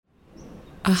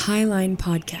a Highline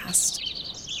podcast.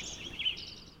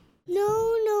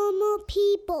 No normal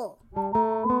people.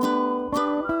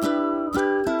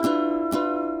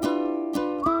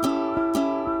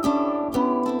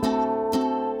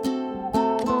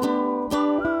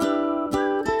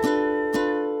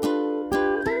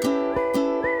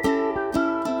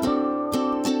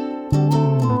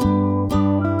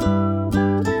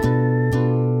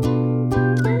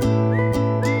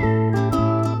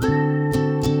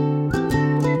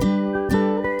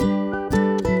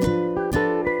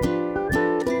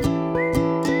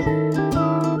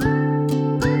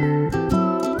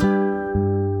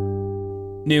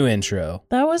 New intro.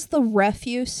 That was the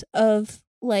refuse of,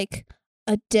 like,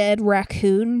 a dead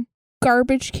raccoon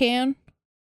garbage can.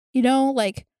 You know,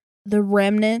 like, the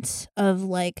remnants of,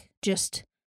 like, just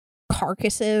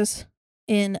carcasses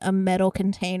in a metal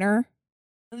container.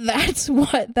 That's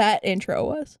what that intro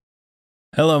was.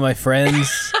 Hello, my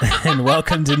friends, and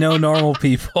welcome to No Normal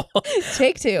People.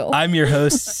 Take two. I'm your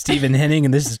host, Stephen Henning,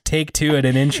 and this is take two at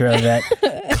an intro that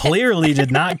clearly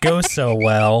did not go so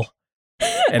well.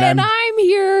 And I'm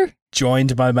here.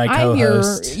 Joined by my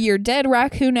co-host. I'm your dead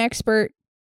raccoon expert,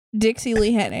 Dixie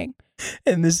Lee Henning.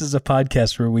 And this is a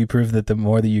podcast where we prove that the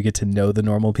more that you get to know the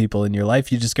normal people in your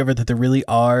life, you discover that there really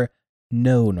are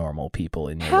no normal people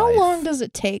in your life. How long does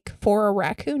it take for a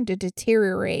raccoon to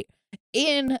deteriorate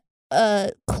in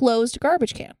a closed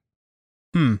garbage can?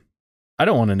 I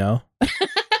don't want to know.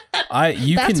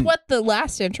 That's what the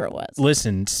last intro was.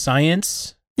 Listen,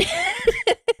 science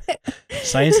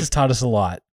has taught us a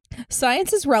lot.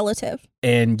 Science is relative.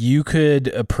 And you could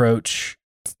approach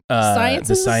science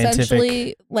the is scientific...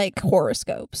 essentially like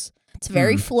horoscopes. It's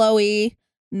very flowy,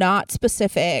 not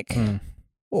specific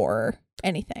or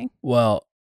anything. Well,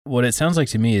 what it sounds like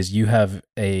to me is you have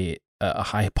a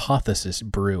hypothesis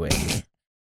brewing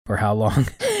for how long.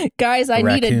 Guys, I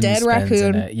need a dead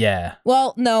raccoon. Yeah.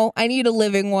 Well, no, I need a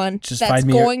living one that's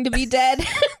going to be dead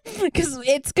because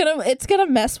it's gonna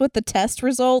mess with the test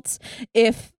results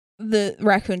if the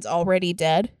raccoon's already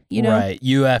dead. You know, right?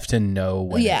 You have to know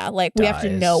when. Yeah, like we have to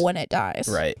know when it dies.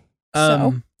 Right.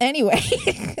 So anyway.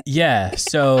 Yeah.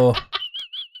 So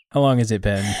how long has it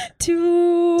been?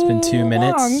 It's been 2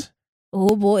 minutes.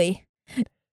 Oh boy.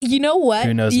 You know what?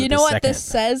 Who knows? You know what this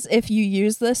says if you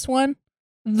use this one?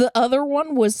 The other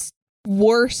one was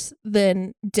worse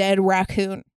than dead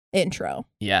raccoon intro.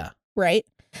 Yeah. Right?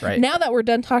 Right. Now that we're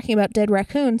done talking about dead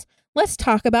raccoons, let's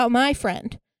talk about my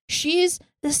friend. She's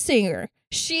the singer.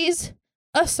 She's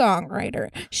a songwriter.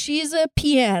 She's a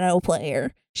piano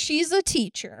player. She's a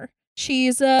teacher.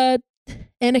 She's an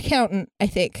accountant, I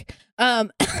think.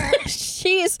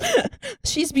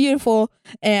 She's beautiful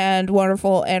and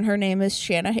wonderful, and her name is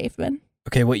Shanna Hafman.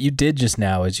 Okay, what you did just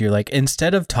now is you're like,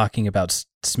 instead of talking about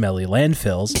smelly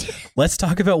landfills, let's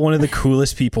talk about one of the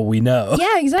coolest people we know.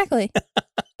 Yeah, exactly.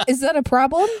 Is that a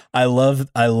problem? I love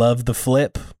the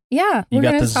flip. Yeah, you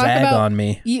got the zag on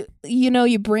me. You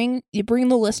bring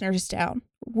the listeners down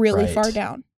really far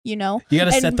down. You know, you got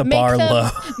to set the bar low.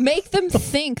 Make them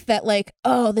think that like,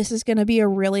 oh, this is going to be a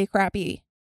really crappy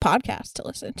podcast to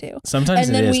listen to. Sometimes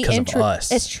it is because of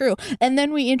us. It's true. And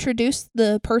then we introduce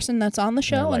the person that's on the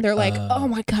show, and they're like, oh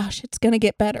my gosh, it's going to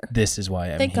get better. This is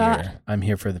why I'm Thank here. God. I'm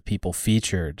here for the people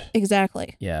featured.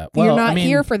 Exactly. Yeah. Well, you're not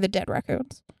here for the dead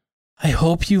raccoons. I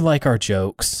hope you like our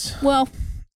jokes. Well,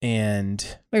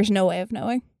 and there's no way of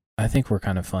knowing. I think we're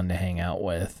kind of fun to hang out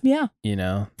with. Yeah. You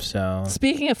know, so.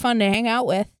 Speaking of fun to hang out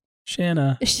with,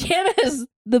 Shanna is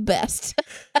the best.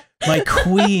 My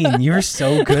queen, you're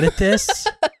so good at this.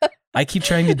 I keep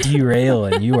trying to derail,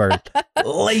 and you are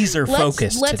laser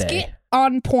focused today. Let's get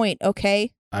on point,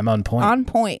 okay? I'm on point. On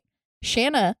point.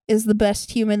 Shanna is the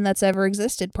best human that's ever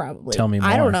existed, probably. Tell me more.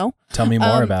 I don't know. Tell me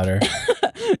more about her.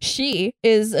 She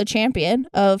is a champion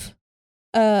of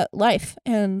life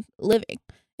and living,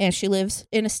 and she lives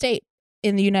in a state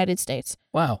in the United States.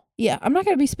 Wow. Yeah, I'm not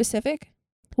going to be specific.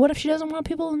 What if she doesn't want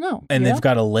people to know? And they've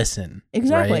got to listen.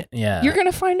 Exactly. Right? Yeah. You're going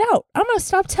to find out. I'm going to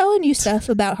stop telling you stuff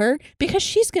about her because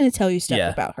she's going to tell you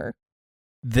stuff about her.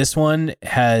 This one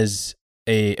has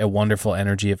a wonderful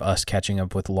energy of us catching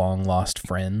up with long lost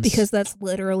friends. Because that's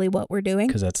literally what we're doing.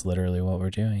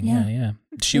 Yeah.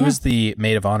 She was the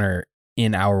maid of honor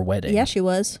in our wedding. Yeah, she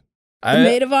was. The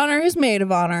maid of honor who's maid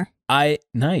of honor.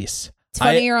 Nice. It's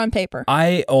funnier on paper.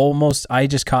 I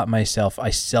just caught myself.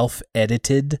 I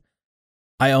self-edited.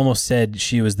 I almost said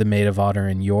she was the maid of honor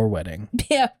in your wedding.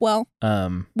 Yeah, well,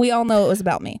 we all know it was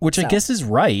about me. Which I guess is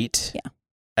right.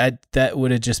 Yeah. That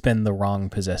would have just been the wrong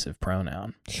possessive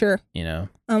pronoun. Sure. You know?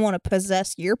 I want to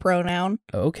possess your pronoun.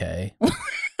 Okay.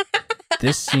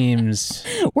 This seems...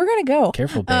 We're going to go.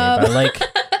 Careful, babe. I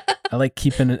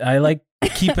like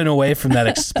keeping away from that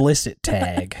explicit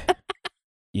tag.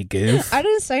 You goof. I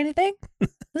didn't say anything.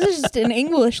 This is just an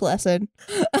English lesson.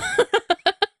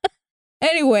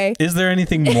 Anyway. Is there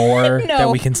anything more No. that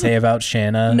we can say about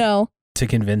Shanna No. to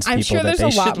convince people I'm sure that there's they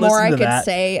a should lot more listen I to could that?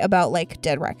 say about like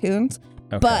dead raccoons,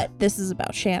 Okay. but this is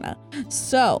about Shanna.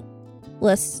 So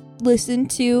let's listen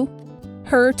to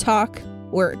her talk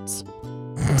words.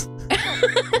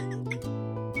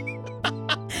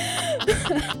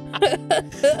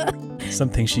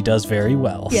 Something she does very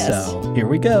well. Yes. So here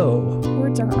we go.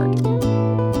 Words are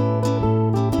hard.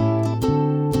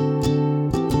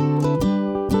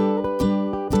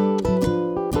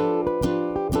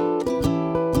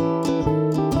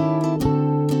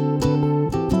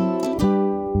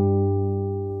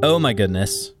 Oh my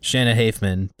goodness. Shanna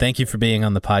Hafman, thank you for being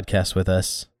on the podcast with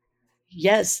us.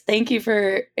 Yes, thank you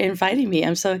for inviting me.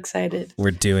 I'm so excited. We're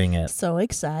doing it. So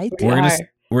excited. We are.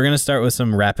 We're gonna start with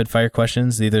some rapid fire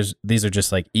questions. These are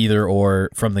just like either or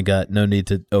from the gut. No need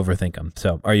to overthink them.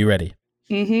 So, are you ready?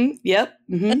 Mm-hmm. Yep.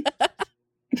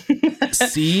 Mm-hmm.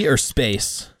 Sea or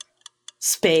space?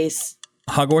 Space.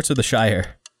 Hogwarts or the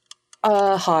Shire?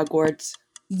 Hogwarts.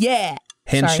 Yeah.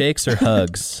 Handshakes or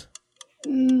hugs?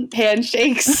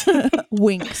 Handshakes.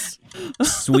 Winks.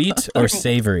 Sweet or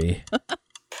savory?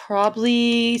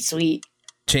 Probably sweet.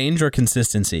 Change or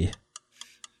consistency?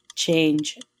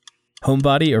 Change.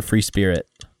 Homebody or free spirit?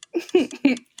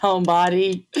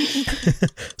 Homebody.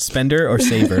 Spender or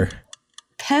saver?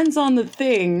 Depends on the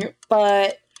thing,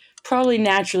 but probably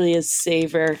naturally is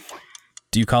savor.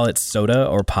 Do you call it soda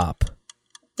or pop?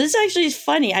 This actually is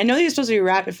funny. I know you're supposed to be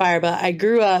rapid fire, but I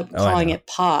grew up calling know. it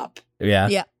pop. Yeah.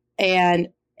 Yeah. And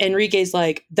Enrique's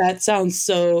like, that sounds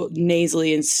so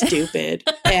nasally and stupid.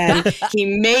 And he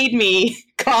made me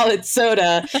call it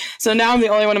soda. So now I'm the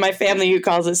only one in my family who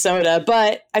calls it soda.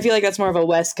 But I feel like that's more of a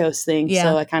West Coast thing. Yeah.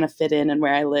 So I kind of fit in and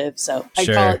where I live. So I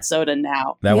Sure. call it soda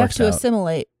now. That you works have to out.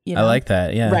 assimilate. You know? I like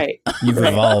that. Yeah. Right. You've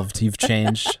evolved. You've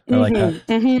changed. I like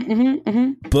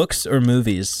that. Books or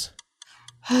movies?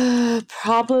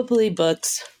 Probably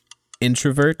books.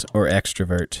 Introvert or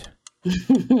extrovert?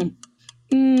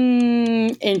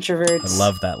 Introverts. I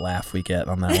love that laugh we get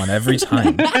on that one every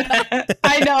time.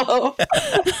 I know.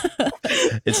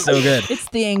 It's so good. It's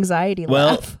the anxiety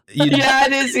Well, laugh. Yeah,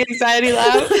 it is the anxiety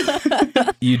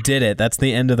laugh. you did it. That's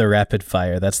the end of the rapid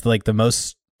fire. That's like the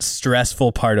most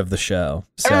stressful part of the show.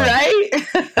 So, Right?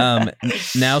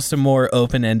 now some more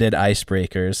open-ended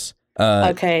icebreakers.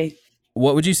 Okay.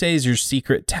 What would you say is your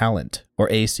secret talent or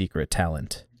a secret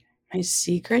talent? My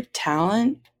secret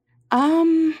talent?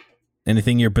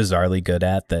 Anything you're bizarrely good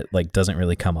at that like doesn't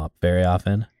really come up very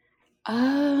often?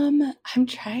 I'm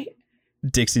trying.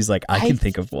 Dixie's like, I can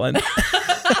think of one. Do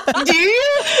you?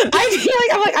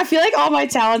 I feel like all my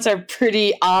talents are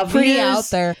pretty obvious. Pretty out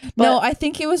there. No, but- I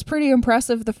think it was pretty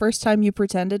impressive the first time you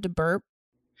pretended to burp.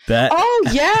 That Oh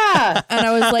yeah. And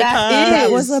I was like, That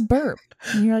that was is. a burp.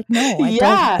 And you're like, no, I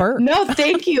Yeah. don't burp. No,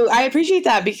 thank you. I appreciate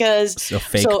that because so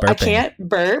fake so burping. I can't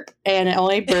burp and I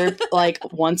only burp like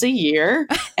once a year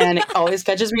and it always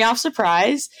catches me off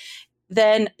surprise.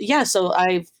 Then yeah, so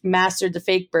I've mastered the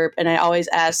fake burp and I always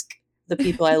ask the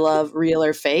people I love real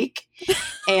or fake.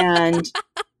 And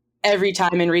every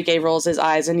time Enrique rolls his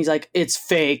eyes and he's like, it's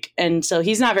fake. And so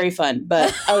he's not very fun,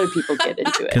 but other people get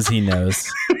into it. Because he knows.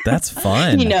 That's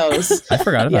fun. He knows. I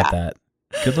forgot about that.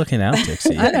 Good looking out,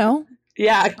 Dixie. I know.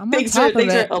 Yeah. I'm on Thanks top for of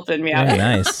it. helping me out. Very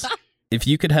nice. If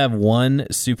you could have one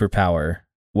superpower,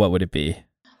 what would it be?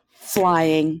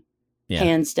 Flying. Yeah.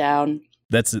 Hands down.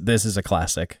 This is a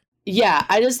classic. Yeah,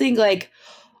 I just think like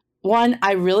one,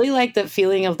 I really like the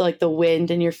feeling of like the wind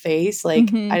in your face. Like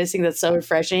Mhm. I just think that's so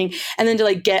refreshing. And then to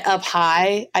like get up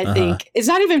high, I Uh-huh. think it's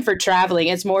not even for traveling.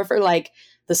 It's more for like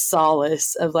the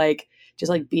solace of like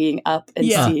just like being up and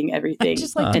Yeah. seeing I everything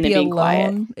just like Huh. to and it be being quiet.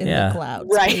 alone in Yeah. the clouds.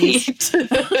 please.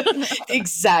 Right.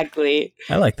 Exactly.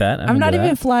 I like that. I'm not into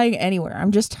even that. flying anywhere.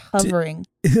 I'm just hovering.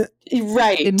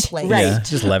 Right. In place. Right. Yeah,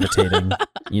 just levitating.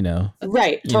 You know.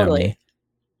 Right. You know Totally.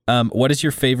 me. What is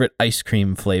your favorite ice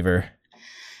cream flavor?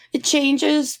 It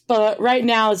changes, but right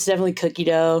now it's definitely cookie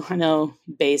dough. I know,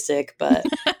 basic, but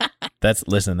That's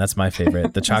my favorite. The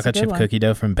That's a chocolate good chip one. cookie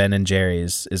dough from Ben and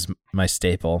Jerry's is my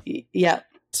staple. yeah.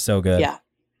 So good. Yeah.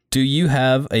 Do you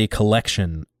have a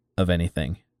collection of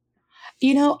anything?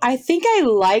 You know, I think I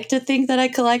like to think that I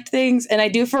collect things, and I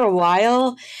do for a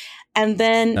while, and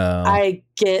then Oh. I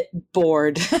get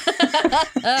bored,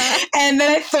 and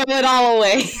then I throw it all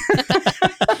away.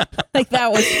 Like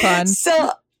that was fun.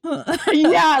 So,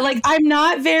 yeah, like I'm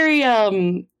not very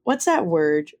what's that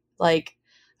word? Like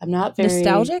I'm not very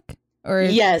Nostalgic? Or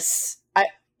Yes.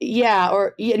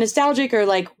 nostalgic, or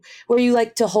like where you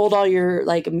like to hold all your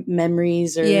like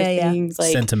memories or things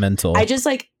like sentimental. I just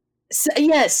like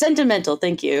sentimental.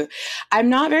 Thank you. I'm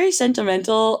not very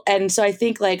sentimental, and so I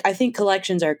think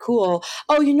collections are cool.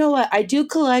 Oh, you know what? I do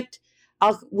collect.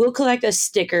 We'll collect a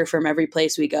sticker from every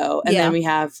place we go, and then we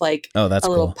have like that's a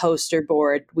little cool. poster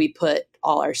board. We put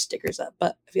all our stickers up,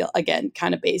 but I feel again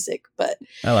kind of basic. But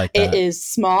I like that. It is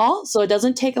small, so it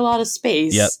doesn't take a lot of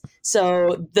space. Yep.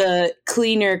 So the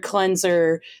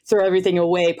cleanser, throw everything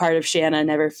away part of Shanna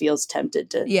never feels tempted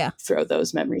to throw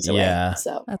those memories away. Yeah.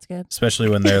 So that's good. Especially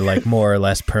when they're like more or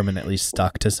less permanently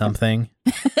stuck to something.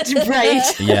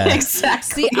 Right. Yeah.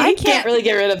 Exactly. See, I can't really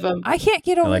get rid of them. I can't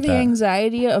get over like the that.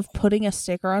 anxiety of putting a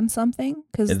sticker on something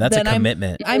because That's a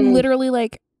commitment. I'm literally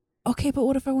like, okay, but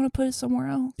what if I want to put it somewhere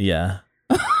else? Yeah.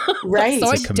 Right. So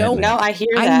I It's a don't. commitment. No, I hear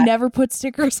that. I never put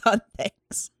stickers on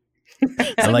things.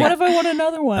 It's like, what if I want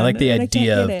another one? I like the and I can't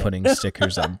idea get of it? putting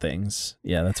stickers on things.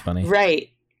 Yeah, that's funny. Right.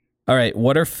 All right.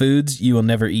 What are foods you will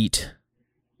never eat?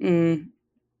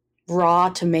 Raw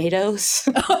tomatoes.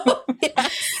 Oh,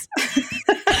 yes.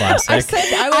 Classic.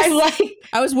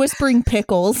 I was whispering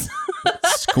pickles.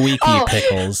 Squeaky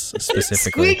pickles,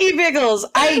 specifically. Squeaky pickles.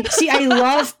 I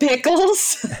love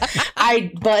pickles.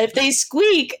 But if they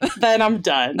squeak, then I'm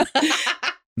done.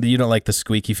 You don't like the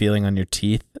squeaky feeling on your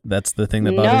teeth? That's the thing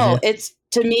that bothers you?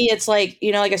 To me, it's like,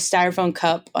 like a styrofoam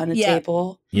cup on a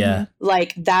table. Yeah.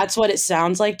 Like, that's what it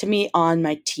sounds like to me on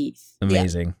my teeth.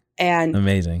 Amazing. And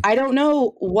amazing. I don't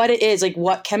know what it is, like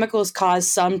what chemicals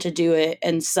cause some to do it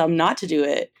and some not to do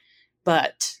it.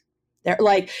 But they're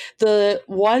like the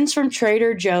ones from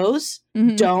Trader Joe's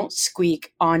don't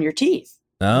squeak on your teeth.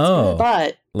 Oh.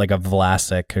 But like a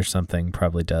Vlasic or something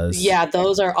probably does. Yeah,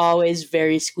 those are always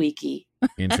very squeaky.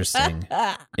 Interesting.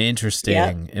 Interesting.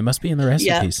 Yep. It must be in the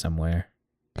recipe somewhere.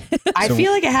 I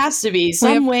feel like it has to be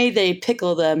some way they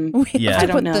pickle them. We have I to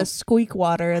don't put know. the squeak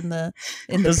water in the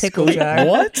pickle jar.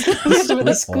 What? We have to put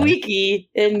the squeaky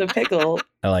in the pickle.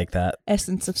 I like that.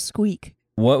 Essence of squeak.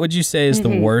 What would you say is the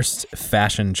worst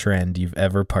fashion trend you've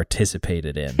ever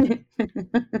participated in?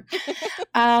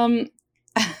 Oh,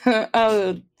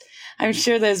 I'm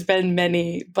sure there's been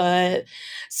many, but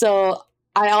so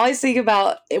I always think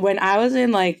about when I was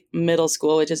in like middle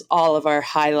school, which is all of our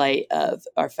highlight of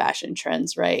our fashion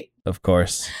trends, right? Of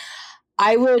course.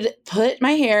 I would put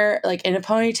my hair like in a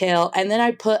ponytail and then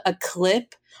I put a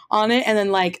clip on it and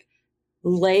then like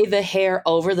lay the hair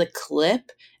over the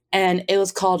clip, and it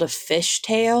was called a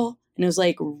fishtail, and it was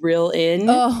like real in.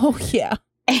 Oh, yeah.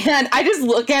 And I just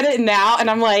look at it now and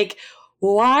I'm like,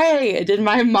 why did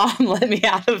my mom let me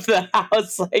out of the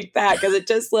house like that? Because it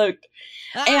just looked,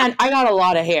 and I got a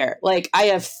lot of hair. Like I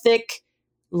have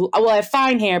I have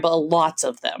fine hair, but lots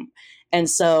of them. And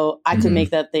so I could make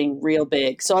that thing real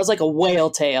big. So I was like a whale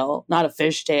tail, not a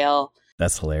fish tail.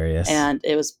 That's hilarious. And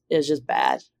it was just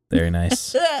bad. Very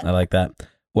nice. I like that.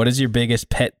 What is your biggest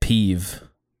pet peeve?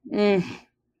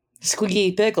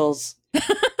 Squeaky pickles.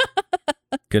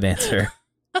 Good answer.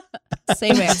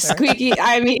 Same answer.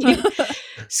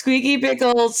 Squeaky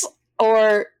pickles,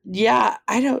 or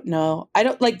I don't know. I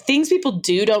don't like things people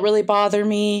do don't really bother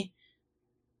me.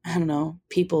 I don't know.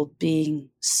 People being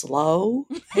slow,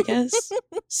 I guess.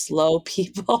 Slow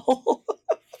people.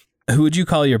 Who would you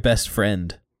call your best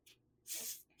friend?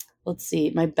 Let's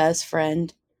see. My best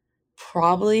friend,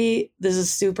 probably, this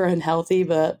is super unhealthy,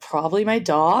 but probably my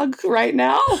dog right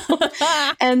now.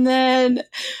 And then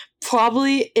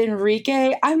probably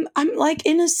Enrique. I'm like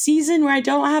in a season where I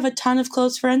don't have a ton of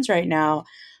close friends right now,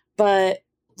 but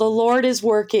the Lord is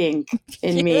working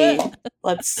in me,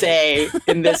 let's say,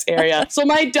 in this area. So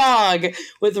my dog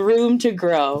with room to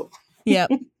grow. Yep.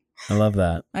 I love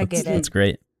that. I get it. That's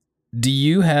great. Do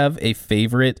you have a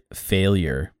favorite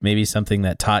failure? Maybe something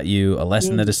that taught you a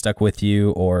lesson that has stuck with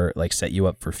you or like set you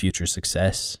up for future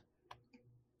success?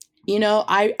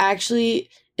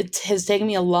 It has taken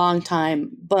me a long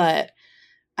time, but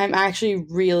I'm actually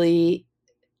really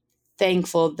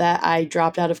thankful that I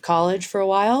dropped out of college for a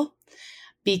while,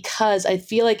 because I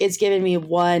feel like it's given me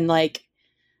like,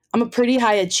 I'm a pretty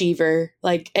high achiever.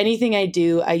 Like anything I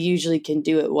do, I usually can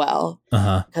do it well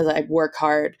because I work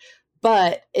hard.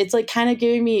 But it's like kind of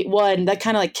giving me that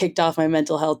kind of like kicked off my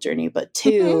mental health journey. But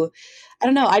two, I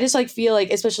don't know. I just like feel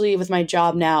like, especially with my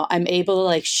job now, I'm able to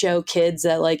like show kids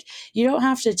that like you don't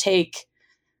have to take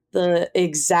the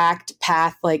exact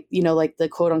path, like, like the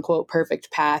quote unquote perfect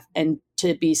path and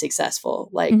to be successful.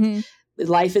 Like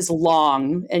life is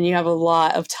long and you have a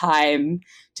lot of time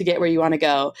to get where you want to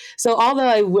go. So although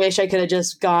I wish I could have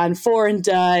just gone for and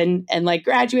done and like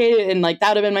graduated and like that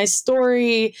would have been my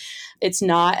story, it's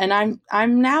not. And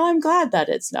I'm glad that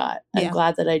it's not. I'm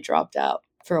glad that I dropped out.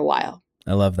 for a while.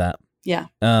 I love that. Yeah.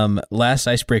 Last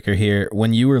icebreaker here.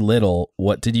 When you were little,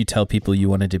 what did you tell people you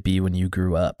wanted to be when you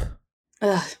grew up?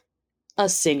 Ugh, a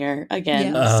singer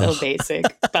again. Yeah. So Ugh. basic,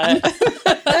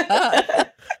 but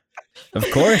Of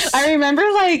course. I remember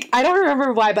I don't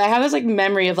remember why, but I have this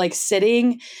memory of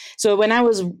sitting. So when I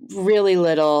was really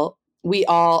little, we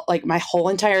all my whole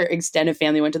entire extended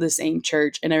family went to the same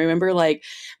church. And I remember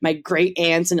my great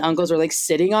aunts and uncles were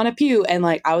sitting on a pew. And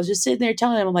I was just sitting there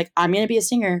telling them, I'm going to be a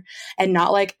singer, and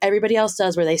not like everybody else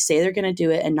does where they say they're going to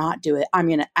do it and not do it. I'm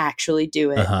going to actually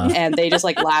do it. Uh-huh. And they just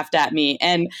laughed at me.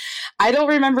 And I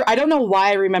don't know why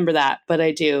I remember that, but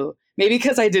I do. Maybe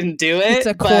because I didn't do it. It's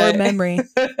a core memory.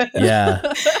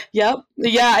 Yeah. Yep.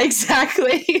 Yeah,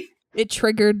 exactly. It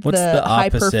triggered What's the the high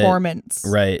opposite? performance.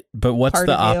 Right. But what's Part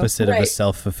the of you. opposite of a Right.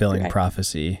 self-fulfilling Right.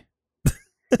 prophecy?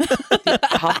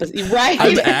 Opposite. Right.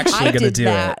 I'm actually I going to did do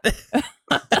that.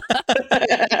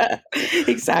 it.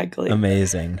 Exactly.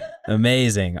 Amazing.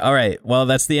 All right. Well,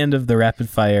 that's the end of the rapid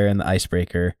fire and the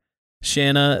icebreaker.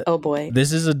 Shanna, Oh boy.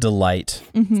 this is a delight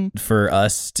hmm for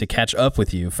us to catch up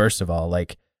with you. First of all,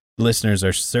 listeners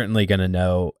are certainly going to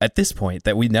know at this point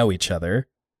that we know each other,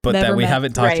 but Never that we met.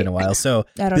 haven't talked in a Right. while. So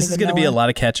I don't this is even going to know be a him. lot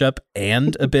of catch up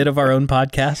and a bit of our own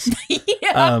podcast.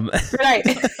 Yeah.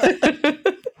 Right.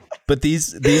 But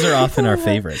these are often our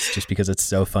favorites just because it's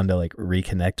so fun to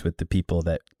reconnect with the people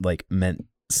that meant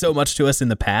so much to us in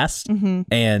the past. hmm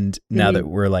And now Mhm. that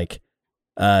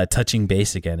we're touching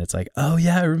base again, it's oh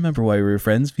yeah, I remember why we were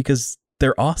friends because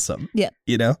they're awesome. Yeah.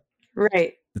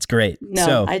 Right. It's great. No,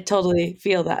 So I totally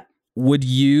feel that. would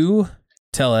you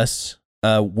tell us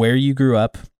where you grew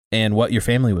up and what your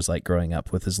family was like growing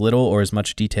up, with as little or as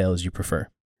much detail as you prefer?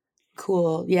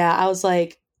 Cool. Yeah. I was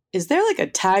is there a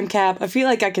time cap? I feel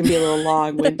like I can be a little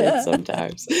long-winded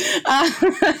sometimes.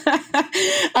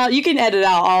 You can edit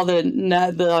out all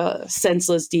the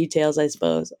senseless details, I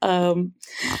suppose.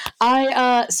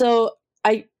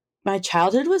 My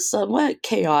childhood was somewhat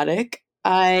chaotic.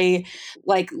 I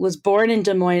was born in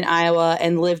Des Moines, Iowa,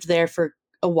 and lived there for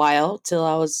a while till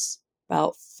I was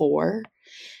about 4.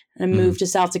 I moved to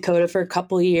South Dakota for a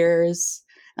couple of years.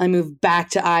 I moved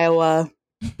back to Iowa,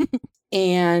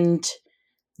 and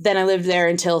then I lived there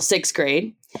until 6th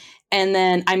grade. And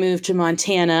then I moved to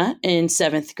Montana in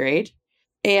 7th grade.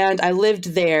 And I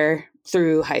lived there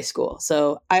through high school.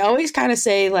 So I always kind of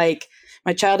say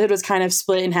my childhood was kind of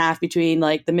split in half between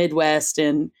the Midwest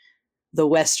and the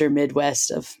Western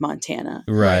Midwest of Montana.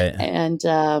 Right. And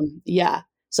yeah.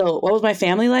 So what was my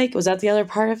family like? Was that the other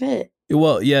part of it?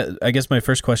 Well, yeah, I guess my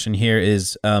first question here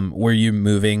is, were you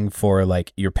moving for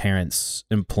your parents'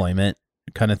 employment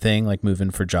kind of thing,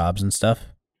 moving for jobs and stuff?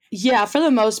 Yeah, for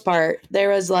the most part. There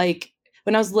was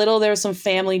when I was little, there was some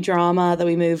family drama that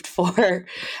we moved for.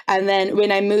 And then when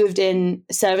I moved in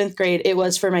 7th grade, it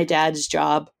was for my dad's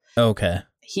job. Okay.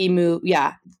 He moved.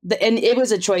 Yeah. And it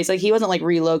was a choice. He wasn't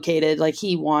relocated.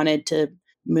 He wanted to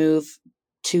move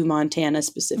to Montana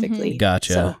specifically.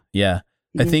 Gotcha. So, Yeah.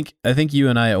 mhm. I think you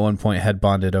and I at one point had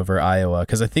bonded over Iowa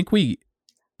because I think we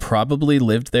probably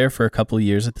lived there for a couple of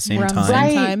years at the same Around the time. same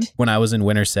Right. time. When I was in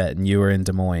Winterset and you were in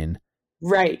Des Moines.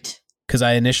 Right. Because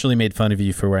I initially made fun of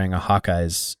you for wearing a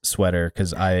Hawkeyes sweater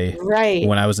because Right.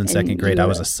 when I was in And 2nd grade, you I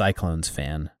was were- a Cyclones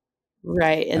fan.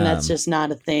 Right. And that's Um, just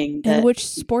not a thing. And That which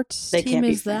sports they team can't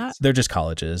be is that? They're just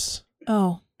colleges.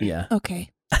 Oh, Yeah. okay.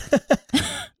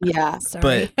 Yeah.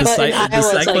 Sorry. But the, But in the Iowa,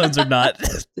 it's Cyclones are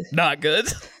not good.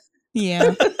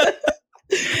 yeah.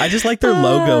 I just like their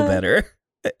logo better.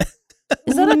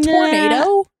 Is that a Nah.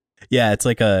 tornado? Yeah, it's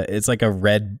like a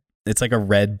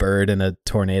red bird and a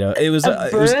tornado. It was A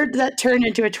it was bird that turned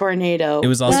into a tornado. it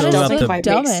was also That is about the the quite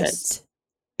make dumbest. sense.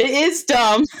 It is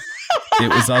dumb.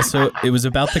 it was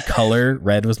about the color.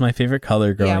 Red was my favorite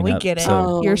color growing Yeah, we up. get it. So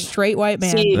Oh. You're a straight white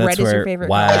man. See, that's Red is where, your favorite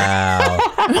wow.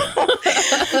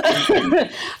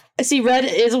 See, red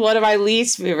is one of my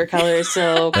least favorite colors,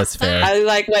 so That's fair.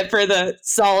 I went for the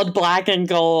solid black and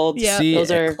gold. Yeah, See, those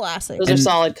color. are Classic. those are And-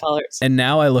 solid colors. And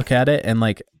now I look at it and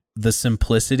the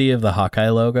simplicity of the Hawkeye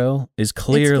logo is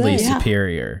clearly good. Yeah.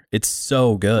 superior. It's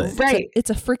so good. Right.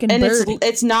 It's a freaking And bird.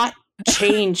 it's not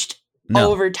changed No.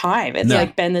 over time. It's No.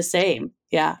 been the same.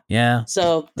 Yeah. Yeah.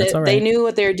 So That's all they right. knew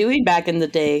what they were doing back in the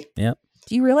day.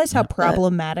 Do you realize how Yeah.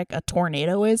 problematic a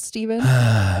tornado is, Steven?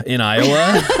 In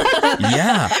Iowa?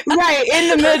 Yeah. Right. In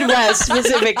the Midwest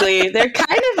specifically. They're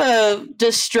kind of a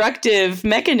destructive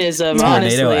mechanism,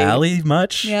 Tornado honestly. Alley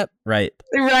much? Yep. Right.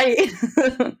 Right.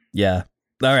 Yeah.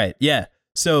 All right. Yeah.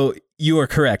 So you are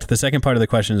correct. The second part of the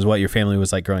question is what your family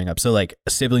was like growing up. So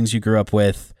siblings you grew up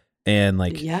with and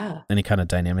Yeah. any kind of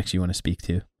dynamics you want to speak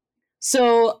to.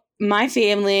 So my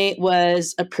family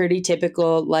was a pretty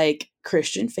typical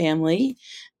Christian family.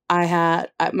 I had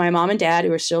my mom and dad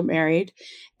who are still married.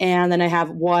 And then I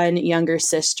have one younger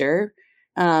sister.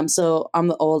 So I'm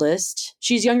the oldest.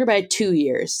 She's younger by 2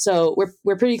 years. So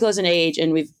we're pretty close in age,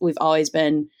 and we've always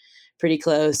been pretty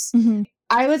close. Mm-hmm.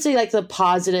 I would say like the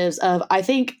positives of, I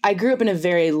think I grew up in a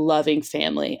very loving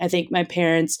family. I think my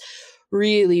parents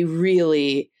really,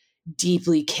 really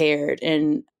deeply cared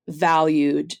and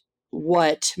valued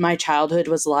what my childhood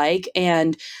was like,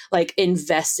 and like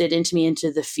invested into me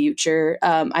into the future.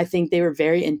 I think they were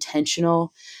very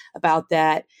intentional about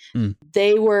that.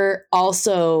 They were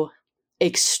also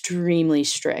extremely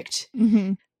strict,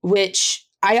 Mm-hmm. which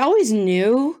I always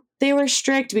knew they were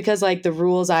strict because like the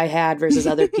rules I had versus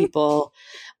other people,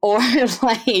 or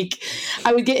like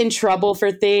I would get in trouble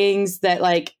for things that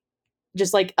like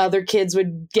just like other kids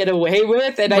would get away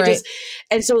with. And Right.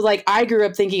 and so like I grew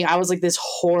up thinking I was like this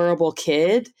horrible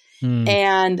kid.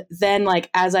 And then like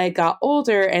as I got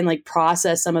older and like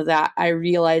processed some of that, I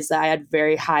realized that I had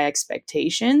very high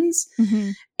expectations.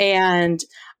 Mm-hmm. And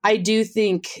I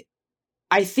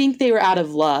think they were out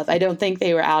of love. I don't think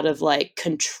they were out of like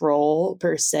control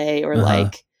per se, or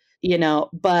like, you know,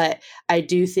 but I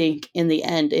do think in the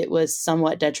end it was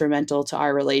somewhat detrimental to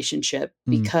our relationship,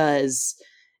 because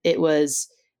it was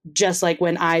just like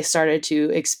when I started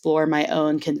to explore my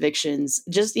own convictions,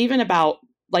 just even about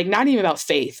like, not even about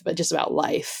faith, but just about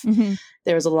life. Mm-hmm.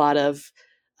 There was a lot of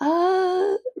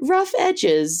rough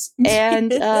edges,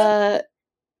 and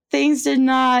things did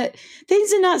not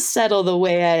settle the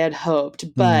way I had hoped.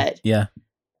 But yeah.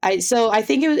 I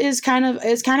think it was kind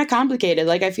of complicated.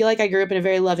 Like I feel like I grew up in a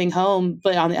very loving home,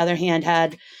 but on the other hand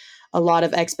had a lot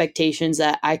of expectations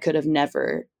that I could have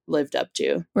never lived up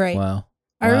to. Right. Wow.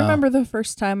 I remember the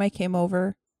first time I came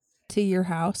over to your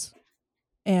house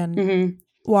and Mm-hmm.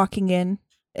 walking in,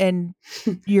 and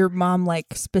your mom like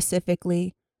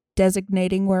specifically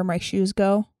designating where my shoes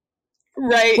go.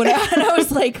 Right. And I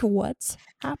was like, what's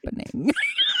happening?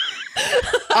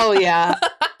 Oh yeah.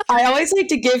 I always like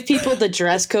to give people the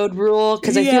dress code rule,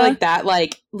 because I feel Yeah. like that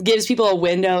like gives people a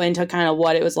window into kind of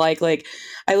what it was like. Like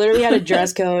I literally had a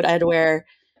dress code. I had to wear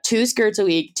 2 skirts a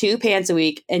week, 2 pants a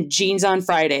week, and jeans on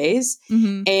Fridays.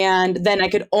 Mm-hmm. And then I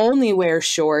could only wear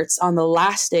shorts on the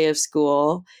last day of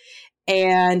school.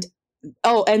 And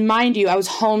mind you, I was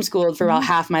homeschooled for about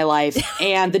half my life,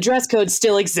 and the dress code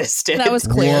still existed. That was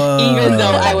clear. even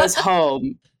though I was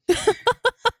home.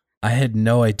 I had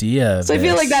no idea. So I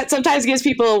feel like that sometimes gives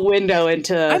people a window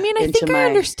into. I mean, I think I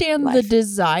understand the life.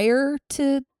 desire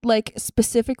to like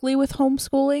specifically with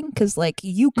homeschooling, because like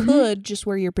you could just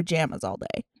wear your pajamas all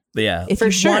day. Yeah. If For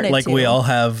you sure. wanted Like to. we all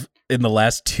have in the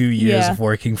last 2 years Yeah. of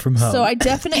working from home. So I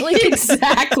definitely can,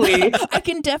 Exactly. I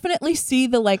can definitely see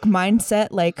the like mindset,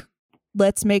 like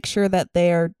let's make sure that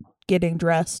they are getting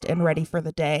dressed and ready for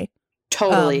the day.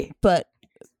 Totally. But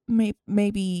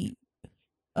maybe,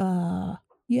 yeah.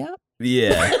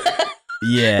 Yeah.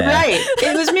 Yeah. Right.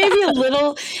 It was maybe a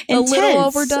little intense. A little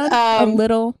overdone. A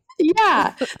little.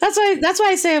 Yeah. That's why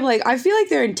I say I'm like, I feel like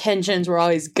their intentions were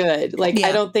always good. Like Yeah.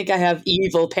 I don't think I have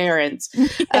evil parents.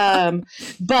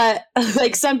 But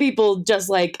like some people just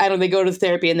like, I don't know, they go to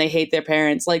therapy and they hate their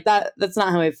parents. Like that's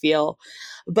not how I feel.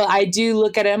 But I do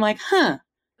look at it, I'm like,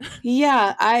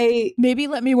 yeah, Maybe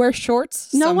let me wear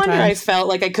shorts. no wonder I sometimes. felt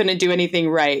like I couldn't do anything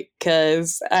right,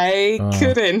 because I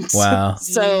couldn't. Wow.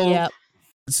 So Yep.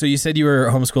 So you said you were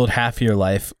homeschooled half of your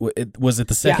life. Was it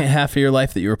the second half of your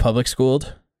life that you were public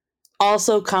schooled?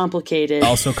 also complicated.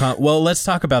 Also, well, let's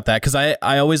talk about that, because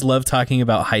I always love talking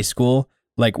about high school,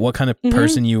 like what kind of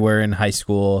person you were in high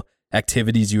school,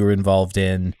 activities you were involved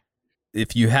in.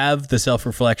 If you have the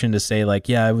self-reflection to say like,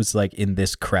 yeah, I was like in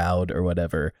this crowd or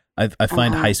whatever, I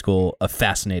find high school a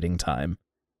fascinating time.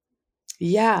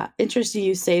 Yeah, interesting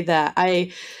you say that.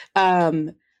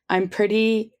 I'm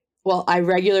pretty well, I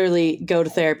regularly go to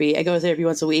therapy. I go to therapy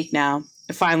once a week now.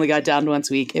 I finally got down to once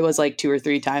a week. It was like 2 or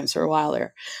 3 times for a while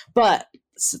there. But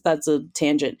that's a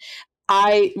tangent.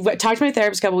 I talked to my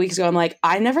therapist a couple weeks ago. I'm like,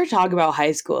 I never talk about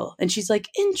high school. And she's like,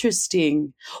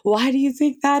 interesting. Why do you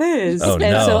think that is? Oh, and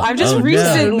no. so I've just Oh, no.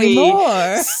 recently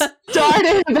More.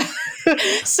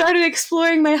 started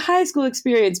exploring my high school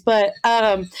experience. But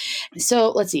so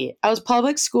let's see. I was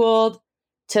public schooled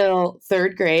till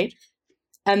 3rd grade.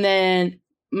 And then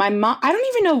my mom, I don't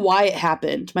even know why it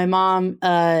happened. My mom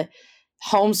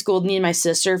homeschooled me and my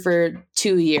sister for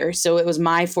 2 years. So it was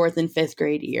my 4th and 5th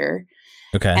grade year.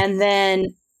 Okay. And then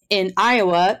in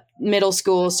Iowa, middle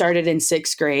school started in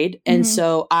 6th grade. And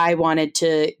so I wanted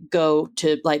to go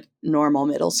to like normal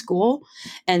middle school.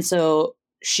 And so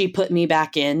she put me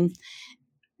back in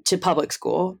to public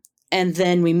school. And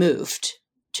then we moved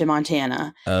to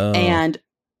Montana. Oh. And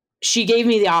she gave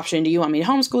me the option. Do you want me to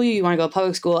homeschool you? You want to go to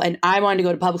public school? And I wanted to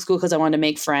go to public school because I wanted to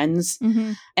make friends.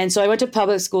 Mm-hmm. And so I went to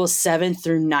public school 7th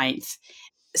through 9th.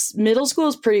 Middle school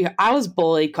is I was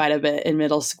bullied quite a bit in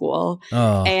middle school.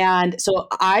 Oh. And so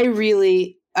I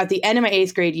really, at the end of my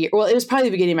 8th grade year, well, it was probably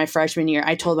the beginning of my freshman year,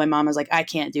 I told my mom, I was like, I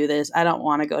can't do this. I don't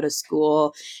want to go to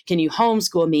school. Can you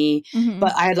homeschool me? Mm-hmm.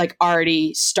 But I had like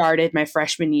already started my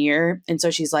freshman year. And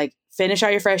so she's like, finish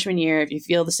out your freshman year. If you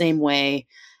feel the same way,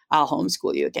 I'll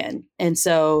homeschool you again. And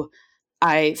so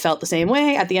I felt the same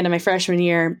way at the end of my freshman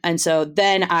year. And so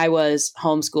then I was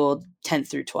homeschooled 10th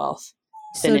through 12th.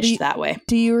 Finished that way.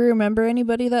 Do you remember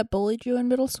anybody that bullied you in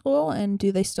middle school? And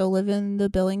do they still live in the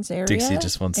Billings area? Dixie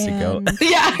just wants to go.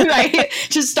 Yeah, right.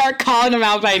 Just start calling them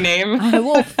out by name. I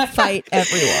will fight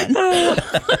everyone.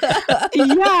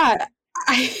 Yeah.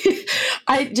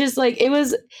 I just like, it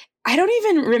was, I don't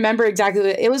even remember exactly.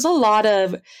 It was a lot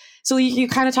of, so you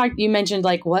kind of talked, you mentioned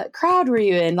like, what crowd were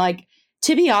you in? Like,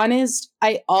 to be honest,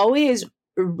 I always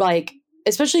like,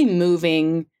 especially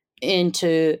moving in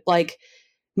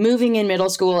middle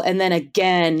school. And then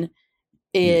again,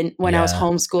 when I was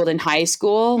homeschooled in high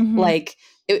school, Mm-hmm. like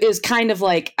it was kind of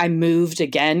like I moved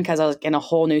again because I was in a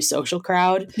whole new social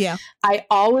crowd. Yeah. I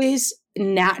always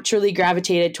naturally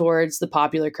gravitated towards the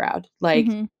popular crowd. Like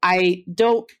Mhm.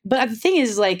 but the thing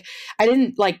is like, I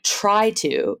didn't like try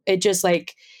to, it just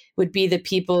like would be the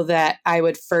people that I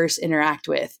would first interact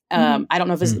with. Mhm. I don't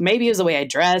know if it's, maybe it was the way I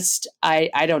dressed. I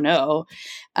don't know.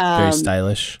 Very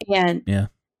stylish. And yeah.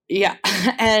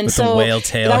 And With so the whale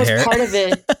tail that was hair. part of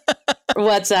it.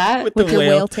 What's that? With With the your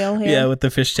whale whale tail hair. Yeah, with the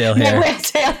fishtail Yeah, hair. whale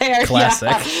tail hair. Classic.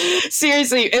 Yeah.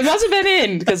 Seriously, it must have been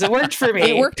in because it worked for me.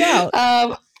 It worked out.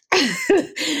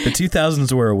 The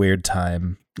 2000s were a weird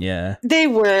time. Yeah. They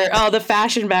were. Oh, the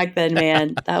fashion back then,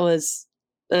 man. That was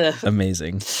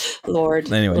Amazing. Lord.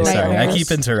 Anyway, Lord. sorry. I Nightmares.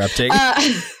 keep interrupting.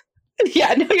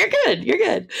 Yeah, no, you're good. You're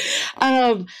good.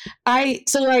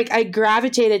 I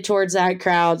gravitated towards that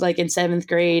crowd like in 7th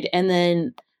grade, and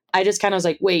then I just kind of was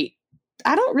like, wait,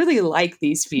 I don't really like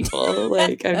these people.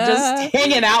 Like, I'm just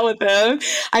hanging out with them.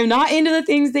 I'm not into the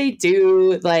things they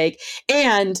do. Like,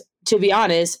 and to be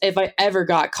honest, if I ever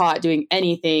got caught doing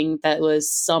anything that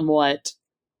was somewhat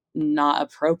not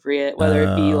appropriate, whether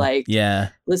it be like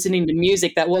listening to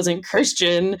music that wasn't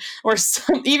Christian or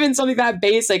even something that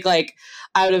basic, like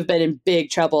I would have been in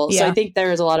big trouble. Yeah. So I think there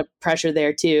was a lot of pressure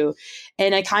there too.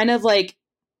 And I kind of like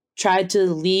tried to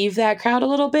leave that crowd a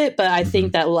little bit, but I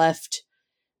think that left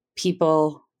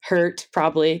people hurt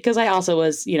probably because I also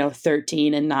was,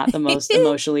 13 and not the most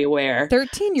emotionally aware.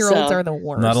 13-year-olds So- are the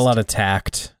worst. Not a lot of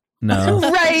tact. No.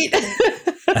 Right.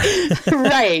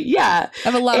 Right. Yeah. I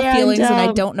have a lot of feelings and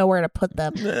I don't know where to put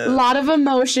them. A lot of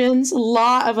emotions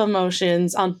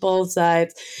on both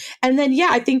sides. And then,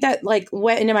 I think that like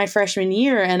went into my freshman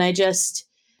year and I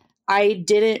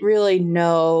didn't really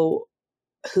know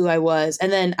who I was.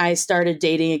 And then I started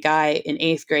dating a guy in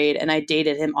 8th grade and I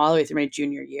dated him all the way through my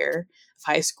junior year of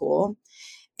high school.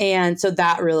 And so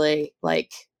that really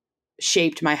like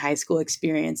shaped my high school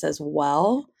experience as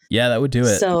well. Yeah, that would do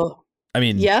it. So, I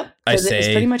mean, yep. I It was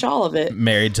say pretty much all of it.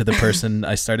 married to the person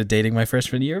I started dating my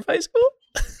freshman year of high school.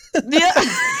 Yeah.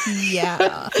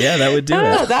 Yeah. Yeah, that would do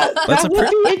Oh, it. that That's would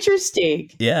be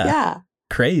interesting. Yeah. Yeah.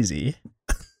 Crazy.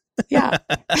 Yeah.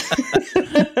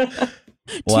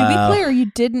 To be clear,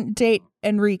 you didn't date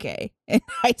Enrique in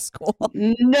high school.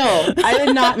 No, I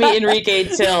did not meet Enrique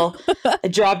till I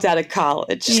dropped out of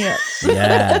college. Yeah.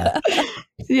 Yeah.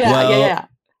 Yeah.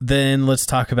 Then let's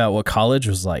talk about what college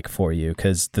was like for you,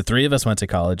 because the three of us went to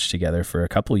college together for a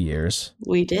couple years.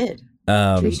 We did.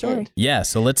 True story. Yeah,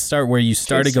 so let's start where you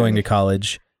started going to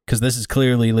college, because this is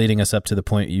clearly leading us up to the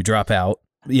point you drop out.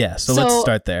 Yeah, so let's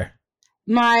start there.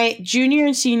 My junior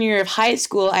and senior year of high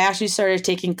school, I actually started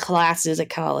taking classes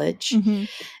at college. Mm-hmm.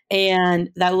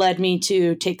 And that led me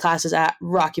to take classes at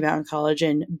Rocky Mountain College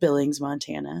in Billings,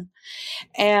 Montana.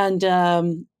 And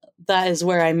that is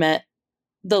where I met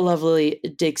the lovely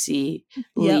Dixie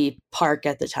Lee Park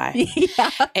at the time.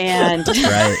 Yeah. And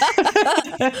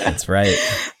That's right.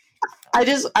 I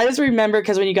just remember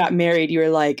because when you got married, you were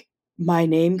like, my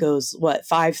name goes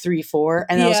 534,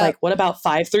 and I was like, what about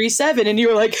 537? And you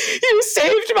were like, you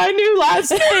saved my new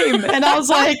last name, and I was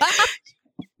like,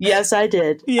 yes, I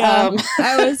did. Yeah,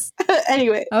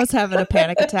 Anyway, I was having a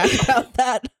panic attack about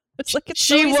that. It's like it's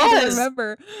so She easy to was.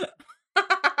 remember.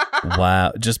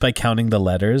 Wow, just by counting the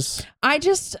letters? I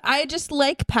just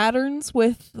like patterns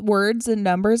with words and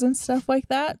numbers and stuff like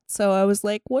that. So I was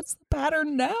like, what's the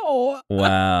pattern now?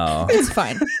 Wow. It's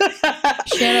fine.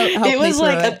 Shannon helped it me was through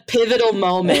like it. a pivotal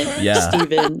moment, Yeah.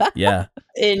 Stephen. Yeah.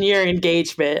 in your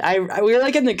engagement. We were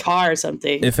like in the car or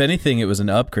something. If anything, it was an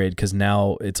upgrade because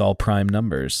now it's all prime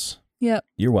numbers. Yep.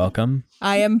 You're welcome.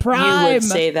 I am prime. You would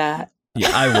say that.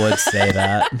 Yeah, I would say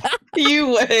that. You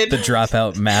would. The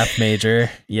dropout math major.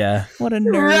 Yeah. What a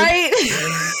nerd. Right?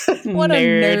 What a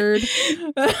nerd.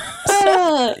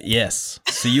 Yes.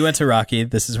 So you went to Rocky.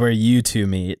 This is where you two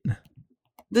meet.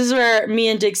 This is where me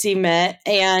and Dixie met,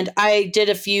 and I did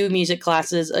a few music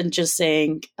classes and just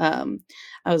sang. I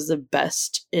was the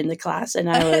best in the class, and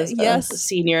I was Yes. a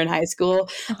senior in high school.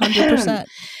 100%.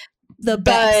 The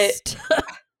best.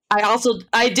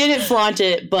 I didn't flaunt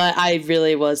it, but I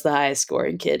really was the highest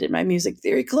scoring kid in my music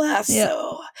theory class. Yep.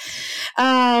 So,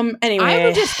 anyway,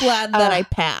 I'm just glad that I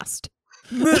passed.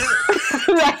 right?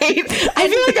 I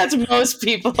feel like that's most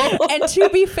people. And to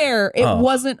be fair, it Oh.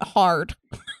 wasn't hard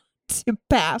to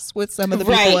pass with some of the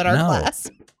people Right. in our No. class.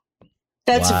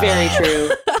 That's Wow. very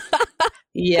true.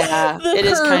 Yeah, it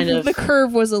is kind of. The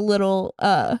curve was a little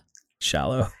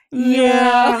Shallow.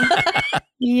 Yeah.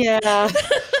 Yeah.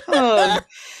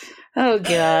 Oh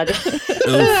God.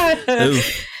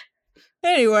 Oof.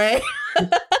 Anyway.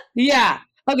 Yeah.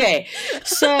 Okay.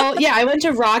 So yeah, I went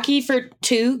to Rocky for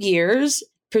 2 years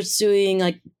pursuing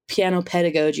like piano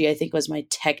pedagogy, I think was my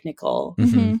technical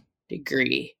Mhm.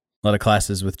 degree. A lot of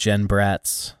classes with Jen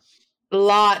Bratz. A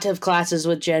lot of classes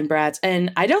with Jen Bratz,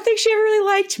 and I don't think she ever really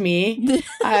liked me.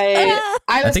 I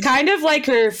was think- kind of like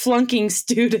her flunking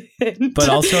student. But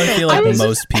also I feel I like was-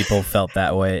 most people felt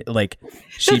that way. Like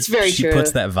she, That's very she true.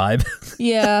 puts that vibe.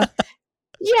 Yeah.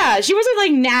 Yeah, she wasn't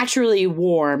like naturally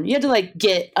warm. You had to like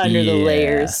get under the Yeah,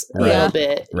 layers a right. little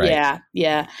bit. Right. Yeah.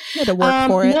 You had to work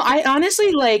for it. No, I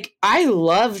honestly I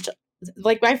loved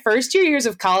like my first 2 years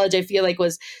of college. I feel like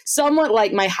was somewhat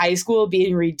like my high school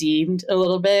being redeemed a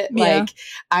little bit. Yeah.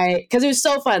 Like because it was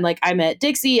so fun. Like I met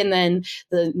Dixie, and then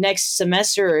the next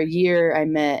semester or year I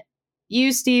met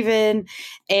you, Steven,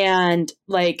 and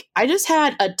like I just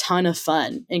had a ton of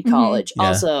fun in college. Yeah.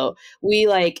 Also, we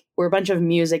we're a bunch of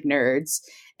music nerds,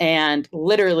 and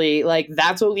literally like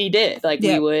that's what we did. Like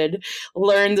Yeah. we would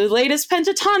learn the latest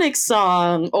pentatonic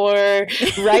song, or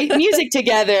write music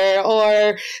together,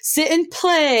 or sit and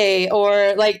play,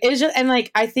 or like it's just, and like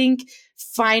I think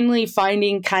finally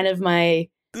finding kind of my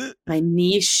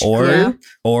niche group.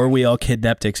 Or we all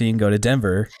kidnap Dixie and go to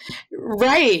Denver.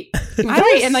 Right. was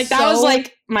Right. And like that was so-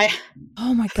 like my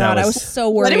Oh my God. I was- was so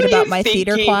What worried were about you my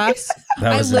theater thinking? class.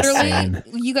 That was I literally, insane.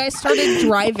 you guys started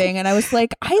driving, and I was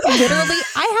like, I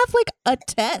have like a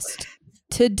test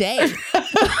today.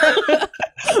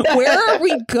 Where are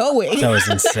we going? That was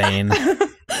insane.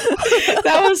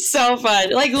 that was so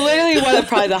fun. Like literally one of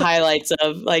probably the highlights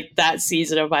of like that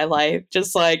season of my life.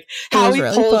 Just like how was we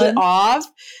really pulled fun. it off.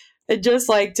 And just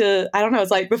like I don't know,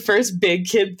 it's like the first big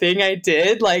kid thing I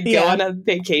did, like Yeah. go on a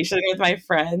vacation with my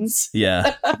friends.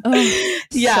 Yeah. Oh,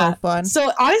 Yeah. So fun.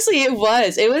 So honestly, it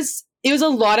was a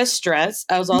lot of stress.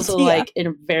 I was also Yeah. like in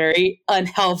a very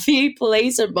unhealthy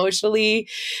place emotionally,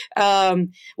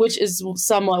 which is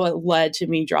somewhat what led to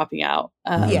me dropping out.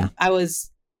 Yeah.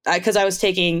 Because I was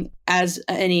taking, as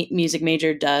any music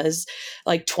major does,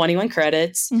 like 21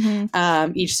 credits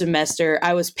Mhm. each semester.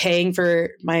 I was paying for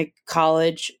my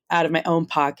college out of my own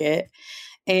pocket.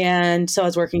 And so I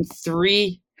was working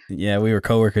 3 Yeah, we were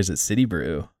coworkers at City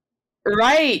Brew.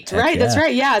 Right, Heck right. That's yeah.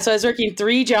 right. Yeah. So I was working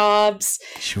 3 jobs,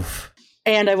 Phew.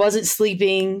 and I wasn't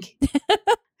sleeping.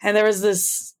 And there was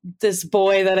this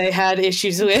boy that I had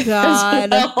issues with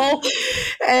God. as well.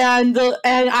 And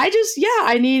I just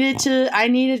I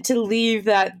needed to leave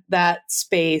that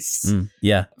space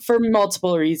Yeah. for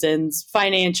multiple reasons: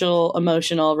 financial,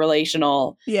 emotional,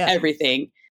 relational, Yeah. everything.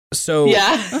 So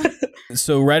Yeah.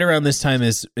 so right around this time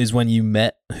is when you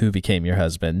met who became your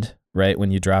husband, right? When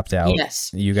you dropped out.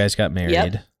 Yes. You guys got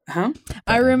married. Huh?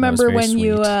 I That was remember very when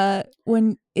you sweet.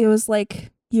 when it was like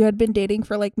you had been dating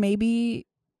for like maybe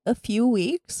a few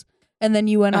weeks, and then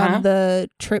you went Uh-huh. on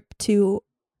the trip to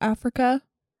Africa.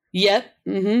 Yep.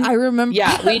 Mm-hmm. I remember.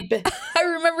 Yeah. We'd been. I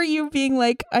remember you being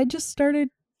like, I just started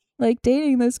like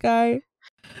dating this guy,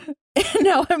 and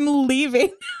now I'm leaving.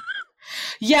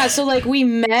 Yeah. So like we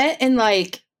met in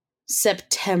like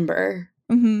September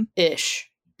hmm ish.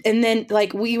 And then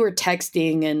like we were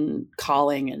texting and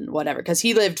calling and whatever, because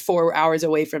he lived 4 hours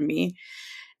away from me.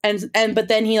 And but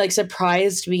then he like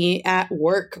surprised me at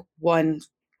work one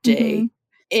day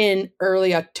in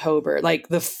early October, like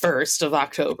the 1st of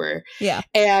October. Yeah.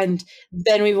 And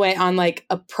then we went on like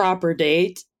a proper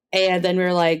date. And then we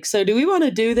were like, so do we want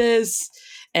to do this?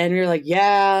 And we were like,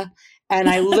 yeah. And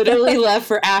I literally left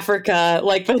for Africa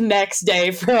like the next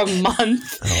day for a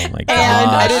month. Oh my god!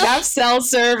 And I didn't have cell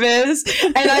service.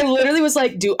 And I literally was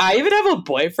like, do I even have a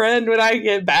boyfriend when I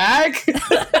get back?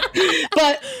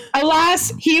 But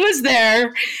alas, he was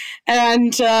there.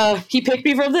 And he picked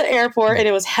me from the airport, and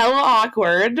it was hella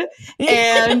awkward.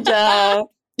 And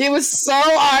it was so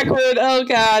awkward. Oh,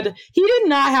 God. He did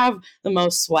not have the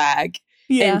most swag.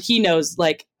 Yeah. And he knows,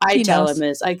 like, I tell him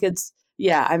this.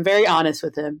 Yeah, I'm very honest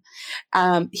with him.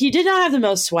 He did not have the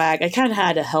most swag. I kind of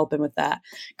had to help him with that.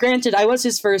 Granted, I was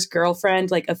his first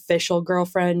girlfriend, like official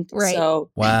girlfriend. Right. So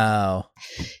Wow.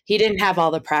 he didn't have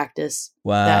all the practice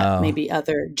that maybe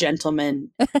other gentlemen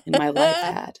in my life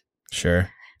had. Sure.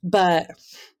 But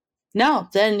no,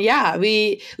 then yeah,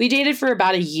 we dated for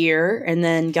about a year and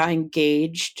then got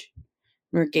engaged.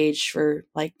 We were engaged for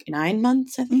like 9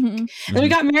 months, I think. And then we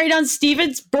got married on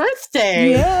Steven's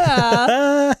birthday.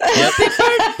 Yeah. Happy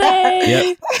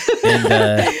birthday.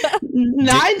 Yep. And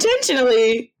Not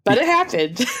intentionally, but it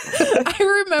happened.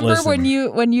 I remember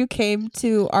Listen. when you came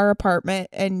to our apartment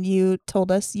and you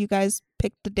told us you guys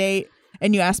picked the date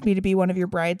and you asked me to be one of your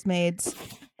bridesmaids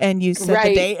and you said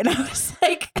the date and I was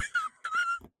like,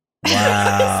 wow.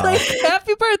 I was like,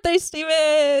 happy birthday,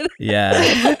 Steven.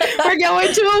 Yeah. We're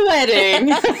going to a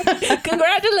wedding.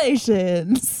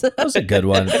 Congratulations. That was a good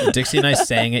one. Dixie and I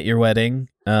sang at your wedding.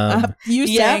 You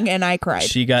Yeah. sang and I cried.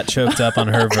 She got choked up on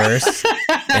her verse,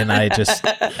 and I just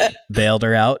bailed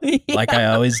her out like I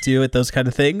always do at those kind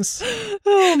of things.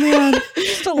 Oh man,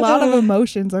 just a lot of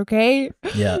emotions. Okay.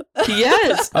 Yeah.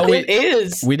 Yes, it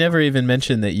is. We never even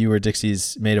mentioned that you were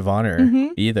Dixie's maid of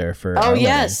honor either for our wedding.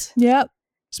 Yes. Yep.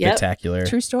 Spectacular.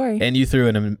 True story. And you threw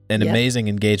an amazing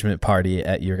engagement party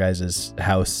at your guys'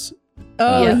 house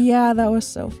Oh yeah, that was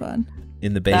so fun.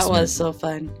 in the basement. That was so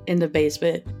fun in the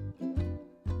basement.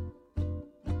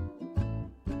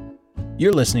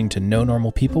 You're listening to No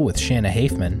Normal People with Shanna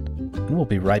Hafman, and we'll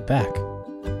be right back.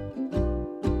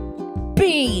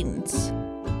 Beans.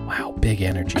 Wow, big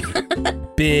energy.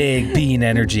 Big bean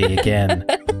energy again.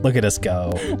 Look at us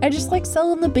go. I just like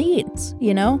selling the beans,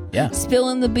 you know? Yeah.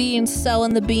 Spilling the beans,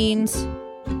 selling the beans,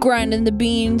 grinding the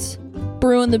beans,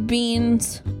 brewing the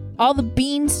beans, all the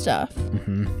bean stuff.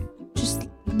 Just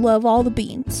love all the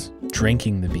beans.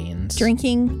 Drinking the beans.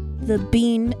 Drinking the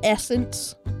bean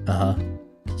essence. Uh-huh.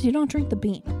 Because you don't drink the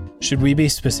bean. Should we be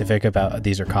specific about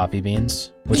these are coffee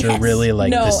beans? Which Yes. are really like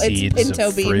No, the it's seeds pinto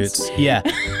of beans. fruits. Yeah.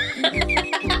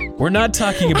 We're not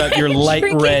talking about your light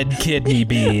drinking- red kidney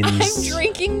beans. I'm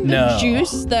drinking the No.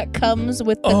 juice that comes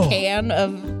with the can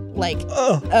of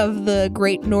of the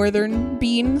Great Northern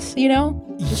beans, you know?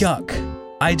 Yuck.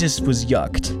 I just was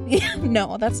yucked.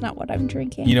 No, that's not what I'm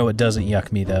drinking. You know what doesn't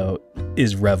yuck me though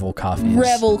is Revel coffees.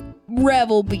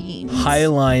 Revel beans.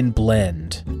 Highline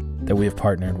blend that we have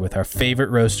partnered with our favorite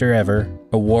roaster ever,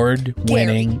 award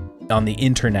winning on the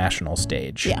international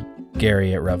stage. Yeah.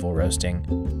 Gary at Revel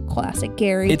Roasting. Classic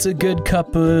Gary. It's a good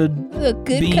cup of a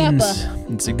good beans.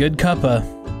 cuppa. It's a good cuppa.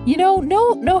 You know,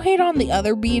 no hate on the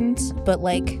other beans, but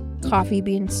like coffee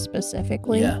beans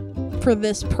specifically. Yeah. For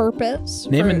this purpose.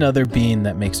 Name for another bean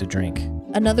that makes a drink.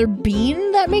 another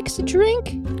bean that makes a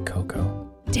drink? Cocoa.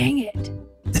 Dang it.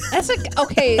 That's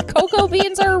okay. Cocoa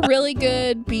beans are really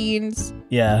good beans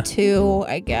Yeah. too,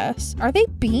 I guess. Are they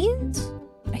beans?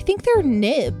 I think they're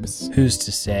nibs. Who's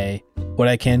to say? What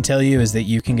I can tell you is that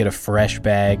you can get a fresh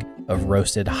bag of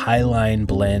roasted Highline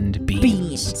blend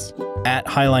beans. At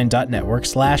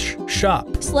highline.network/shop.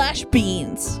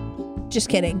 /beans. Just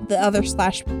kidding. The other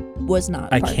slash was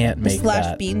not. I part can't of it. make the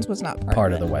that /beans was not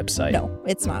part of of it. the website. No,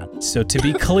 it's not. So to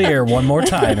be clear, one more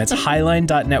time, it's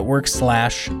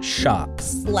highline.network/shop.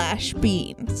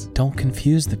 /beans. Don't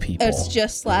confuse the people. It's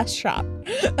just /shop.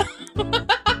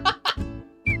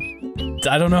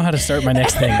 I don't know how to start my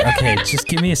next thing. Okay, just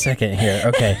give me a second here.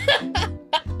 Okay.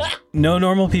 No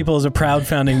Normal People is a proud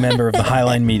founding member of the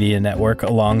Highline Media Network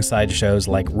alongside shows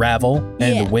like Ravel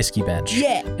and Yeah. The Whiskey Bench.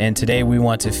 Yeah. And today we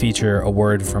want to feature a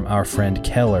word from our friend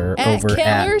Keller over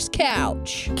Keller's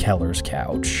Couch. at Keller's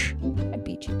Couch. I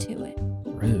beat you to it.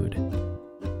 Rude.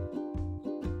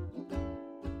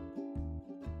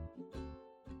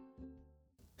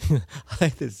 I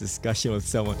had this discussion with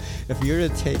someone. If you were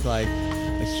to take like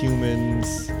a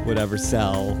human's whatever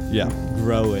cell,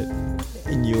 grow it,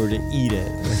 and you were to eat it,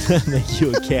 would that make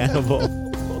you a cannibal?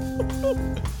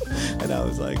 And I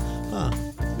was like,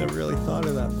 never really thought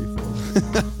of that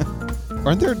before.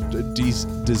 Aren't there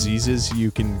diseases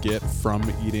you can get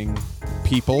from eating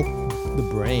people? The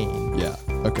brain. Yeah.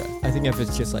 Okay. I think if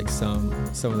it's just like some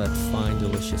of that fine,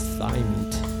 delicious thigh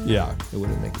meat, Yeah. it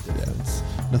wouldn't make a difference.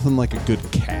 Nothing like a good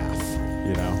calf,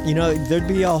 you know? You know, there'd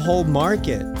be a whole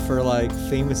market for like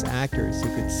famous actors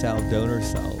who could sell donor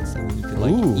cells, and then you could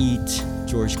like Ooh. eat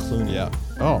George Clooney. Yeah.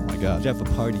 Oh my God. You'd have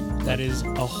a party. That is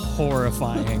a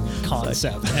horrifying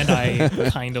concept, and I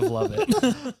kind of love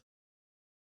it.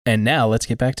 And now let's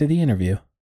get back to the interview.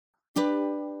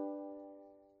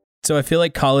 So I feel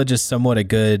like college is somewhat a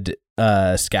good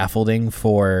scaffolding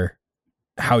for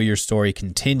how your story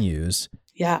continues,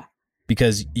 Yeah.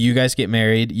 because you guys get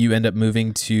married, you end up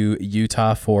moving to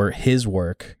Utah for his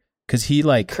work, because he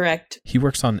Correct. he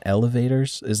works on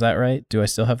elevators. Is that right? Do I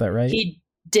still have that right? He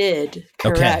did.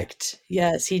 Okay. Correct.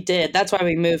 Yes, he did. That's why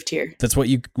we moved here. That's what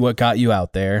got you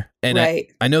out there. And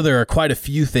Right. I know there are quite a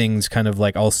few things kind of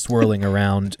like all swirling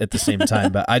around at the same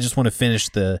time, but I just want to finish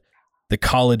the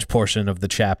college portion of the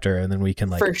chapter, and then we can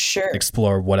like For sure.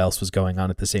 explore what else was going on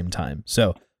at the same time.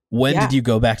 So when Yeah. did you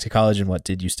go back to college, and what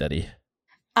did you study?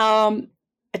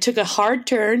 I took a hard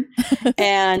turn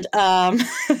and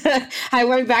I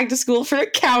went back to school for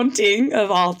accounting,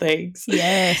 of all things.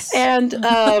 Yes. And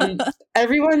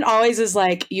everyone always is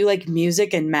like, you like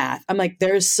music and math. I'm like,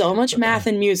 there's so much math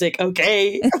and music,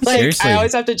 okay? Like, Seriously. I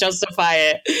always have to justify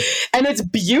it. And it's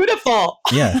beautiful.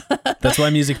 Yeah, that's why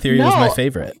music theory was my No.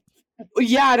 favorite.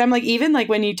 Yeah, and I'm like, even like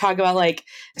when you talk about like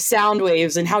sound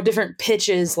waves and how different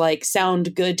pitches like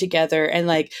sound good together, and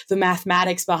like the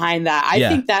mathematics behind that, I Yeah.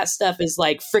 think that stuff is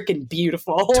like freaking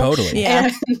beautiful. Totally. Yeah.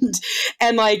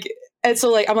 And so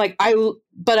like I'm like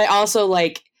but I also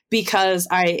like, because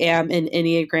I am an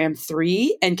Enneagram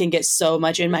 3 and can get so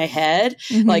much in my head,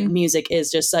 Mhm. like music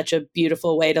is just such a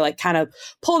beautiful way to like kind of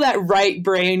pull that right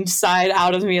brain side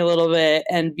out of me a little bit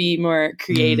and be more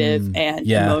creative and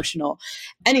yeah. emotional.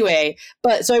 Anyway,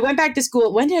 but so I went back to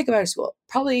school. When did I go back to school?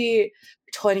 Probably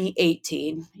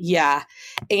 2018. Yeah.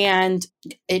 And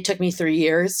it took me 3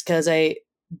 years because I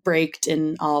braked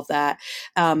and all of that.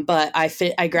 But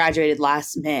I graduated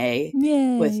last May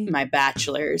Yay. with my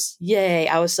bachelor's. Yay.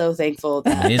 I was so thankful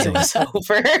that Amazing. it was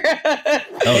over.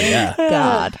 Oh, yeah.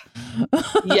 God.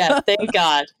 Yeah, thank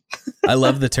God. I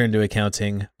love the turn to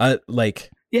accounting.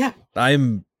 Yeah.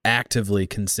 I'm actively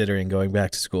considering going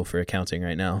back to school for accounting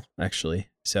right now, actually.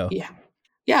 So Yeah.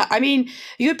 Yeah. I mean,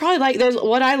 you would probably like, there's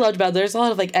what I loved about, there's a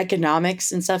lot of like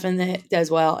economics and stuff in it as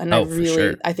well. And Oh, for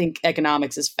sure. I think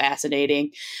economics is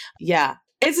fascinating. Yeah.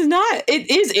 It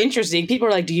is interesting. People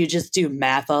are like, do you just do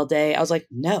math all day? I was like,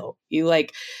 no,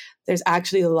 there's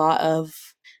actually a lot of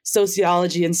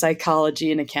sociology and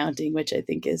psychology and accounting, which I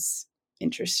think is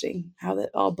interesting how that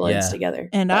all blends Yeah. together.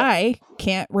 And But- I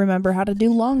can't remember how to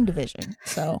do long division.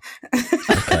 So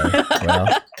okay, well,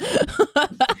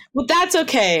 Well, that's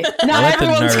okay. I Not let the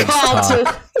everyone's nerds called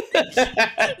talk.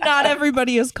 to. not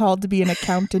everybody is called to be an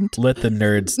accountant. let the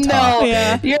nerds No, talk.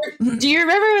 yeah. babe. Do you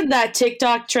remember when that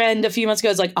TikTok trend a few months ago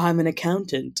was like, I'm an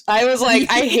accountant? I was like,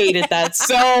 I hated that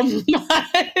so much.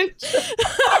 I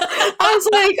was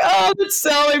like, oh, that's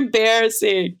so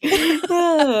embarrassing.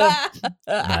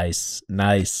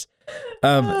 Nice.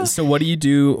 So what do you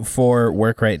do for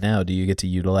work right now? Do you get to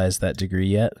utilize that degree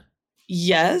yet?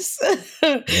 Yes.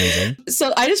 Amazing.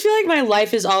 So I just feel like my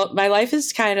life is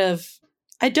kind of,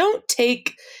 I don't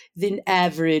take the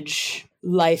average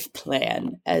life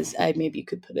plan, as I maybe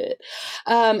could put it.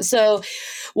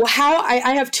 How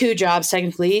I have two jobs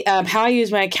technically. How I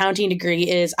use my accounting degree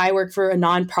is I work for a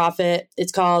nonprofit.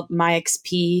 It's called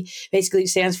MyXP. Basically, it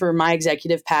stands for My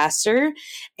Executive Pastor,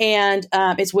 and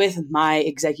it's with my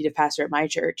executive pastor at my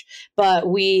church. But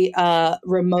we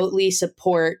remotely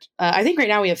support. I think right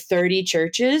now we have 30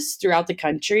 churches throughout the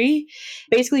country,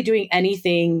 basically doing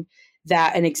anything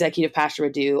that an executive pastor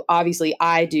would do. Obviously,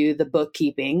 I do the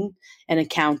bookkeeping and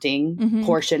accounting Mhm.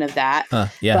 portion of that.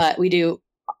 Yeah. But we do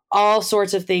all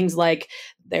sorts of things like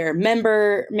their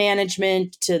member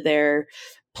management to their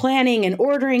planning and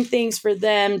ordering things for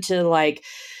them to like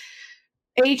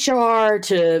HR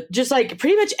to just like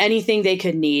pretty much anything they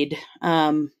could need.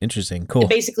 Interesting. Cool.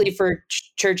 Basically for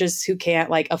churches who can't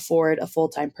like afford a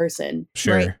full-time person,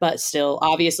 Sure. Right. but still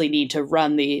obviously need to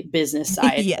run the business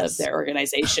side Yes. of their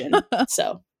organization.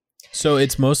 So So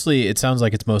it sounds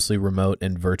like it's mostly remote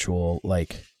and virtual,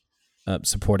 like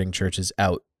supporting churches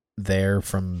out there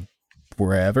from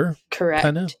wherever. correct.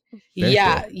 Kinda. Very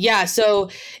Yeah. cool. Yeah. So,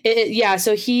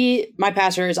 so my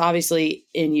pastor is obviously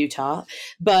in Utah,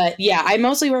 but yeah, I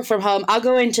mostly work from home. I'll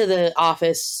go into the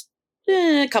office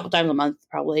a couple times a month,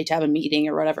 probably to have a meeting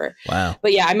or whatever. Wow.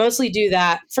 But yeah, I mostly do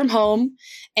that from home.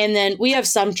 And then we have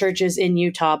some churches in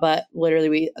Utah, but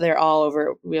literally they're all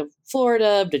over. We have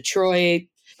Florida, Detroit,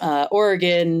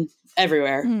 Oregon,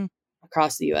 everywhere Mhm.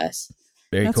 across the US.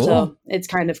 Very That's cool. So it's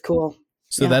kind of cool.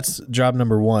 So yeah. that's job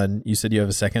number one. You said you have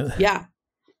a second? Yeah.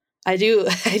 I do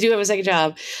have a second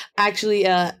job. Actually,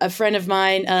 a friend of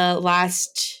mine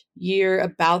last year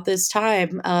about this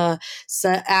time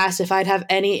asked if I'd have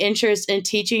any interest in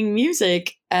teaching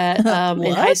music at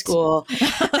in high school,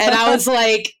 and I was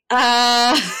like,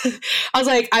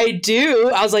 I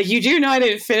do. I was like, you do know I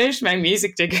didn't finish my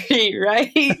music degree,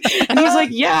 right? And he was like,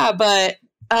 yeah, but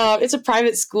it's a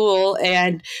private school,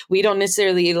 and we don't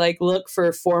necessarily like look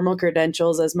for formal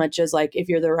credentials as much as like if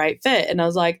you're the right fit. And I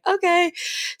was like, okay.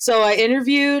 So I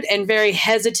interviewed and very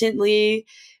hesitantly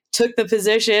took the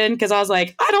position because I was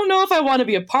like, I don't know if I want to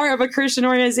be a part of a Christian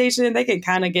organization. They can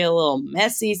kind of get a little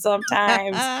messy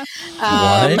sometimes.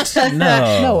 What?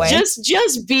 No way.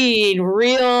 Just being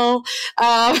real. But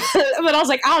I was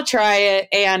like, I'll try it.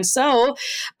 And so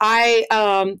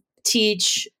I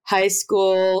teach high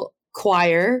school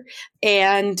choir,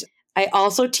 and I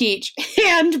also teach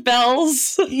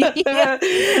handbells.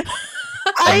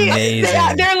 Amazing.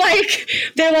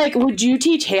 They're like, would you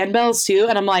teach handbells too?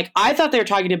 And I'm like, I thought they were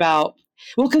talking about,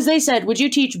 well, because they said, would you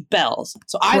teach bells?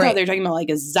 So I thought they were talking about like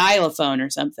a xylophone or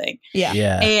something.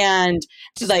 Yeah. And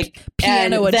like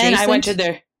piano and then adjacent? I went to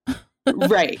their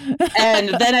right. And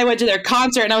then I went to their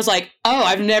concert, and I was like, oh,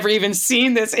 I've never even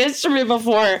seen this instrument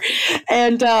before.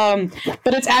 And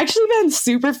but it's actually been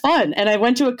super fun. And I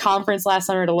went to a conference last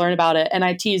summer to learn about it, and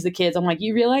I teased the kids. I'm like,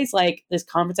 you realize like this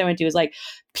conference I went to is like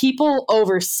people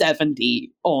over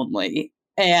 70 only.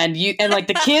 And like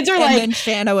the kids are like, and then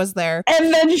Shanna was there.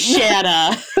 And then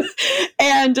Shanna.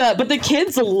 And but the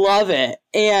kids love it.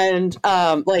 And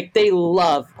like they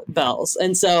love bells.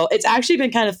 And so it's actually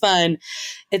been kind of fun.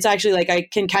 It's actually like I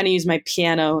can kind of use my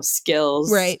piano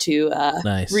skills to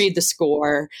read the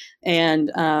score.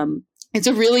 And it's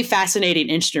a really fascinating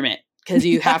instrument because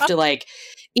you have to like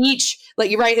each, like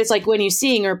you're right, it's like when you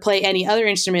sing or play any other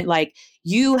instrument, like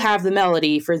you have the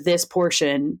melody for this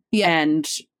portion. And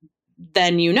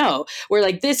then where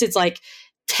like this, it's like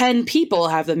 10 people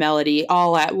have the melody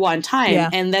all at one time.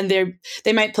 And then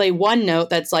they might play one note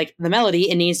that's like the melody,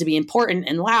 it needs to be important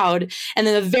and loud. And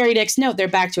then the very next note, they're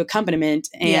back to accompaniment.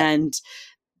 And,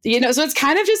 so it's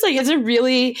kind of just like,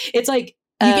 it's like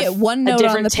you get one note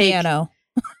on the piano.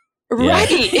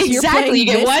 Right, exactly. You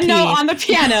get one note on the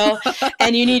piano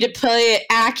and you need to play it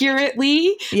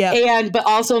accurately but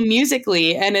also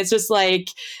musically. And it's just like,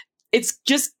 it's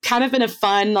just kind of been a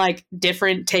fun, like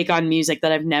different take on music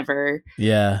that I've never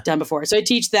done before. So I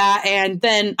teach that. And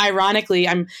then ironically,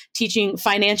 I'm teaching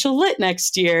financial lit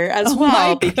next year as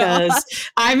well because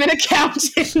I'm an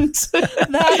accountant.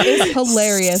 That is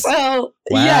hilarious. So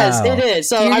yes, it is.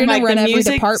 So you're I'm going like to run every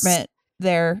music department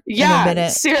there in a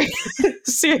minute.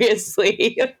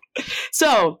 Seriously.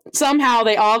 So somehow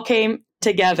they all came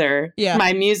together.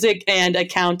 My music and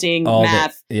accounting,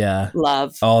 math,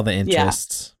 love. All the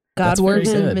interests. God works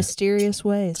in mysterious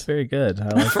ways. It's very good. I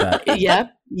like that.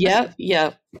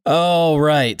 Yep. Oh,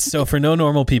 right. So for No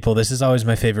Normal People, this is always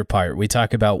my favorite part. We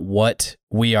talk about what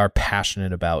we are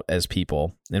passionate about as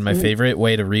people. And my favorite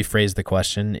way to rephrase the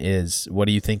question is, what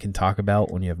do you think and talk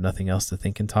about when you have nothing else to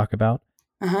think and talk about?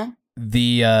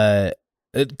 The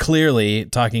clearly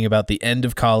talking about the end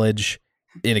of college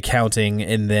in accounting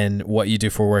and then what you do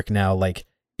for work now, like,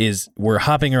 we're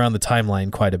hopping around the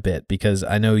timeline quite a bit because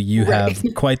I know you have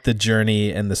quite the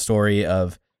journey and the story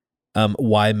of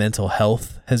why mental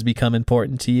health has become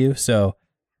important to you. So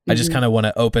I just kind of want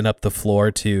to open up the floor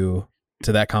to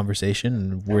that conversation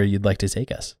and where you'd like to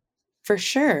take us. For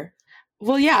sure.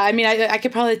 Well, yeah, I mean, I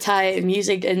could probably tie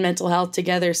music and mental health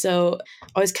together. So I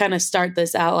always kind of start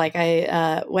this out like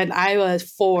when I was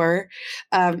 4,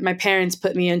 my parents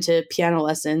put me into piano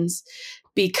lessons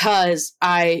because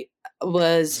I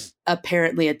was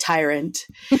apparently a tyrant.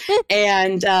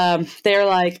 And they're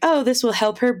like, oh, this will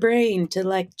help her brain to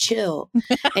like chill.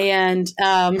 And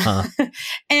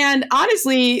and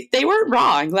honestly, they weren't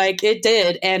wrong. Like it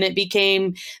did. And it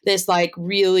became this like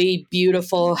really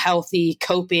beautiful, healthy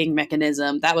coping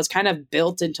mechanism that was kind of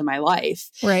built into my life.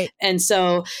 Right. And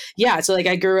so, so like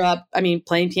I grew up,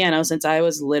 playing piano since I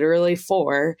was literally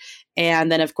 4.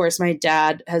 And then of course my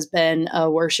dad has been a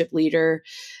worship leader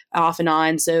off and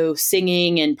on. So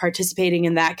singing and participating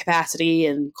in that capacity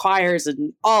and choirs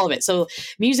and all of it. So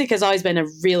music has always been a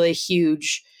really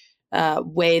huge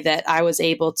way that I was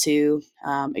able to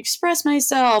express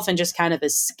myself and just kind of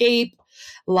escape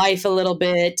life a little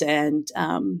bit. And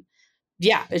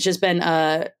it's just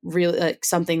been really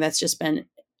something that's just been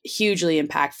hugely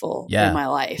impactful in my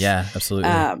life. Yeah, absolutely.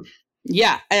 And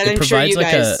I'm sure you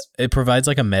guys. It provides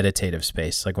like a meditative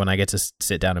space. Like when I get to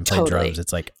sit down and play drums,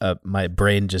 it's like my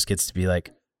brain just gets to be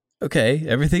like, okay,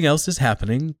 everything else is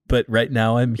happening, but right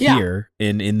now I'm here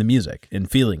in the music and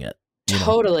feeling it. you know?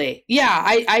 Totally. Yeah.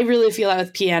 I really feel that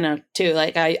with piano too.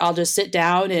 Like I'll just sit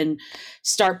down and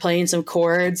start playing some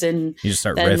chords and You just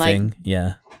start then, riffing.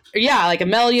 Yeah. like a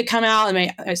melody would come out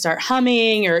and I start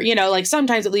humming, or, like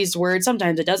sometimes it leads to words,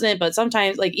 sometimes it doesn't, but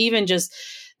sometimes like even just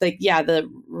like, the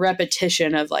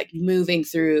repetition of like moving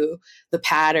through the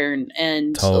pattern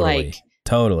and Totally.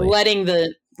 letting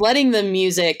the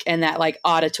music and that like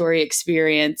auditory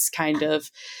experience kind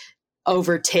of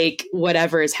overtake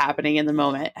whatever is happening in the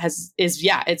moment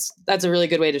that's a really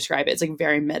good way to describe it. It's like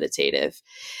very meditative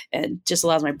and just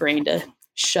allows my brain to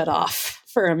shut off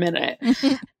for a minute.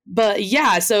 But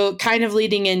so kind of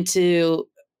leading into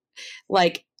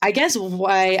like, I guess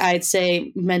why I'd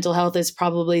say mental health is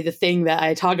probably the thing that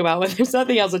I talk about when there's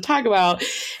nothing else to talk about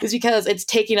is because it's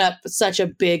taken up such a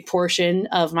big portion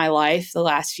of my life the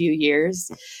last few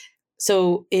years.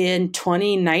 So in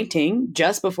 2019,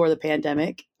 just before the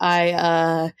pandemic,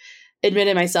 I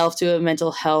admitted myself to a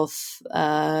mental health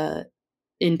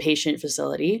inpatient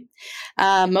facility,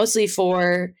 mostly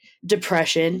for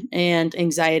depression and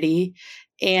anxiety.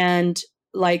 And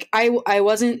like, I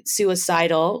wasn't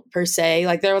suicidal per se.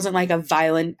 Like there wasn't like a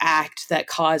violent act that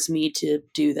caused me to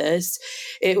do this.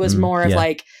 It was more of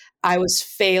like, I was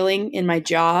failing in my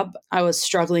job. I was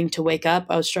struggling to wake up.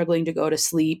 I was struggling to go to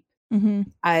sleep. Mm-hmm.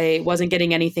 I wasn't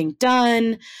getting anything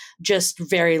done, just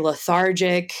very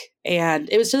lethargic. And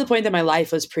it was to the point that my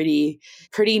life was pretty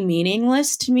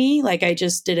meaningless to me. Like I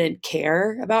just didn't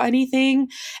care about anything,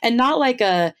 and not like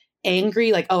a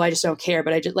angry, like, oh, I just don't care,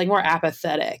 but I just like more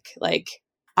apathetic. Like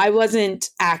I wasn't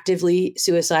actively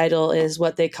suicidal is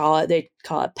what they call it. They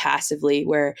call it passively,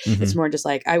 where it's more just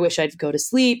like, I wish I'd go to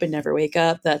sleep and never wake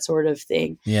up, that sort of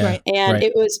thing. Yeah. Right. And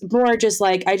it was more just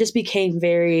like, I just became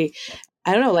very,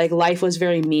 I don't know, like life was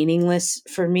very meaningless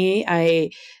for me.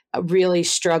 I really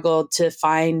struggled to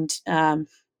find, I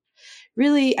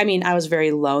was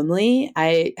very lonely.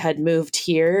 I had moved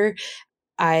here.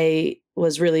 I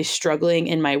was really struggling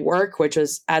in my work, which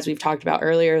was, as we've talked about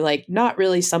earlier, like not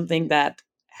really something that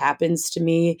happens to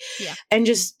me. Yeah. And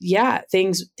just,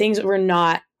 things were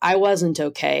not, I wasn't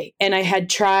okay. And I had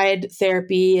tried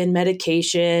therapy and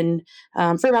medication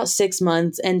for about 6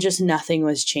 months, and just nothing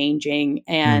was changing.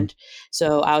 And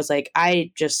so I was like,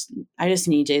 I just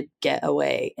need to get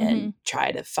away and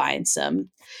try to find some,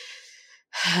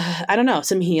 I don't know,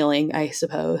 some healing, I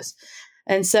suppose.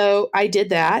 And so I did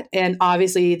that. And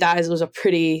obviously that was a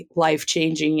pretty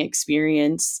life-changing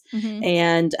experience.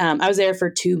 And I was there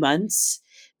for 2 months.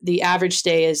 The average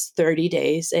stay is 30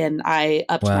 days, and I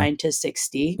upped mine to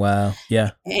 60. Wow.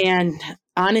 Yeah. And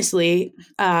honestly,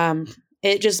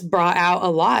 it just brought out a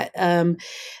lot.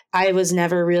 I was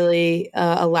never really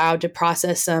allowed to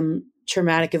process some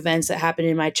traumatic events that happened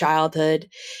in my childhood.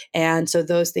 And so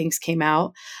those things came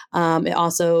out. It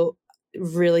also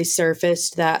really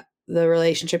surfaced that the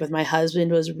relationship with my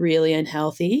husband was really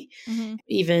unhealthy,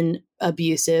 even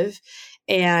abusive.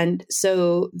 And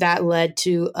so that led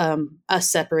to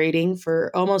us separating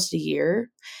for almost a year.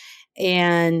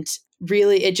 And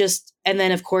really and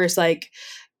then of course, like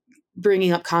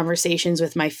bringing up conversations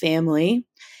with my family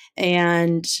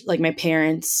and like my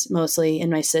parents mostly,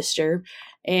 and my sister.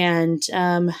 And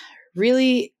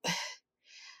really,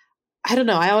 I don't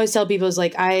know. I always tell people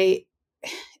it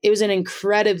was an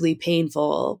incredibly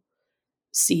painful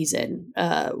season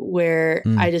where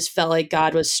I just felt like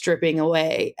God was stripping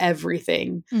away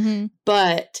everything,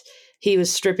 but he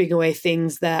was stripping away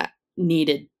things that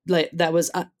needed, like that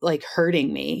was like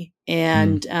hurting me.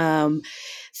 And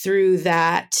through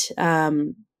that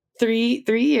 3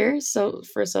 years so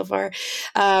far,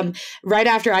 right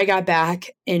after I got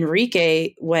back,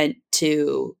 Enrique went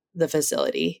to the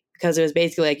facility because it was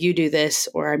basically like, you do this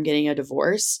or I'm getting a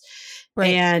divorce.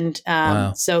 Right.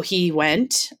 And so he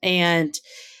went, and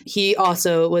he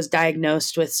also was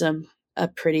diagnosed with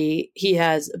he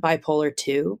has bipolar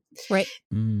 2. Right.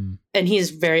 And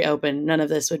he's very open. None of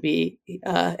this would be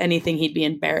anything he'd be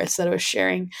embarrassed that I was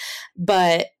sharing.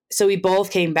 But so we both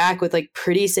came back with like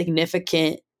pretty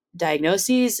significant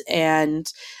diagnoses and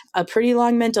a pretty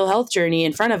long mental health journey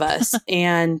in front of us.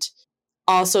 And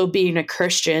also being a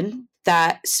Christian,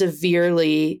 that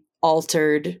severely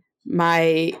altered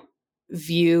my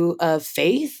view of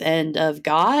faith and of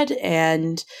God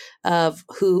and of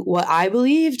what I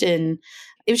believed. And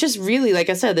it was just really, like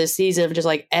I said, this season of just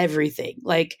like everything,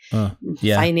 like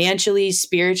financially,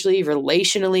 spiritually,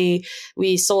 relationally.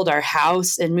 We sold our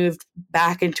house and moved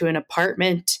back into an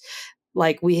apartment.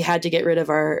 Like we had to get rid of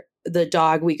the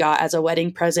dog we got as a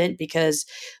wedding present because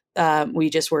we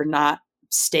just were not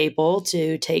stable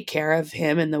to take care of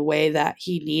him in the way that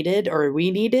he needed or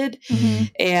we needed.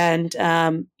 And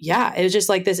it was just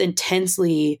like this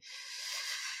intensely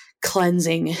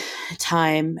cleansing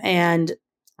time. And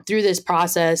through this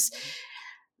process,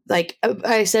 like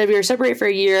I said, we were separated for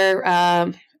a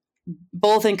year,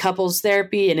 both in couples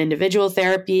therapy and individual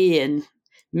therapy and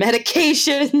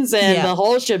medications and the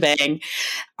whole shebang.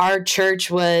 Our church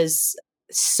was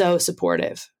so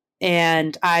supportive.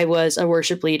 And I was a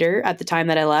worship leader at the time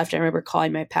that I left. I remember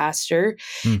calling my pastor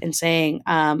and saying,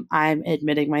 I'm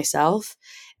admitting myself.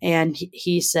 And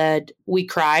he said, we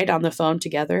cried on the phone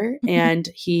together and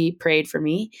he prayed for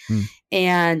me.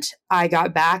 And I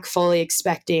got back fully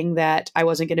expecting that I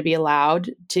wasn't going to be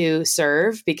allowed to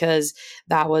serve, because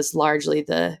that was largely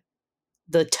the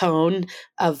tone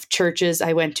of churches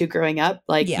I went to growing up.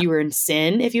 Like you were in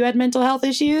sin if you had mental health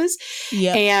issues.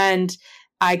 And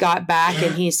I got back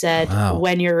and he said,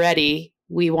 when you're ready,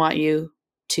 we want you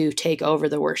to take over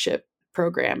the worship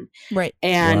program. Right.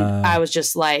 And I was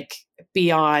just like,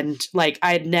 beyond, like,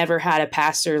 I had never had a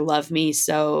pastor love me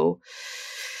so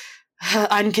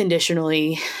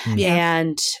unconditionally.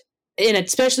 And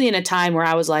especially in a time where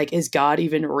I was like, is God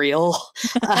even real?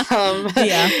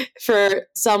 For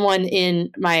someone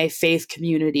in my faith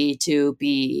community to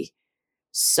be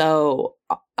so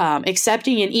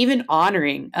accepting and even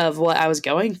honoring of what I was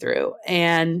going through.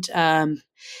 And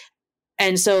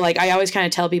so, like, I always kind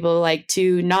of tell people, like,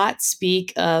 to not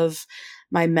speak of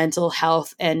my mental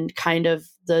health and kind of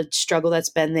the struggle that's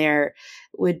been there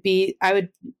would be, I would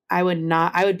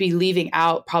be leaving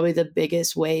out probably the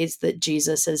biggest ways that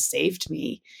Jesus has saved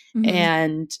me.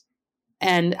 And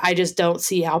I just don't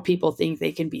see how people think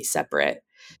they can be separate,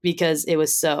 because it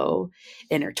was so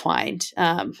intertwined.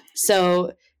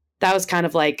 So that was kind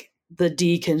of like the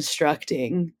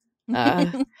deconstructing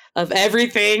of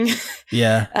everything.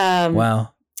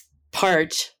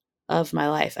 Part of my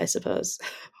life, I suppose.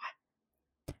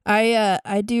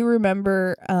 I do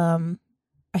remember,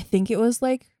 I think it was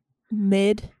like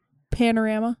mid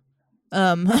Panorama.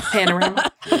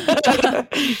 Panorama.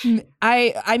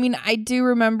 I mean, I do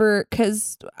remember,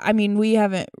 because I mean, we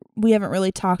haven't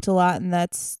really talked a lot, and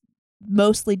that's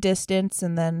mostly distance.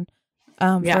 And then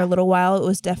for a little while, it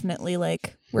was definitely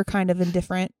like we're kind of in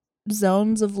different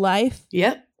zones of life.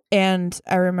 Yep. And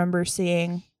I remember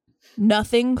seeing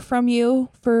nothing from you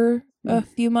for a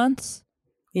few months.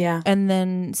 Yeah. And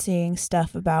then seeing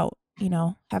stuff about, you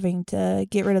know, having to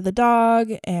get rid of the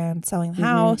dog and selling the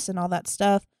house and all that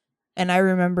stuff. And I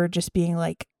remember just being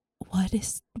like, what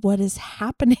is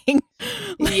happening?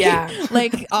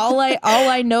 Like all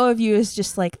I know of you is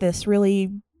just like this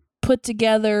really put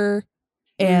together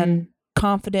and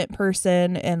confident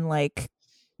person, and like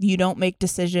you don't make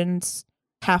decisions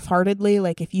half-heartedly.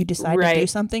 Like if you decide to do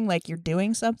something, like you're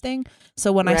doing something.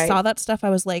 So when I saw that stuff, I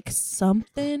was like,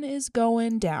 something is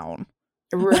going down.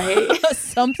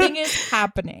 Something is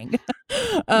happening.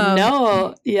 And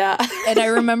I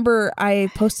remember I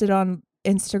posted on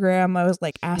Instagram, I was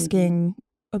like asking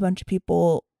a bunch of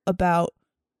people about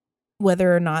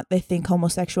whether or not they think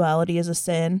homosexuality is a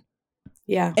sin.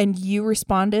 Yeah. And you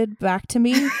responded back to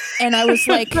me, and I was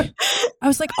like,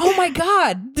 oh my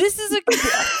God, this is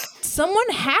someone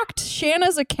hacked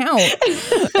Shanna's account.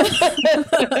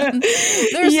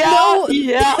 There's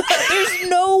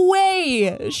no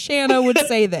way Shanna would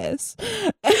say this.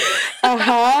 I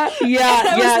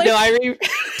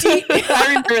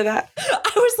remember that.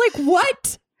 I was like,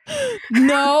 what?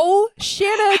 No,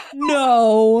 Shanna,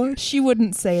 no, she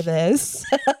wouldn't say this.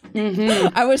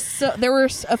 There were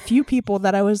a few people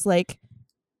that I was like,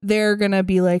 they're gonna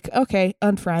be like, okay,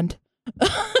 unfriend.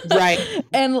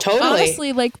 And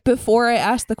honestly, like before I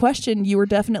asked the question, you were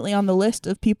definitely on the list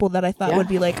of people that I thought would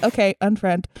be like, okay,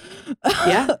 unfriend.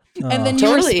 And then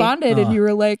you responded and you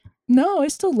were like, no, I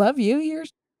still love you, you're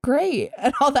great,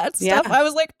 and all that stuff. I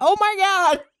was like, oh my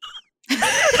God.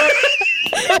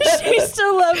 She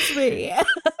still loves me.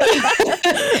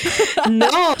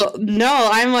 No,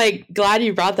 I'm like glad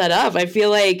you brought that up. I feel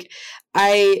like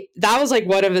that was like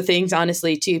one of the things,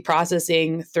 honestly, too,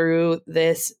 processing through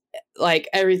this, like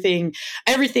everything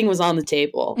was on the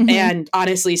table and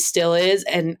honestly still is.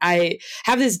 And I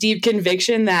have this deep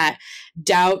conviction that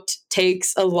doubt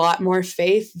takes a lot more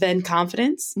faith than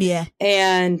confidence. Yeah.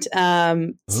 And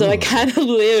so I kind of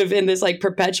live in this like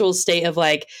perpetual state of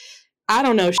like, I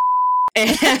don't know.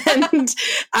 And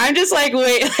I'm just like,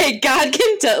 wait, like God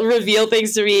can reveal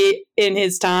things to me in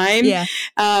his time. Yeah.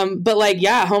 But like,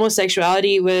 yeah,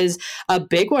 homosexuality was a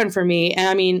big one for me. And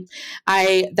I mean,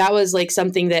 that was like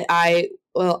something that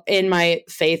in my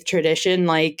faith tradition,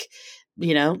 like,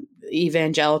 you know,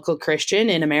 evangelical Christian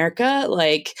in America,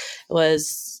 like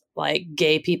was like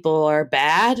gay people are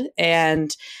bad.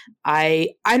 And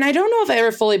I don't know if I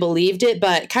ever fully believed it,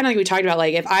 but kind of like we talked about,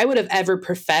 like if I would have ever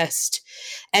professed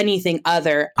anything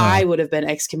other, I would have been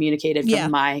excommunicated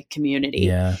from my community.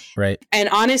 Yeah, right. And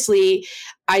honestly,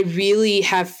 I really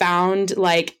have found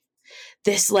like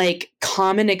this like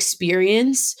common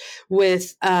experience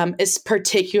with is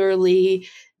particularly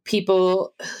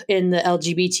people in the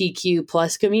LGBTQ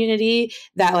plus community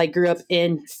that like grew up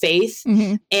in faith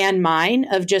and mine,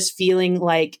 of just feeling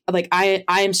like I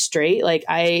am straight. Like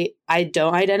I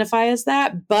don't identify as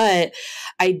that, but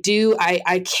I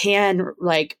can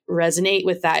like resonate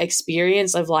with that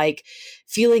experience of like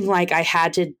feeling like I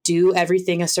had to do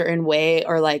everything a certain way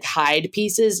or like hide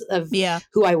pieces of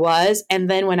who I was. And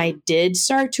then when I did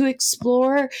start to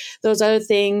explore those other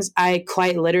things, I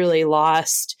quite literally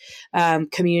lost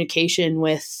communication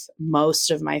with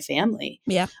most of my family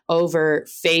over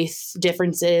faith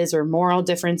differences or moral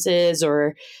differences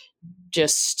or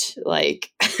just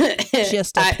like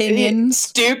just opinions,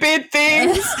 stupid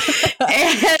things.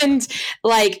 And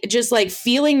like just like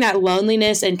feeling that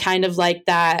loneliness and kind of like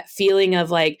that feeling of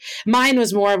like, mine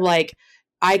was more of like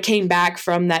I came back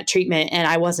from that treatment and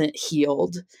I wasn't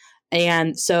healed,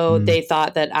 and so they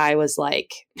thought that I was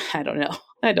like, I don't know,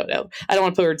 I don't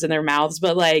want to put words in their mouths,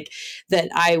 but like that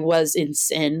I was in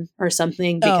sin or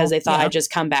something, because they thought I'd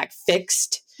just come back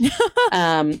fixed.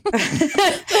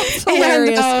 That's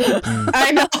hilarious.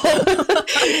 I know.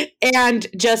 And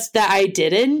just that I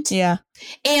didn't. Yeah.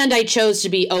 And I chose to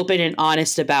be open and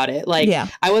honest about it. Like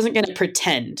I wasn't going to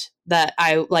pretend that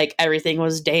I like everything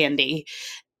was dandy.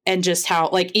 And just how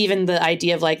like even the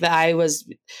idea of like that I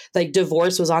was like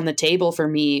divorce was on the table for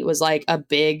me was like a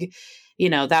big, you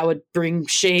know, that would bring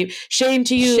shame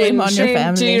to you, shame and on shame your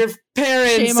family, to your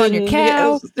parents, shame on your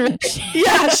cow.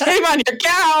 Yeah, shame on your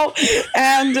cow,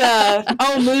 and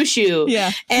Mushu,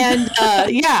 and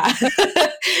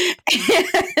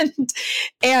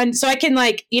and so I can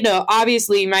like, you know,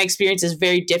 obviously my experience is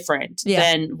very different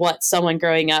than what someone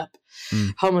growing up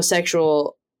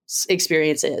homosexual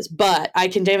experience is, but I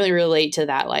can definitely relate to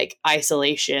that like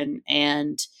isolation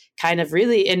and kind of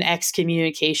really an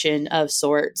excommunication of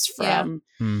sorts from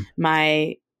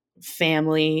my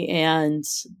family and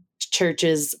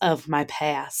churches of my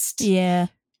past. Yeah.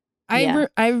 I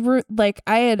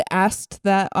had asked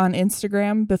that on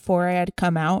Instagram before I had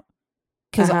come out,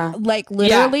 because like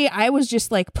literally I was just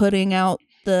like putting out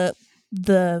the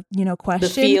you know question,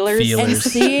 the feelers. And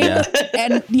seeing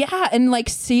and like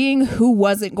seeing who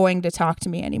wasn't going to talk to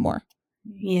me anymore.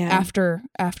 Yeah. After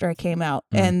I came out,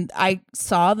 and I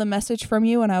saw the message from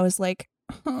you, and I was like,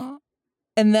 huh.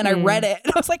 And then I read it,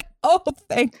 and I was like, oh,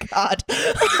 thank God.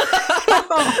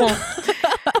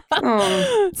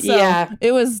 So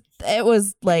it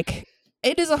was like,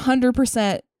 it is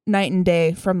 100% night and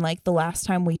day from like the last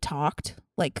time we talked,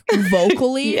 like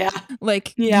vocally.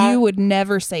 You would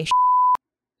never say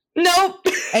nope.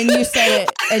 And you said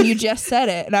it, and you just said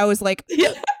it, and I was like,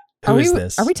 Who is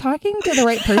this? Are we talking to the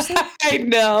right person? I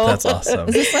know. That's awesome.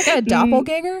 Is this like a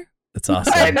doppelganger? That's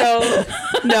awesome. I know.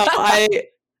 No,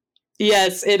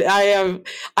 yes,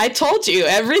 I told you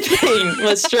everything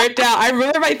was stripped out. I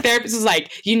remember my therapist was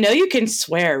like, you know, you can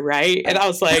swear, right? And I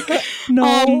was like,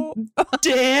 no,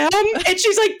 damn. And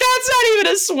she's like, that's not even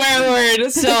a swear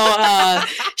word. So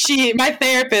my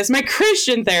therapist, my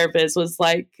Christian therapist, was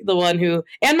like the one who,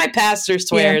 and my pastor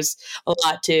swears a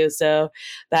lot too. So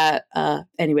that,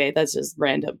 anyway, that's just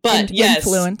random. But yes,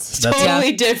 influence.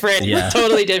 Totally different. Yeah.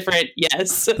 Totally different.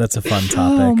 Yes. That's a fun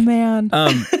topic. Oh man.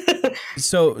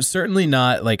 So certainly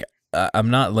not like I'm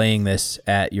not laying this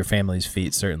at your family's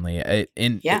feet. Certainly,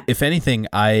 if anything,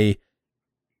 I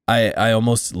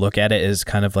almost look at it as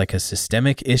kind of like a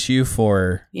systemic issue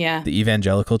for the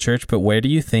evangelical church. But where do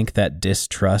you think that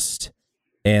distrust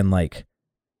and like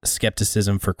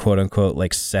skepticism for quote unquote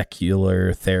like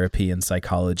secular therapy and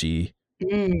psychology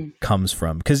comes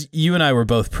from? Because you and I were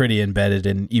both pretty embedded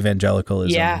in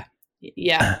evangelicalism.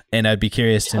 Yeah. And I'd be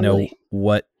curious to know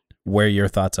where your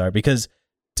thoughts are, because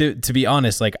to be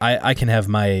honest, like I can have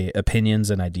my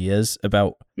opinions and ideas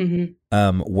about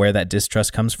where that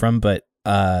distrust comes from, but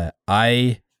I've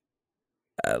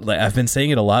been saying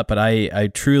it a lot, but I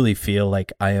truly feel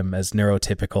like I am as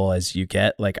neurotypical as you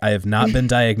get. Like I have not been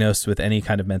diagnosed with any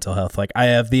kind of mental health. Like I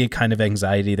have the kind of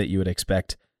anxiety that you would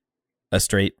expect a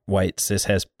straight white cis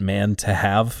man to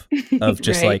have, of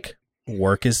just like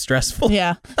work is stressful.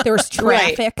 Yeah, there was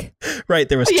traffic. Right,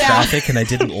 there was traffic, and I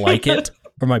didn't like it,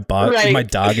 or my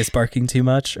dog is barking too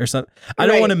much, or something. I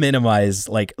don't want to minimize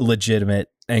like legitimate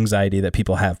anxiety that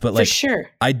people have, but like for sure,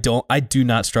 I do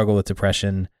not struggle with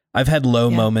depression. I've had low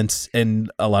moments, and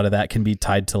a lot of that can be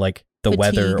tied to like the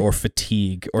weather Fatigue. or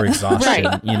fatigue or exhaustion,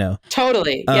 Right. you know.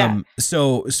 Totally. Yeah.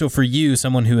 So for you,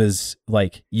 someone who is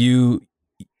like you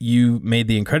made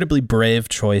the incredibly brave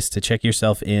choice to check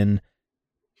yourself in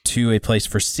to a place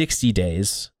for 60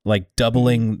 days, like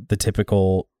doubling the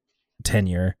typical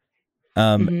tenure.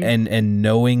 And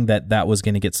knowing that was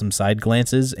going to get some side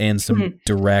glances and some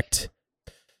direct,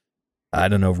 I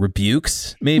don't know,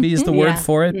 rebukes maybe is the word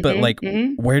for it. But like,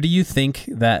 where do you think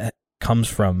that comes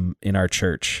from in our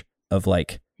church of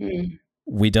like,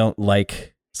 we don't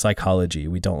like psychology.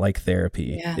 We don't like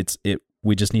therapy. Yeah.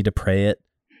 We just need to pray it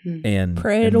and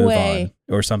pray it move away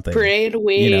on or something. Pray it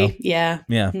away. You know? Yeah.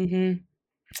 Yeah.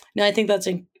 No, I think that's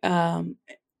an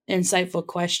insightful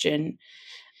question.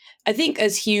 I think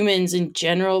as humans in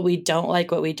general, we don't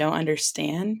like what we don't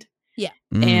understand. Yeah.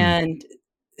 And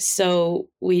so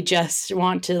we just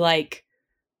want to like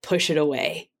push it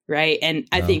away. Right. And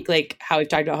I think like how we've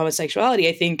talked about homosexuality,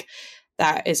 I think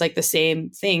that is like the same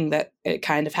thing that it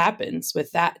kind of happens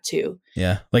with that too.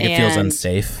 Yeah. Like it feels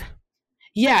unsafe.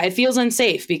 Yeah. It feels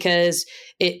unsafe because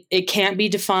it can't be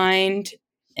defined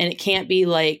and it can't be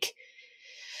like,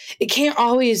 it can't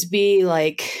always be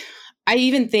like, I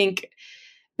even think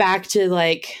back to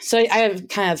like, so I have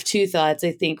kind of two thoughts.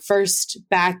 I think first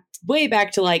way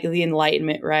back to like the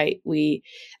Enlightenment, right?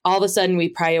 All of a sudden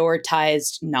we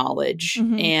prioritized knowledge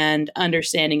and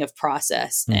understanding of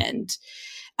process. And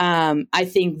I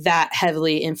think that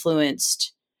heavily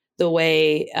influenced the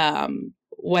way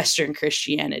Western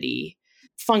Christianity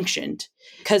functioned.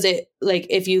 Because it like,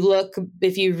 if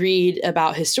you read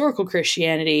about historical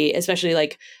Christianity, especially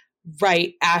like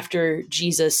right after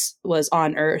Jesus was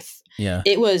on earth,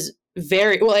 it was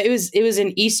it was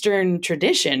an Eastern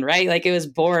tradition, right? Like it was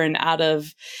born out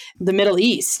of the Middle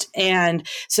East. And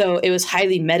so it was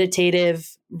highly meditative,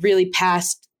 really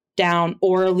passed down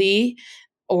orally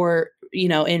or, you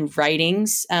know, in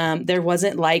writings. There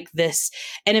wasn't like this.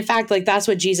 And in fact, like that's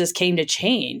what Jesus came to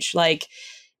change. Like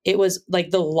it was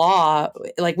like the law,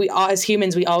 like we as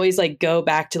humans, we always like go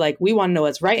back to like, we want to know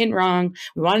what's right and wrong.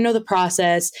 We want to know the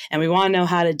process and we want to know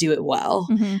how to do it well.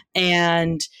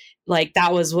 And like,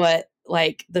 that was what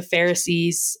like the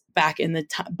Pharisees back in the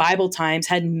Bible times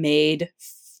had made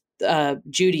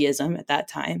Judaism at that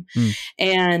time.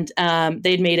 And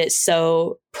they'd made it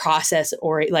so process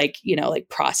or like, you know, like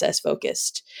process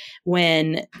focused.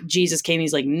 When Jesus came,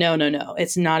 he's like, no,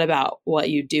 it's not about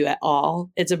what you do at all.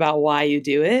 It's about why you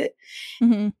do it.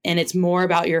 And it's more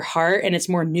about your heart and it's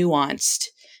more nuanced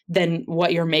than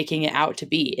what you're making it out to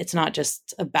be. It's not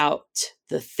just about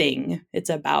the thing. It's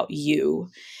about you.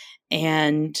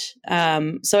 And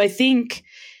so I think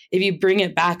if you bring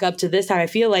it back up to this time, I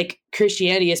feel like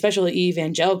Christianity, especially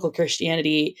evangelical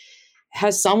Christianity,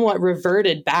 has somewhat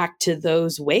reverted back to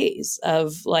those ways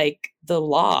of like the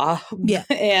law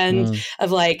and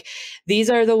of like, these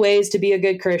are the ways to be a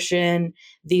good Christian.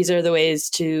 These are the ways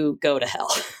to go to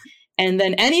hell. And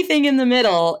then anything in the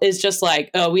middle is just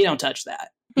like, oh, we don't touch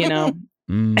that, you know?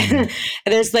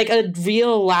 There's like a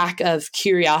real lack of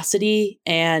curiosity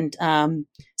and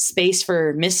space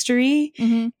for mystery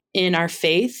in our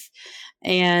faith.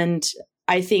 And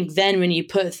I think then when you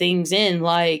put things in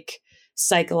like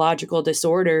psychological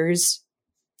disorders,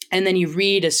 and then you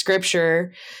read a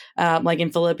scripture like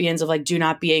in Philippians of like, do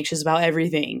not be anxious about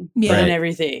everything, but in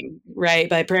everything, right?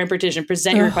 By prayer and petition,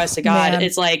 present your request to God. Man.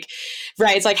 It's like,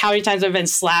 right. It's like how many times I've been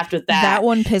slapped with that. That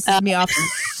one pisses me off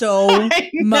so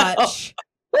much.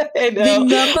 I know.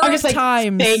 The number I'm of just like,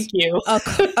 times thank you.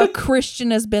 a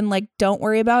Christian has been like, don't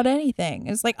worry about anything.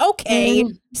 It's like, okay,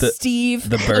 Steve.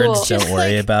 The birds don't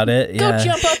worry about it. Go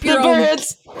jump up your own,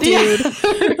 birds, dude.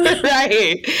 Yeah.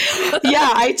 Right. Yeah,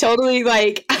 I totally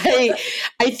like, I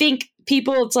think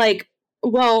people, it's like,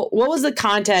 well, what was the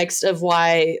context of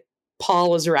why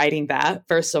Paul was writing that,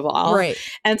 first of all? Right.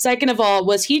 And second of all,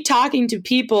 was he talking to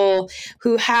people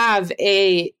who have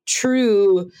a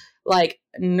true like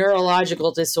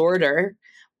neurological disorder,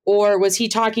 or was he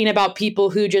talking about people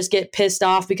who just get pissed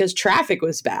off because traffic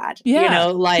was bad? Yeah, you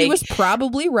know, like he was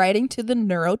probably writing to the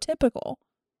neurotypical,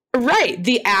 right,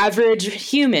 the average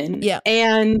human. Yeah.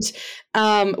 And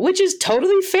which is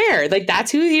totally fair. Like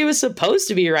that's who he was supposed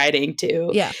to be writing to.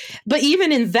 Yeah. But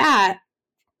even in that,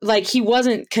 like he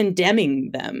wasn't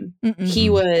condemning them.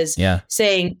 He was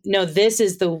saying, no, this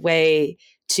is the way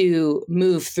to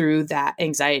move through that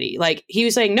anxiety. Like he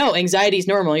was saying, no, anxiety is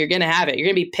normal. You're going to have it. You're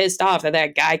going to be pissed off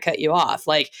that guy cut you off.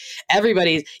 Like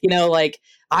everybody's, you know, like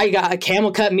I got a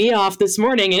camel cut me off this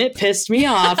morning and it pissed me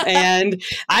off. And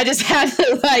I just had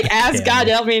to like ask God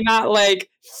to help me not like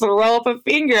throw up a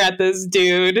finger at this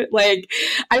dude. Like,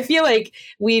 I feel like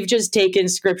we've just taken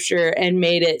scripture and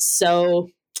made it so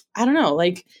I don't know,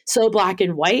 like so black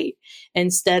and white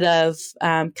instead of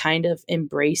kind of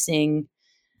embracing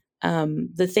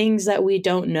the things that we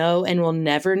don't know and will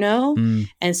never know.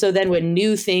 And so then when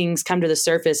new things come to the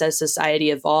surface as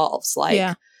society evolves,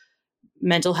 like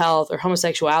mental health or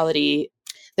homosexuality,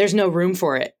 there's no room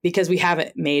for it because we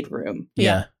haven't made room.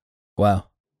 Yeah. Wow.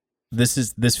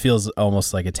 This feels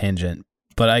almost like a tangent,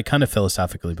 but I kind of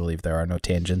philosophically believe there are no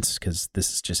tangents because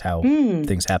this is just how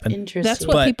things happen. Interesting. That's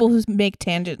what people who make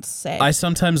tangents say. I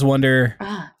sometimes wonder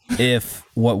if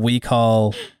what we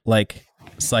call like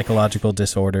psychological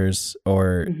disorders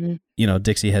or, you know,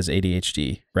 Dixie has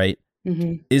ADHD, right?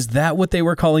 Is that what they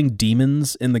were calling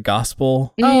demons in the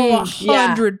gospel? Oh,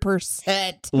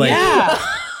 100%. Like,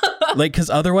 like, because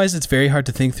otherwise it's very hard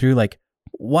to think through, like,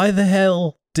 why the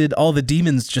hell did all the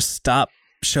demons just stop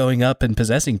showing up and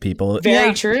possessing people?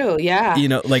 Very true. Yeah. You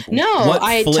know, like,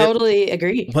 I totally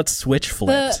agree. What switch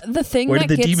flipped? The thing Where that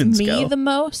did the gets demons me go? the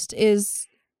most is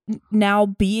now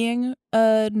being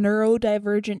a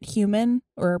neurodivergent human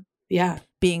or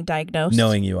being diagnosed.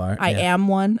 Knowing you are. I am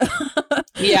one.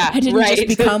 Yeah. I didn't just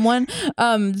become one.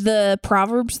 The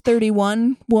Proverbs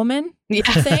 31 woman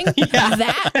thing,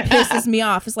 that pisses me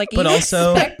off. It's like, but you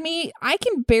also, expect me, I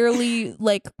can barely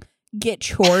like get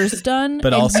chores done,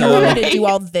 but and also, you want me to do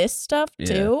all this stuff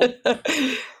too.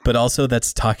 But also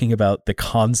that's talking about the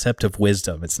concept of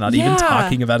wisdom. It's not even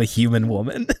talking about a human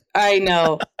woman. I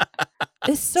know.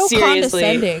 It's so Seriously.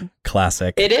 condescending.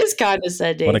 Classic. It is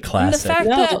condescending. What a classic. And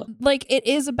the fact that like it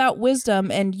is about wisdom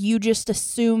and you just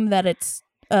assume that it's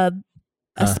a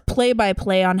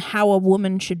play-by-play on how a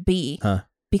woman should be.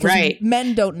 Because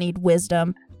men don't need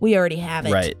wisdom. We already have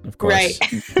it. Right, of course.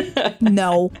 Right.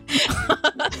 No.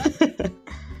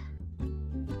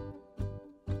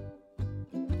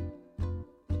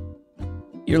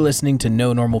 You're listening to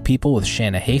No Normal People with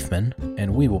Shanna Hafman,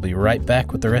 and we will be right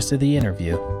back with the rest of the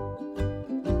interview.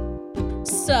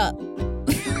 Sup?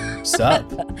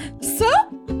 Sup?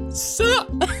 Sup? Sup?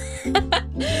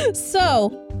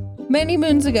 So, many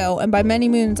moons ago, and by many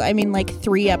moons, I mean like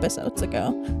 3 episodes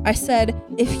ago, I said,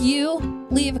 if you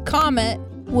leave a comment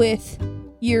with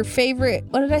your favorite,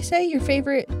 what did I say? Your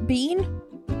favorite bean?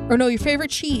 Or no, your favorite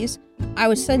cheese, I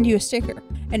would send you a sticker.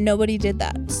 And nobody did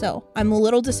that. So I'm a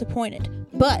little disappointed.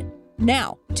 But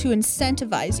now, to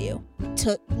incentivize you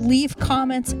to leave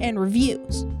comments and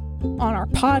reviews on our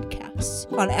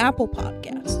podcasts, on Apple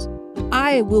Podcasts,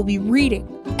 I will be reading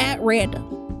at random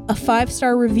a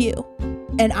 5-star review.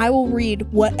 And I will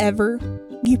read whatever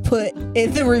you put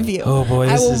in the review. Oh boy,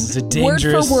 this is a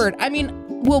dangerous... Word for word. I mean,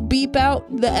 we'll beep out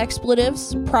the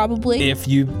expletives, probably. If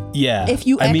you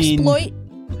exploit,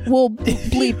 we'll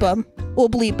bleep them. We'll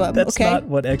bleep them, That's okay? not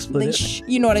what expletive...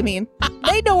 You know what I mean.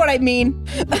 They know what I mean.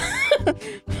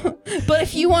 But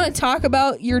if you want to talk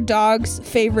about your dog's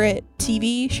favorite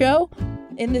TV show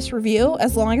in this review,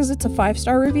 as long as it's a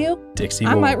 5-star review,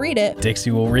 I might read it.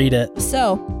 Dixie will read it.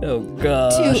 So, oh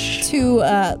gosh.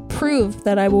 To prove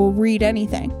that I will read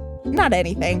anything, not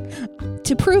anything,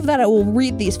 to prove that I will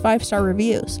read these 5-star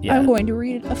reviews, I'm going to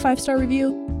read a 5-star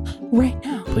review right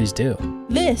now. Please do.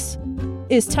 This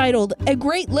is titled A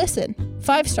Great Listen,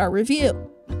 5-star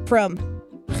review from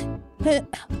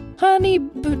Honey.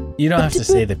 You don't have to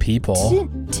say the people.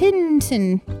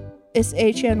 Tintin. It's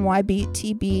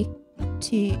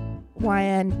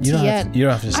HNYBTBTYNTN. You don't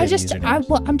have to say the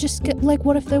username. I'm just like,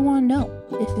 what if they want to know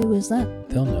if it was them?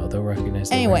 They'll know. They'll recognize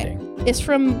the Anyway, writing. it's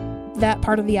from that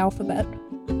part of the alphabet.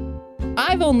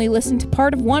 I've only listened to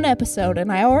part of 1 episode, and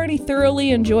I already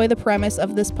thoroughly enjoy the premise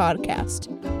of this podcast.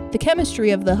 The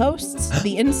chemistry of the hosts,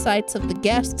 the insights of the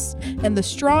guests, and the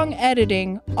strong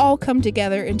editing all come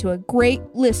together into a great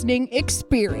listening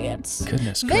experience.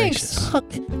 Goodness Thanks.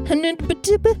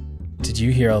 gracious. Did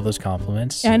you hear all those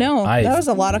compliments? I know. That was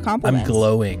a lot of compliments. I'm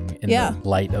glowing in the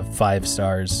light of 5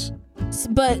 stars.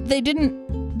 But they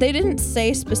didn't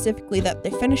say specifically that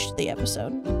they finished the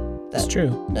episode. That's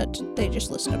true. That they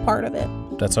just listened to part of it.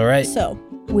 That's all right. So,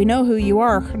 we know who you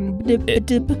are.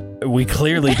 We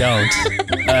clearly don't.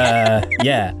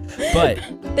 Yeah. But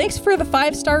thanks for the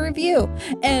 5-star review.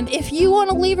 And if you want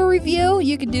to leave a review,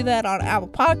 you can do that on Apple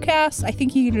Podcasts. I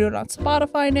think you can do it on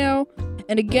Spotify now.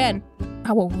 And again,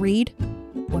 I will read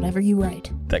whatever you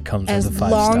write. That comes as with a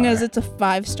 5-star. long as it's a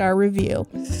 5-star review.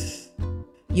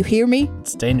 You hear me?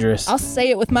 It's dangerous. I'll say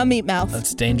it with my meat mouth.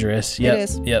 That's dangerous. Yep. It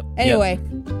is. Yep. Anyway,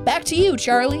 back to you,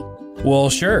 Charlie. Well,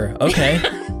 sure. Okay.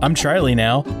 I'm Charlie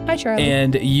now. Hi, Charlie.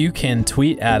 And you can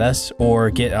tweet at us or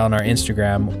get on our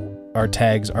Instagram. Our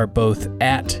tags are both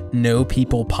at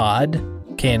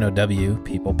KnowPeoplePod, KNOW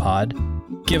People Pod,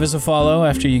 Give us a follow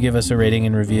after you give us a rating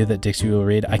and review that Dixie will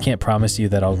read. I can't promise you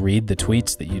that I'll read the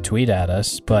tweets that you tweet at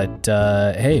us, but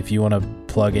hey, if you want to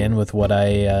plug in with what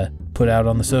I put out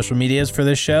on the social medias for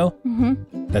this show,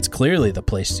 that's clearly the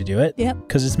place to do it. Yep.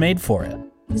 Because it's made for it.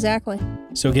 Exactly.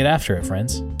 So get after it,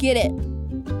 friends. Get it.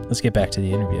 Let's get back to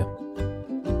the interview.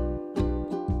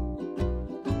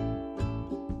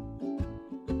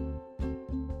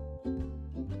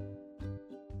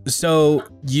 So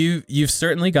you've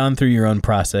certainly gone through your own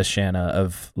process, Shanna,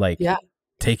 of like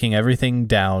taking everything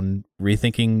down,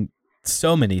 rethinking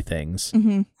so many things.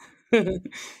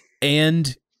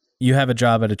 And you have a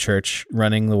job at a church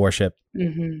running the worship.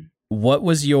 What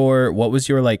was your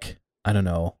like, I don't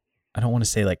know, I don't want to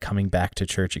say like coming back to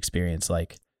church experience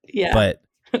like, but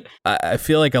I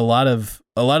feel like a lot of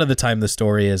the time the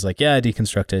story is like, I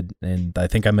deconstructed and I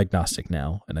think I'm agnostic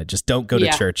now and I just don't go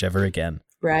to church ever again.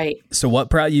 Right. So what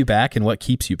brought you back and what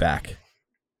keeps you back?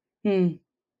 I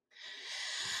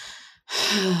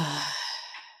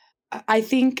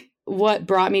think what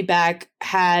brought me back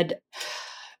I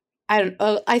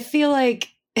feel like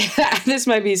this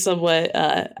might be somewhat,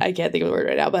 I can't think of the word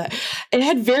right now, but it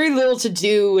had very little to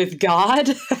do with God,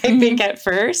 I think at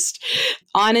first.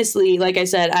 Honestly, like I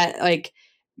said,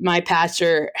 my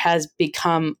pastor has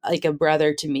become like a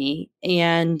brother to me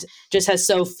and just has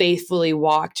so faithfully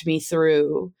walked me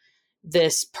through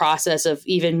this process of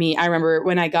even me. I remember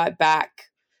when I got back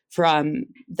from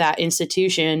that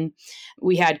institution,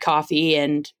 we had coffee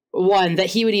and one that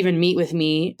he would even meet with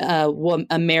me,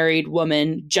 a married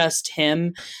woman, just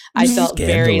him. I felt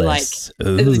very like,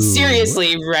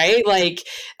 seriously, right? Like,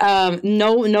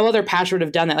 no other pastor would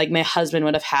have done that. Like my husband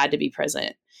would have had to be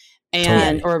present.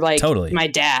 Or like my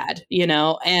dad, you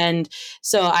know? And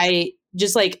so I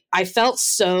just like, I felt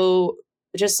so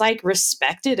just like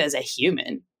respected as a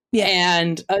human. Yeah.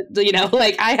 And, you know,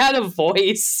 like I had a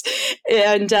voice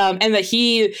and that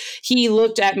he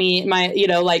looked at me,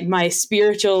 my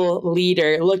spiritual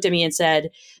leader looked at me and said,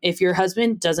 if your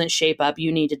husband doesn't shape up,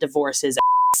 you need to divorce his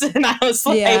ass. And I was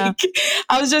like,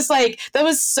 I was just like, that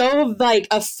was so like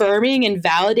affirming and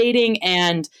validating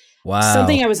and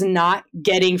something I was not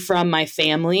getting from my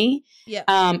family,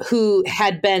 who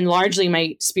had been largely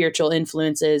my spiritual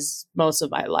influences most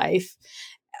of my life,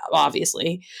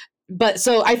 obviously. But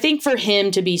so I think for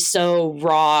him to be so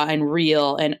raw and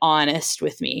real and honest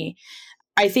with me,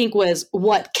 I think was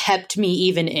what kept me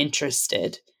even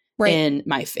interested in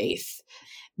my faith.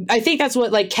 I think that's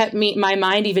what like kept my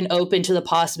mind even open to the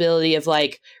possibility of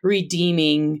like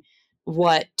redeeming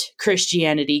what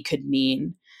Christianity could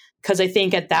mean. Because I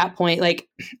think at that point, like,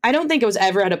 I don't think I was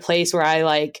ever at a place where I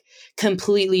like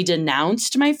completely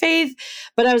denounced my faith,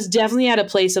 but I was definitely at a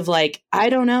place of like, I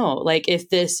don't know, like I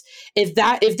was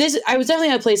definitely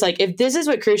at a place like, if this is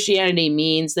what Christianity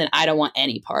means, then I don't want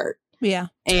any part. Yeah.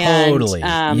 And, totally.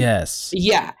 Yes.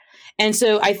 Yeah. And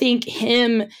so I think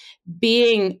him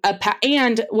being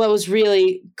and what was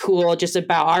really cool just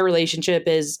about our relationship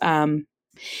is,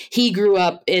 he grew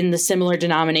up in the similar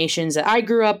denominations that I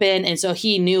grew up in. And so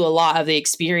he knew a lot of the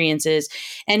experiences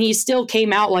and he still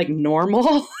came out like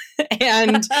normal.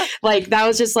 And like, that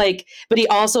was just like, but he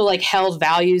also like held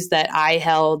values that I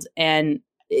held. And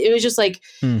it was just like,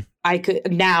 I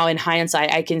could now in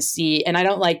hindsight, I can see, and I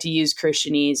don't like to use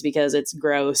Christianese because it's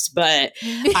gross, but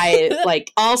I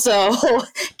like also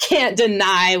can't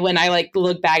deny when I like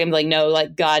look back and be like, no,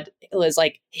 like God was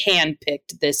like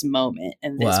handpicked this moment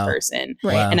and this person.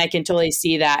 And I can totally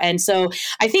see that. And so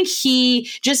I think he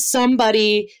just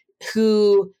somebody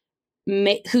who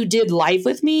did life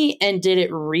with me and did it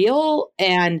real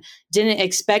and didn't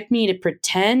expect me to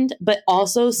pretend, but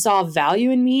also saw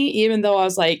value in me, even though I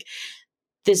was like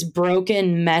this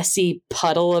broken, messy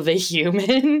puddle of a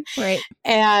human. Right.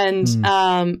 And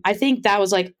I think that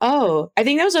was like, I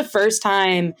think that was the first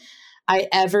time I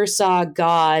ever saw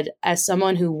God as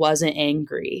someone who wasn't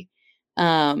angry,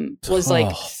 was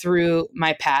like through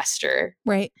my pastor.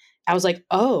 Right. I was like,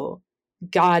 oh,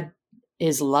 God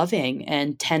is loving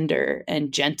and tender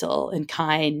and gentle and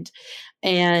kind.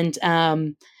 And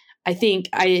I think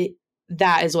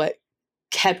that is what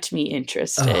kept me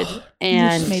interested.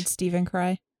 And you just made Steven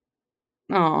cry.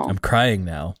 Oh, I'm crying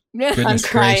now. Goodness I'm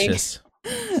crying. gracious.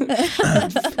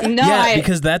 No,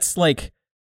 because that's like,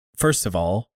 first of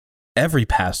all, every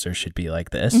pastor should be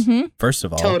like this. First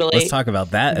of all, let's talk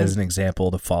about that as an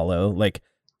example to follow. Like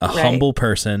a humble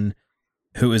person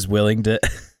who is willing to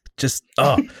just,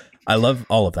 I love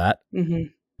all of that.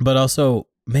 But also,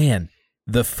 man,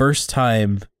 the first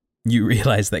time you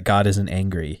realize that God isn't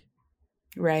angry.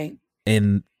 Right.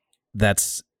 And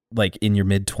that's like in your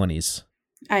mid-20s.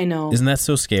 I know. Isn't that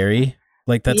so scary?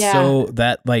 Like that's Yeah. so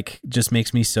that like just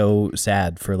makes me so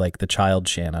sad for like the child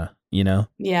Shanna, you know?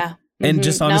 Yeah. And Mhm.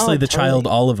 just honestly No, the child,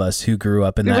 totally. all of us who grew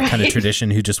up in that kind of Right. tradition,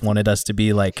 who just wanted us to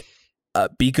be like,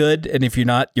 be good. And if you're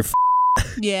not, you're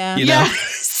Yeah. you know? Yeah,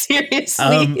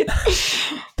 seriously.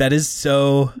 that is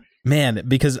so, man,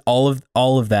 because all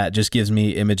of that just gives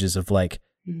me images of like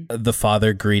the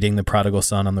father greeting the prodigal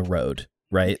son on the road,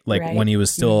 right? Like Right. when he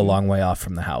was still a Mhm. long way off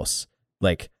from the house.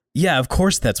 Like, yeah, of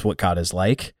course that's what God is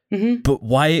like. Mhm. But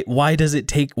why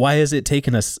has it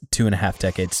taken us 2.5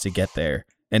 decades to get there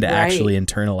and to Right. actually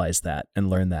internalize that and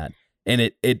learn that?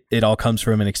 And it all comes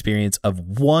from an experience of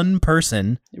one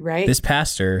person, Right. this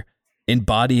pastor,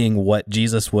 embodying what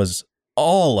Jesus was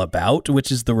all about,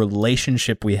 which is the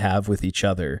relationship we have with each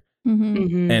other. Mm-hmm.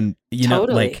 Mhm. And you know,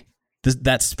 Totally. like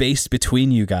that space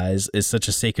between you guys is such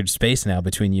a sacred space now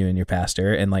between you and your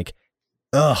pastor. And like,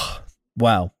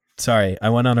 wow. Sorry, I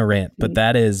went on a rant, but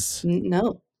that is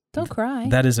No. Don't cry.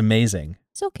 amazing.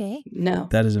 It's okay. No.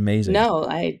 That is amazing. No,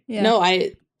 I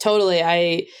totally,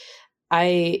 I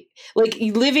like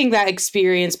living that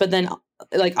experience, but then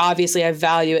like, obviously I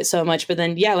value it so much, but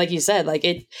then, yeah, like you said, like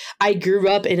I grew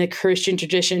up in a Christian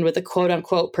tradition with a quote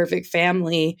unquote perfect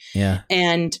family. Yeah.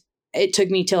 And it took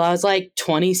me till I was like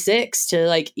 26 to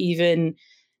like even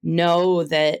know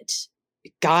that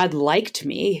God liked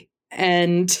me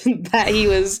and that he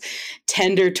was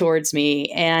tender towards me,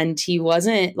 and he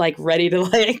wasn't like ready to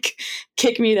like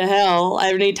kick me to hell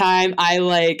every time I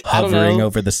like Hovering I don't know.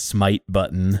 over the smite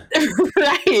button.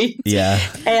 Right. Yeah.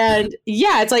 And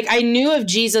yeah, it's like I knew of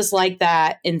Jesus like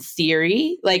that in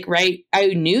theory, like, right, I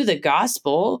knew the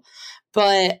gospel,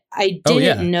 but I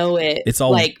didn't know it. It's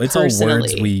all like it's all personally.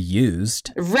 words we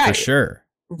used for Right. sure.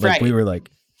 Like Right. we were like,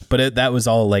 but that was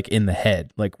all like in the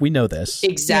head. Like we know this.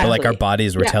 Exactly. But like our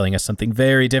bodies were Yeah. telling us something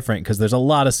very different because there's a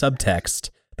lot of subtext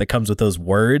that comes with those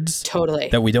words Totally.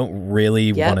 that we don't really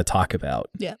Yep. want to talk about.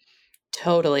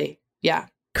 Totally. Yeah.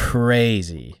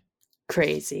 Crazy.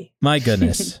 Crazy. My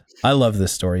goodness. I love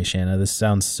this story, Shanna. This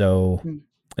sounds so,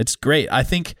 it's great. I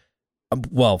think,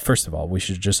 well, first of all, we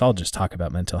should all just talk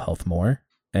about mental health more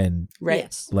and Right.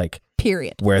 Yes. like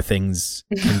Period. where things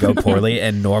can go poorly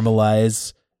and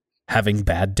normalize having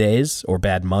bad days or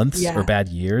bad months Yeah. or bad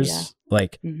years. Yeah.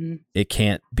 Like Mm-hmm. it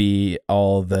can't be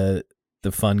all the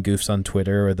fun goofs on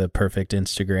Twitter or the perfect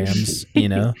Instagrams, you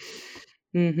know?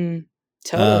 Mm-hmm.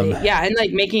 Totally. Um, Yeah. And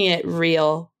like making it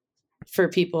real for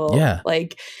people. Yeah.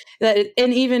 Like that.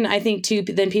 And even I think too,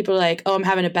 then people are like, oh, I'm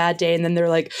having a bad day. And then they're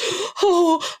like,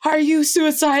 oh, are you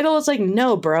suicidal? It's like,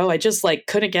 no, bro. I just like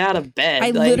couldn't get out of bed. I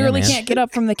Like, literally Yeah, man. can't get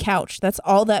up from the couch. That's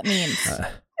all that means.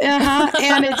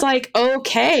 and it's like,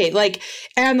 okay. Like,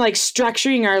 and like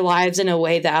structuring our lives in a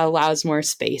way that allows more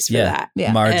space for Yeah. that.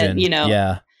 Yeah. Margin. And, you know,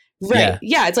 yeah. Right.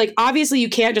 Yeah. It's like, obviously you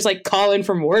can't just like call in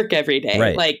from work every day.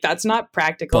 Right. Like that's not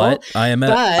practical. But I'm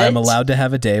But- allowed to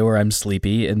have a day where I'm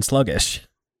sleepy and sluggish.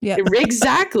 Yeah.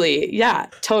 Exactly. Yeah,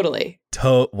 totally.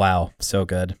 Wow, so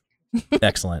good.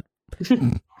 Excellent.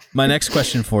 My next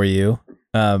question for you,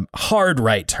 hard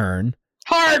right turn,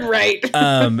 Hard right.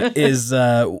 is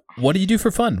what do you do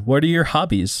for fun? What are your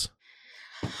hobbies?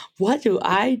 What do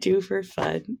I do for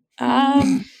fun?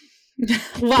 Go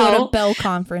Well, to Bell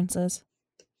conferences.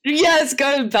 yes,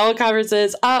 go to Bell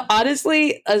conferences.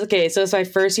 Honestly, okay, so it's my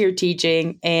first year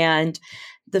teaching, and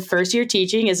the first year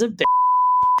teaching is a bit.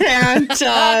 And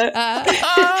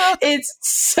it's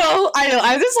so, I know,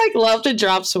 I just like love to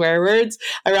drop swear words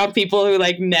around people who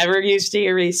like never used to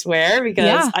hear me swear, because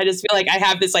Yeah. I just feel like I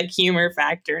have this like humor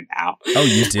factor now. Oh,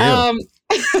 you do.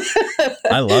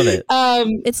 I love it.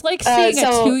 It's like seeing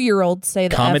so- a 2-year-old say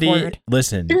the F Comedy, word.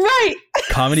 listen, Right.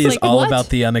 comedy It's is like, all what? about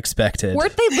the unexpected.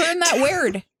 Where'd they learn that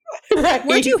word? Right.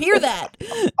 Where'd you hear that?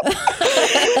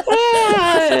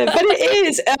 But it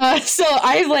is. So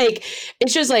I like,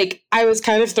 it's just like, I was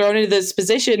kind of thrown into this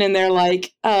position, and they're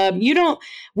like, we don't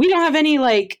have any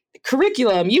like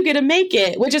curriculum. You get to make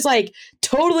it, which is like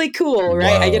totally cool,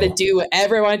 right? I get to Whoa. do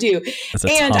whatever I want to do. That's a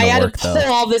And ton I of had work, to pull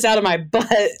though. all this out of my butt.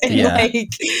 And Yeah. like,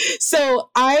 so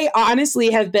I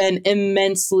honestly have been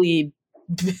immensely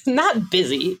not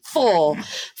busy, full.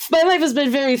 My life has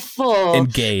been very full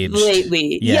Engaged.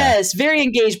 lately. Yeah. Yes, very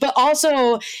engaged, but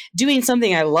also doing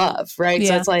something I love, right?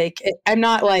 So Yeah. it's like, I'm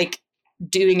not like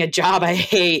doing a job I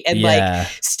hate and Yeah. like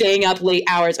staying up late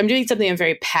hours. I'm doing something I'm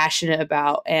very passionate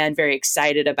about and very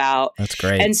excited about. That's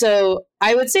great. And so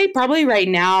I would say probably right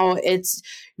now it's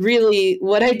really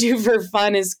what I do for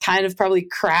fun is kind of probably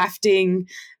crafting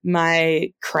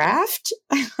my craft,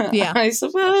 Yeah. I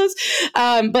suppose.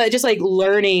 But just like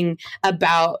learning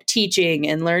about teaching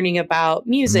and learning about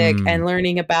music and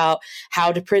learning about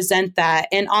how to present that.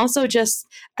 And also just,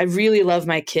 I really love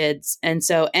my kids. And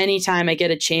so anytime I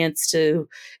get a chance to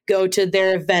go to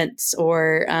their events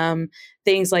or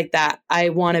things like that, I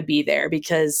want to be there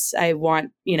because I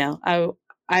want,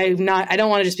 I don't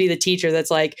want to just be the teacher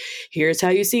that's like, here's how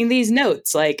you sing these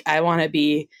notes. Like, I want to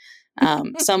be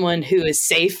someone who is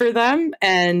safe for them.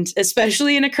 And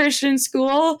especially in a Christian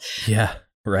school. Yeah.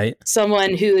 Right.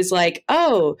 Someone who is like,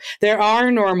 oh, there are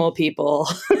normal people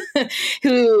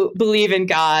who believe in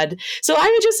God. So I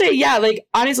would just say, yeah, like,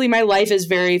 honestly, my life is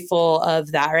very full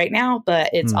of that right now, but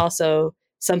it's also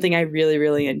something I really,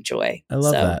 really enjoy. I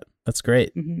love that. That's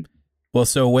great. Mhm. Well,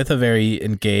 so with a very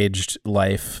engaged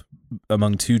life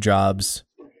among 2 jobs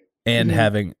and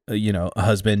having, a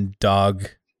husband, dog,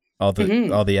 all the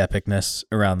epicness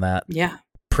around that. Yeah.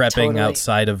 Prepping Totally.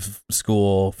 outside of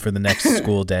school for the next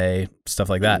school day, stuff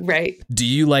like that. Right. Do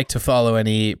you like to follow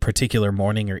any particular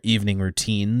morning or evening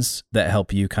routines that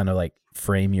help you kind of like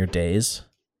frame your days?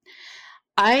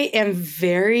 I am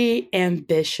very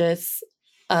ambitious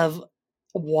of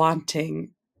wanting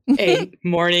a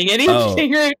morning and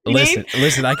evening routine.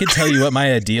 Listen, I could tell you what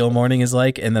my ideal morning is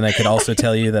like, and then I could also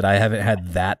tell you that I haven't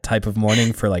had that type of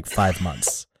morning for like 5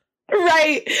 months.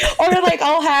 Right. Or like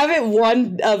I'll have it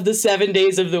one of the 7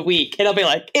 days of the week and I'll be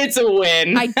like, it's a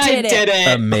win. I did it.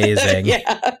 Amazing.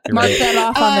 Yeah. Mark that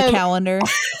off on the calendar.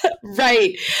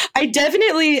 Right. I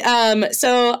definitely, I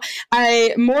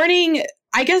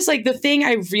guess like the thing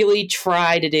I really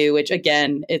try to do, which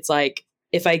again, it's like,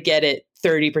 if I get it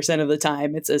 30% of the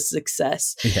time, it's a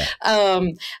success. Yeah.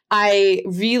 I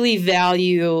really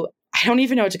value, I don't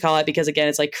even know what to call it because again,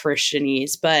 it's like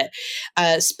Christianese, but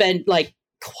spend like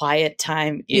quiet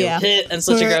time. Yeah. That's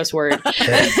such a gross word. But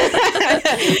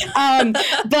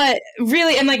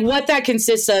really, and like what that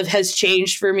consists of has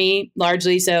changed for me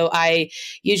largely. So I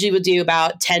usually would do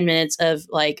about 10 minutes of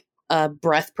like a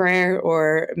breath prayer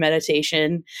or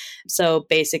meditation. So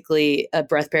basically a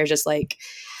breath prayer is just like,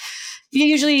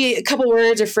 usually a couple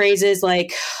words or phrases,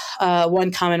 like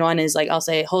one common one is like, I'll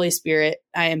say, Holy Spirit,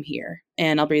 I am here.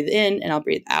 And I'll breathe in and I'll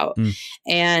breathe out.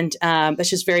 And that's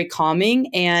just very calming.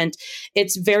 And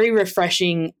it's very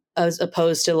refreshing as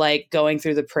opposed to like going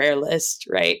through the prayer list,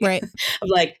 right? Right. Of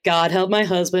like, God, help my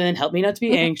husband, help me not to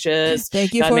be anxious.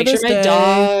 Thank you God, for make this sure my day.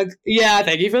 dog. Yeah,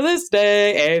 thank you for this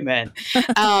day. Amen.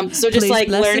 So just Please like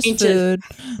bless learning his to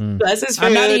food. bless his food.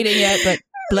 I'm not eating yet, but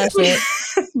bless it.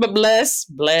 But bless.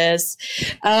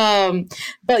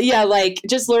 But yeah, like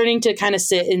just learning to kind of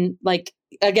sit and like,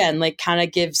 again, like kind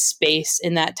of give space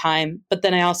in that time. But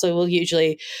then I also will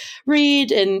usually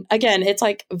read. And again, it's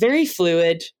like very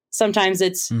fluid. Sometimes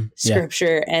it's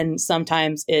scripture and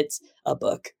sometimes it's a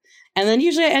book. And then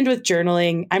usually I end with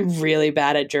journaling. I'm really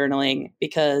bad at journaling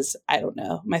because I don't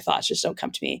know. My thoughts just don't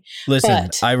come to me. Listen,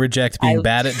 But I reject being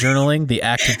bad at journaling. The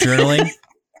act of journaling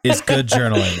is good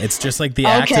journaling. It's just like the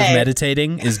act of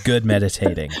meditating is good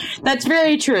meditating. That's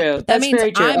very true. That That's means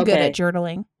very true. I'm good at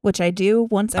journaling, which I do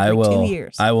once every 2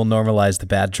 years. I will normalize the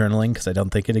bad journaling because I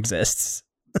don't think it exists.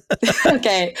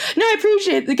 Okay. No, I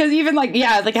appreciate it because even like,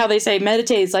 yeah, like how they say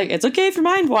meditate, it's like, it's okay for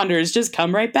mind wanders, just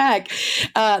come right back.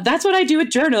 That's what I do with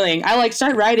journaling. I like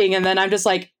start writing and then I'm just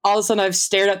like, all of a sudden I've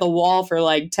stared at the wall for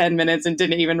like 10 minutes and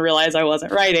didn't even realize I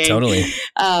wasn't writing. Totally.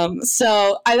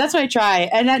 So that's what I try.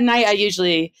 And at night I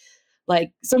usually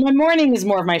like, so my morning is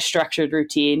more of my structured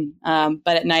routine. But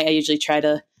at night I usually try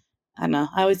to, I don't know.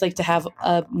 I always like to have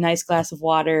a nice glass of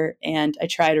water and I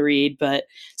try to read, but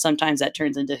sometimes that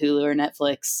turns into Hulu or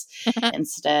Netflix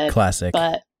instead. Classic.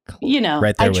 But, you know,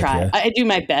 Right there I with try. you. I do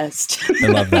my best. I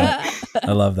love that.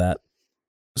 I love that.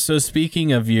 So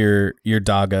speaking of your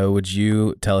doggo, would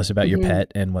you tell us about your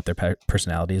pet and what their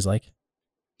personality is like?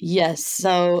 Yes.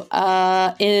 So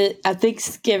at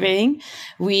Thanksgiving,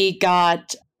 we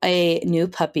got a new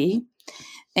puppy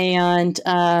and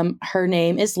her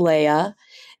name is Leia.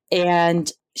 And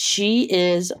she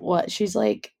is she's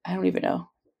like, I don't even know.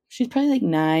 She's probably like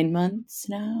 9 months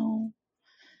now.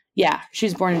 Yeah, she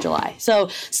was born in July. So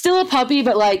still a puppy,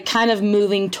 but like kind of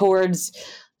moving towards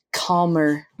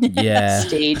calmer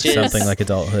stages. Something like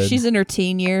adulthood. She's in her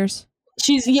teen years.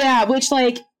 Which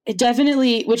like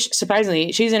which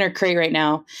surprisingly, she's in her crate right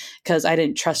now because I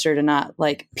didn't trust her to not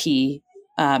like pee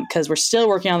because we're still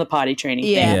working on the potty training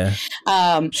thing.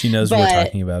 Yeah. She knows we're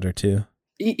talking about her too.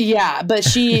 Yeah, but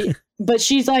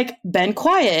she's like been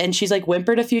quiet and she's like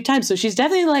whimpered a few times. So she's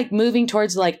definitely like moving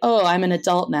towards like, oh, I'm an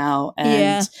adult now.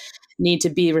 And need to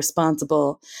be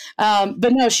responsible.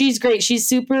 But no, she's great. She's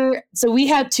super. So we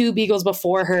had 2 beagles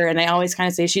before her, and I always kind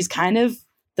of say she's kind of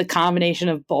the combination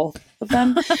of both of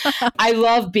them. I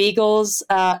love beagles.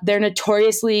 They're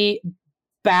notoriously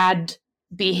bad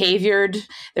behaviored.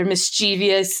 They're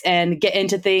mischievous and get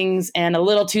into things and a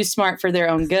little too smart for their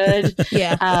own good.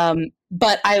 Yeah.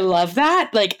 But I love that.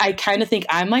 Like, I kind of think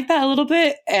I'm like that a little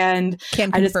bit, and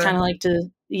I just kind of like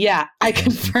to. Yeah, I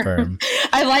confirm.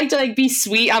 I like to like be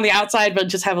sweet on the outside, but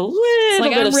just have a little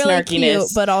bit of really snarkiness.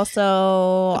 Cute, but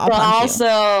also,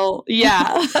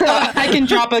 yeah, I can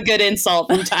drop a good insult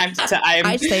from time to time.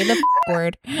 I say the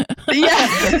word.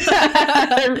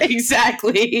 Yeah,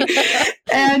 exactly.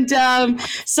 And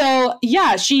so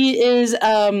yeah, she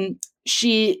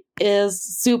is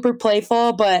super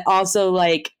playful, but also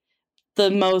like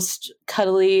the most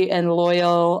cuddly and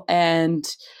loyal, and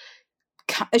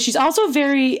she's also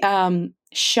very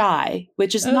shy,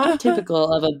 which is not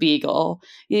typical of a beagle.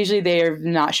 Usually they are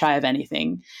not shy of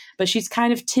anything, but she's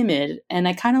kind of timid, and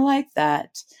I kind of like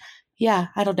that. Yeah,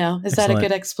 I don't know. Is that a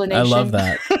good explanation? I love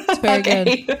that. It's very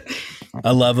good.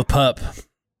 I love a pup.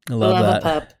 I love that. A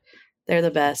pup. They're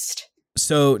the best.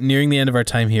 So nearing the end of our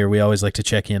time here, we always like to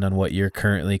check in on what you're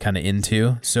currently kind of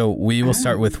into. So we will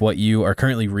start with what you are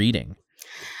currently reading.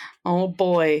 Oh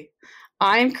boy.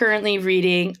 I'm currently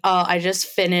reading, I just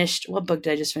finished, what book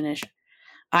did I just finish?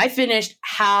 I finished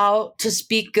How to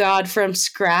Speak God from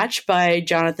Scratch by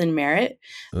Jonathan Merritt.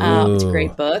 It's a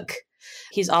great book.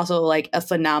 He's also like a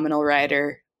phenomenal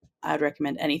writer. I would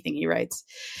recommend anything he writes.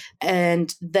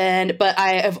 And then, but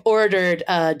I have ordered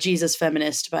Jesus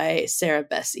Feminist by Sarah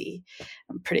Bessey.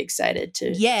 I'm pretty excited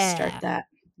to start that.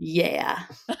 Yeah.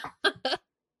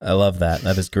 I love that.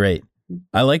 That is great.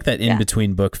 I like that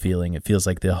in-between book feeling. It feels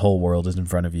like the whole world is in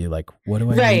front of you. Like, what do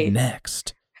I read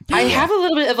next? I have a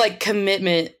little bit of like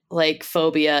commitment, like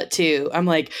phobia too. I'm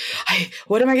like,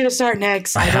 what am I going to start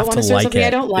next? I don't want to start something I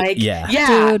don't like. Yeah,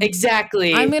 dude,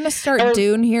 exactly. I'm going to start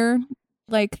Dune here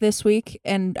like this week.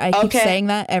 And I keep saying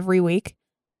that every week.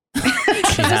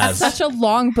 It's such a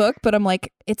long book, but I'm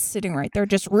like, it's sitting right there.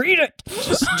 Just read it.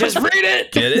 Just read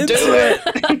it. Get into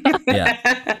it.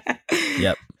 Yeah.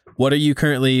 Yep. What are you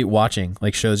currently watching?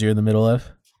 Like shows you're in the middle of?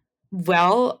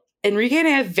 Well, Enrique and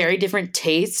I have very different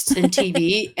tastes in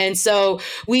TV. And so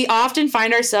we often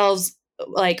find ourselves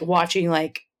like watching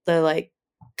like the like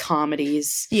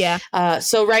comedies. Yeah.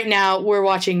 So right now we're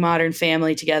watching Modern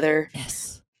Family together.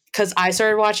 Yes. Because I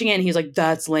started watching it and he's like,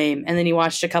 that's lame. And then he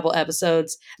watched a couple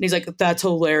episodes and he's like, that's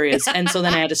hilarious. And so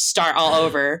then I had to start all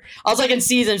over. I was like in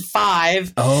season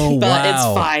 5. Oh, but it's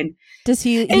fine. Does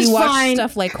he watch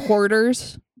stuff like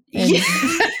Hoarders? Yeah.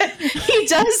 He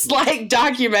does like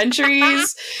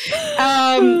documentaries,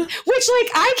 which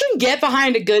like I can get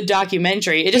behind a good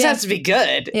documentary. It just has to be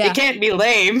good. It can't be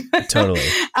lame. Totally.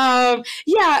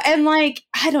 Yeah, and like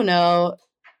I don't know.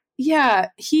 Yeah,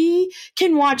 he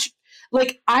can watch.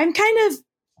 Like I'm kind of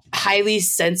highly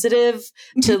sensitive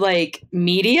to like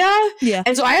media,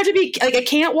 and so I have to be like I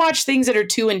can't watch things that are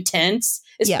too intense.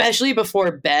 Especially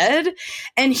before bed.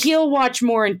 And he'll watch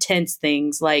more intense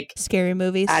things like scary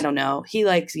movies. I don't know. He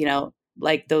likes,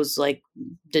 like those like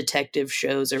detective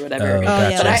shows or whatever. Oh,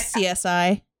 gotcha. Yeah, like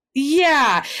CSI.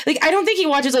 Yeah. Like, I don't think he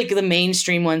watches like the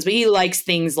mainstream ones, but he likes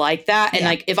things like that. And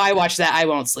like, if I watch that, I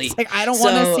won't sleep. It's like, I don't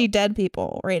want to see dead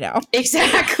people right now.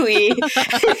 Exactly.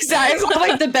 Exactly. It's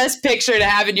like the best picture to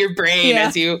have in your brain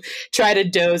as you try to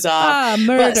doze off.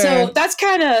 Murder. But so that's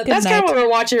kind of what we're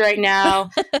watching right now.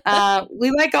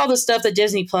 We like all the stuff that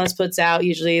Disney Plus puts out,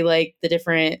 usually like the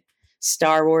different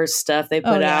Star Wars stuff they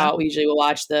put out. We usually will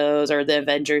watch those or the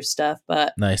Avengers stuff.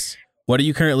 But nice. What are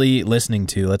you currently listening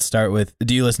to? Let's start with,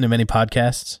 do you listen to many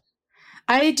podcasts?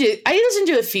 I do. I listen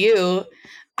to a few.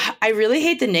 I really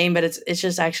hate the name, but it's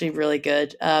just actually really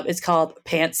good. It's called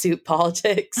Pantsuit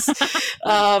Politics.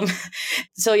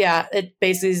 So yeah, it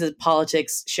basically is a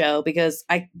politics show because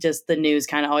the news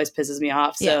kind of always pisses me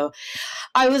off. So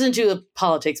I listen to a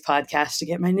politics podcast to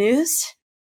get my news.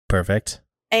 Perfect.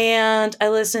 And I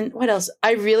listen, what else?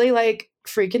 I really like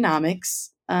Freakonomics.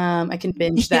 I can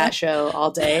binge that show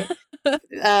all day.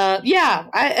 I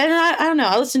don't know.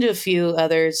 I listen to a few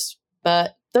others,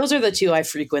 but those are the two I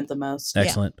frequent the most.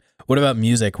 Excellent. What about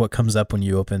music? What comes up when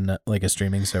you open like a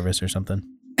streaming service or something?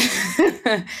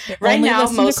 Right now,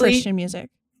 mostly Christian music.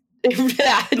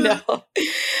 Yeah, no.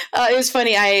 It was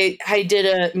funny. I did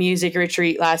a music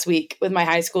retreat last week with my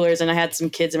high schoolers, and I had some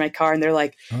kids in my car, and they're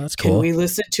like, "Oh, that's cool. Can we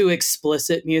listen to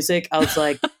explicit music?" I was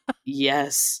like,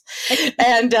 "Yes."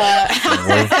 And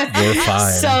we're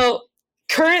fine. So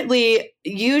currently,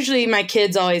 usually my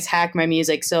kids always hack my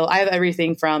music. So I have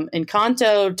everything from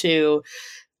Encanto to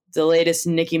the latest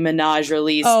Nicki Minaj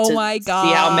release Oh my see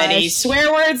how many gosh.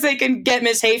 swear words they can get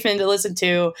Miss Hafen to listen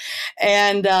to.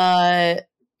 And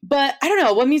but I don't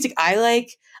know what music I like.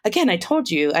 Again, I told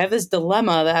you I have this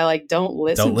dilemma that I like don't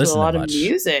listen to a lot of much.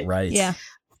 music. Right. Yeah.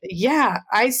 Yeah,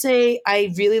 I say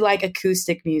I really like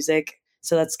acoustic music,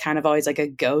 so that's kind of always like a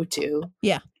go-to.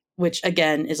 Yeah. Which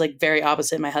again is like very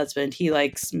opposite my husband. He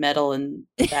likes metal and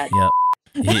that. Yep.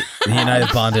 He and I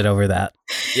have bonded over that.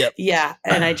 Yep. Yeah,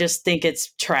 and I just think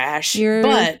it's trash. You're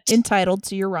but entitled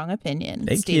to your wrong opinion,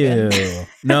 Thank Steven. you.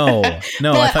 No, I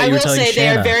but thought I you were will telling say they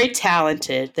are Shanna. very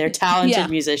talented. They're talented Yeah.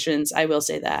 musicians. I will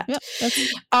say that. Yep. That's,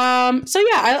 So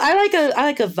yeah, I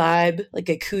like a vibe, like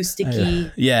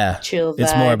acoustic-y, Yeah. chill vibe.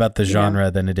 It's more about the you know?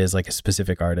 genre than it is like a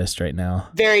specific artist right now.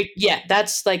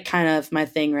 That's like kind of my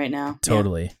thing right now.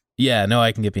 Totally. Yeah, no,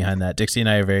 I can get behind that. Dixie and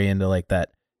I are very into like that.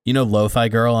 You know, Lo-Fi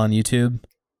Girl on YouTube?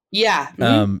 Yeah.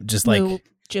 Mhm. Just like we'll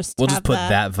just put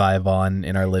that vibe on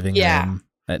in our living Yeah. room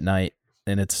at night,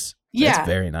 and it's Yeah.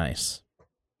 very nice.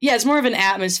 Yeah, it's more of an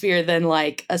atmosphere than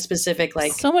like a specific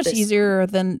like so much this- easier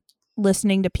than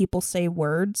listening to people say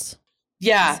words.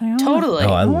 Yeah, So I don't totally.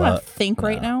 Oh, I don't want love- to think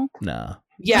right now. No,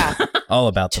 Yeah. all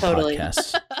about the Totally.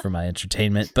 podcast for my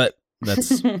entertainment, but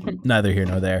that's neither here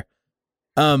nor there.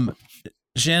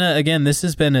 Shanna, again, this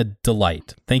has been a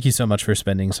delight. Thank you so much for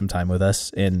spending some time with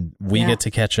us, and we Yeah. get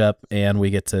to catch up and we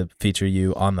get to feature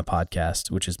you on the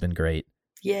podcast, which has been great.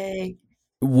 Yay.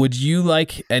 Would you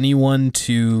like anyone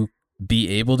to be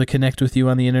able to connect with you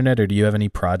on the internet, or do you have any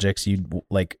projects you'd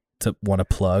like to want to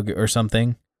plug or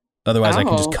something? Otherwise, I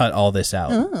can just Oh. cut all this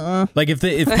out. Like if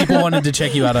people wanted to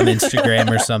check you out on Instagram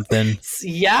or something.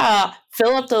 Yeah,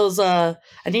 fill up those I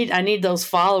need those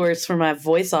followers for my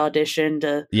voice audition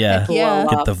to Yeah. blow Yeah.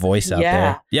 Get up. the voice out Yeah.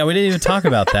 there. Yeah, we didn't even talk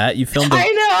about that. You filmed I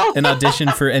know. an audition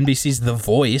for NBC's The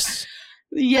Voice.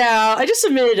 Yeah, I just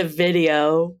submitted a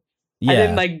video. I didn't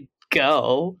Yeah. like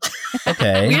go.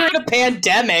 Okay. We were in a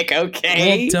pandemic,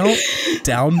 okay? Well, don't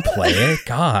downplay it.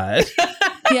 God.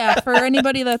 Yeah, for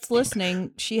anybody that's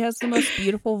listening, she has the most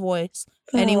beautiful voice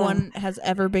anyone has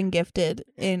ever been gifted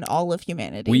in all of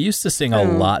humanity. We used to sing a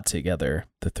lot together,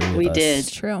 the three of us. We It's did.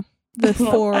 true. The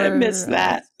four. I miss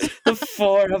that. The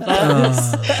four of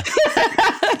us.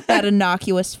 That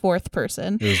innocuous fourth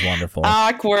person. It was wonderful.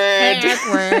 Awkward.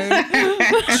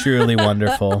 Truly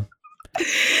wonderful.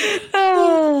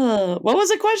 What was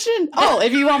the question? Oh,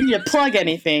 if you want me to plug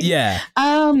anything. Yeah.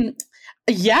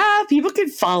 Yeah, people can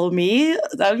follow me.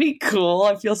 That'd be cool.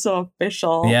 I feel so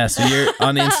official. Yeah, so you're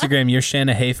on Instagram, you're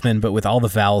Shanna Hafman, but with all the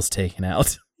vowels taken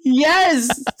out. Yes.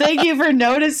 Thank you for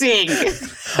noticing.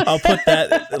 I'll put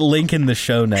that link in the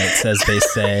show notes, as they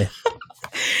say.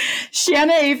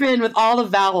 Shanna Hafen with all the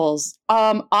vowels.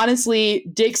 Honestly,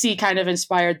 Dixie kind of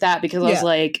inspired that because I was Yeah.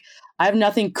 like, I have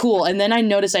nothing cool. And then I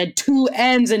noticed I had 2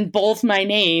 N's in both my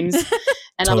names.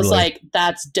 And I was Totally. like,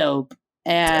 that's dope.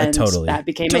 And Totally. that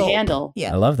became Dope. a handle.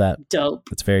 Yeah. I love that. Dope.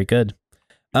 That's very good.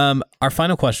 Our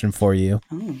final question for you.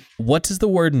 Oh. What does the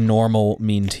word normal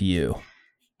mean to you?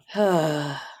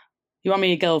 You want me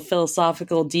to go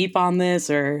philosophical deep on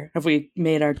this, or have we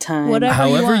made our time? Whatever.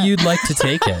 However want. you'd like to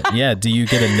take it. Yeah. Do you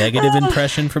get a negative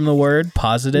impression from the word?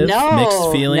 Positive?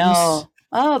 Mixed feelings? No.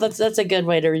 Oh, that's a good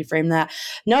way to reframe that.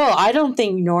 No, I don't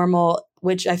think normal,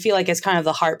 which I feel like is kind of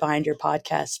the heart behind your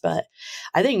podcast, but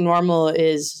I think normal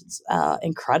is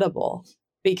incredible,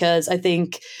 because I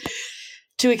think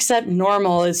to accept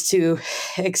normal is to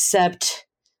accept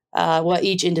what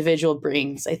each individual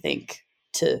brings, I think,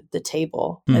 to the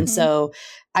table. Mhm. And so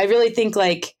I really think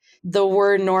like the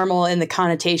word normal and the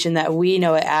connotation that we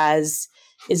know it as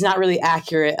is not really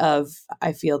accurate of,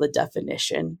 I feel, the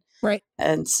definition. Right.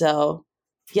 And so,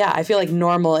 yeah, I feel like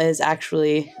normal is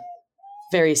actually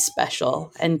very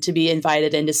special, and to be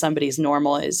invited into somebody's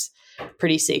normal is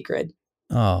pretty sacred.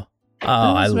 Oh,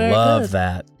 I was very love good.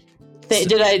 that.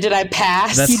 Did I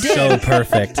pass? That's so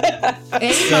perfect.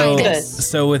 A So, minus.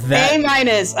 so with that, A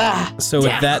minus. so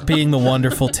with that being the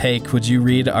wonderful take, would you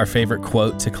read our favorite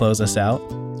quote to close us out?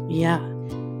 Yeah.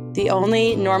 The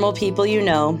only normal people you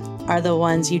know are the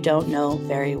ones you don't know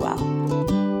very well.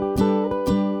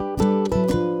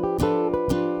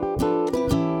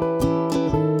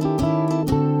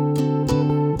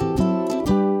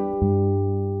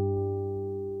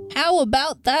 How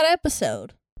about that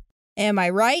episode? Am I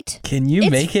right? Can you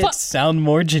It's make it sound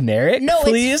more generic, No,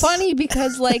 please? it's funny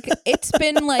because like it's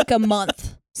been like a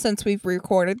month since we've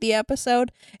recorded the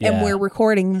episode, and Yeah. we're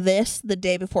recording this the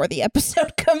day before the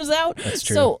episode comes out. That's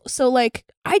true. So like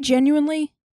I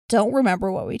genuinely don't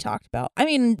remember what we talked about. I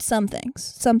mean, some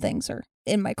things are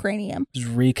in my cranium. Just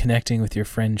reconnecting with your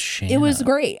friend Shanna. It was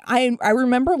great. I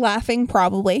remember laughing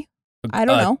probably. I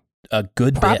don't know. A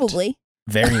good bit. Probably.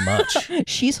 very much.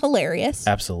 She's hilarious.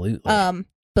 Absolutely.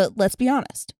 But let's be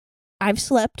honest. I've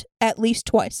slept at least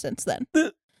twice since then.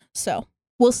 So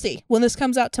we'll see when this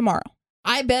comes out tomorrow.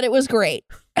 I bet it was great.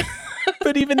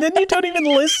 But even then, you don't even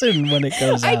listen when it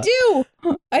goes out.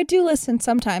 I do listen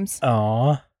sometimes.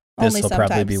 Aw. This Only will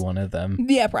probably be sometimes. one of them.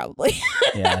 Yeah, probably.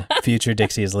 Yeah. Future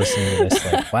Dixie is listening to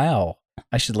this like, wow,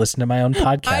 I should listen to my own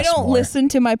podcast I don't more. listen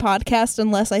to my podcast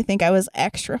unless I think I was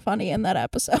extra funny in that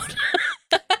episode.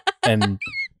 And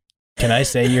can I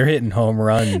say you're hitting home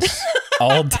runs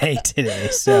all day today?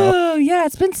 So Oh, yeah,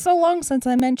 it's been so long since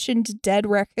I mentioned dead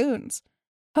raccoons.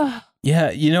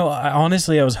 yeah,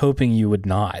 honestly, I was hoping you would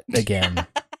not again.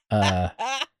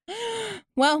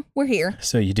 Well, we're here.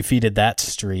 So you defeated that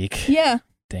streak. Yeah.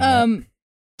 Dang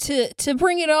To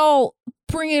bring it all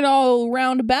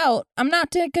roundabout, I'm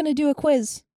not gonna do a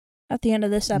quiz at the end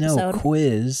of this it. episode. No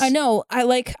quiz. I know. I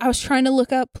was trying to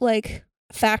look up like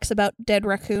facts about dead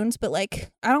raccoons, but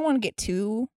like I don't want to get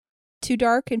too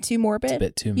dark and too morbid. It's a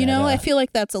bit too You know, meta. I feel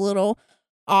like that's a little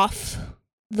off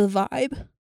the vibe,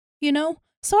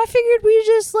 So I figured we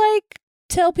just like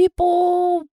tell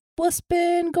people what's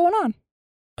been going on.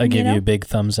 I give know? you a big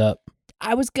thumbs up.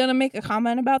 I was going to make a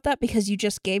comment about that because you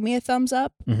just gave me a thumbs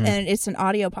up Mhm. and it's an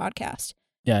audio podcast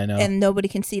Yeah, I know. and nobody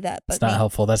can see that. But It's not me.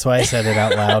 helpful. That's why I said it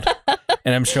out loud.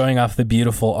 And I'm showing off the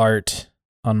beautiful art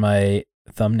on my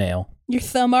thumbnail Your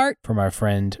thumb art, from our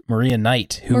friend Maria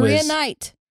Knight, Maria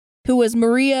Knight, who was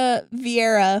Maria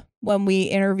Vieira when we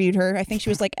interviewed her. I think she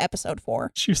was like episode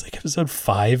 4. She was like episode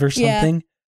 5 or Yeah. something.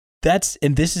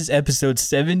 And this is episode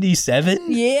 77?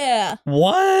 Yeah.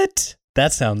 What?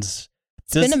 That sounds...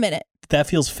 It's been a minute. That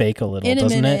feels fake a little, In a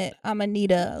doesn't minute, it? I'm going to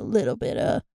need a little bit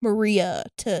of Maria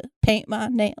to paint my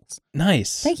nails.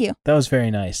 Nice. Thank you. That was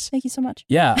very nice. Thank you so much.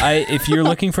 Yeah, if you're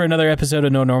looking for another episode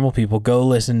of No Normal People, go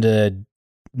listen to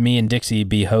me and Dixie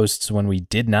be hosts when we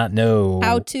did not know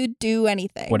How to do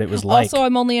anything. what it was like. Also,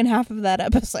 I'm only in half of that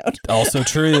episode. Also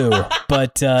true.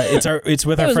 But it's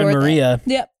with It our was friend worth it. Maria.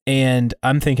 Yep. And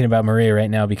I'm thinking about Maria right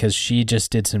now because she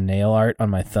just did some nail art on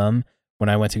my thumb when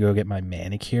I went to go get my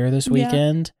manicure this Yeah.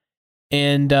 weekend.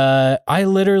 And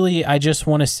I just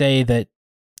want to say that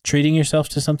treating yourself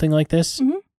to something like this,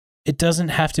 Mhm. it doesn't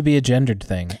have to be a gendered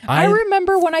thing. I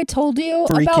remember when I told you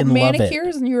freaking about love it.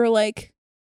 manicures and you were like,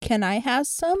 can I have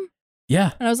some?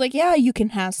 Yeah, And I was like, yeah, you can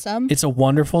have some. it's a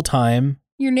wonderful time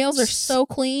Your nails are so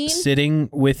clean. sitting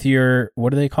with your, what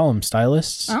do they call them,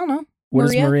 stylists? I don't know. What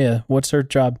is Maria? What's her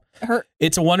job?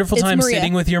 It's a wonderful It's time Maria.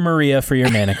 sitting with your Maria for your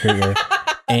manicure.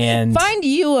 And Find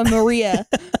you a Maria.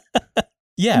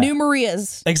 yeah, New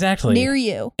Marias exactly. near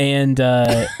you. And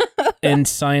and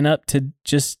sign up to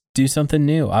just do something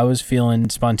new. I was feeling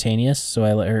spontaneous, so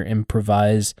I let her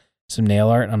improvise some nail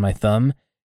art on my thumb.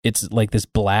 It's like this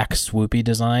black swoopy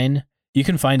design. You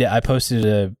can find it. I posted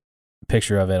a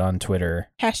picture of it on Twitter.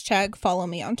 Hashtag follow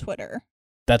me on Twitter.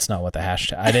 That's not what the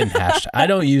hashtag. I didn't hashtag. I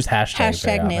don't use hashtags.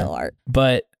 very Hashtag often. nail art.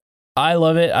 But I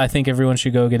love it. I think everyone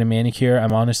should go get a manicure.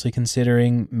 I'm honestly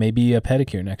considering maybe a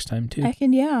pedicure next time too.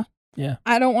 Yeah. Yeah.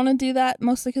 I don't want to do that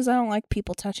mostly because I don't like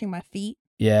people touching my feet.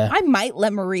 Yeah. I might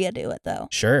let Maria do it though.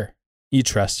 Sure. You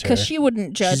trust her. Because she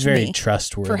wouldn't judge She's very me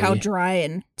trustworthy. for how dry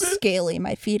and scaly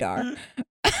my feet are.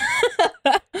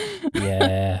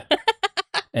 Yeah.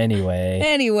 Anyway.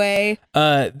 Anyway,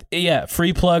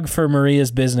 free plug for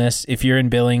Maria's business. If you're in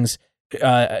Billings,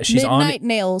 she's Midnight on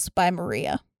Nails by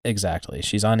Maria. exactly.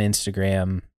 She's on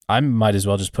Instagram. I might as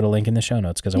well just put a link in the show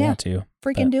notes because I Yeah. want to.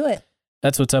 Freaking But do it.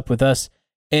 That's what's up with us.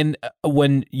 And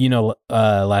when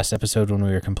last episode when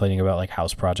we were complaining about like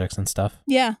house projects and stuff,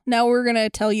 Yeah. Now we're going to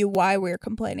tell you why we're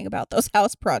complaining about those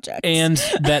house projects. and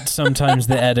that sometimes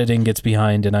the editing gets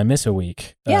behind and I miss a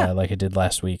week, Yeah. like I did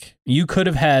last week. You could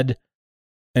have had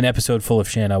an episode full of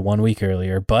Shanna 1 week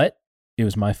earlier, but it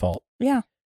was my fault. Yeah.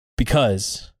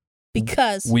 Because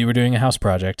we were doing a house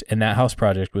project, and that house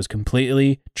project was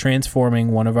completely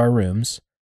transforming one of our rooms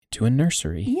into a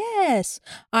nursery. Yes.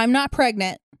 I'm not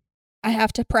pregnant. I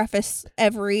have to preface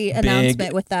every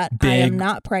announcement with that. I am big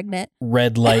not pregnant.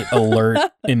 Red light alert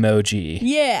emoji.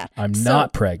 Yeah. I'm So-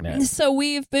 not pregnant. So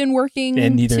we've been working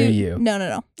And neither are you.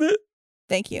 No.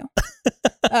 Thank you.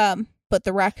 But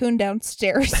the raccoon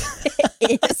downstairs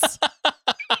is.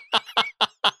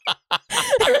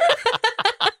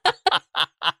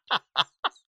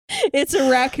 It's a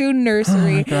raccoon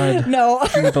nursery. God. No,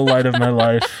 You're the light of my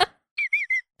life.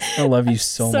 I love you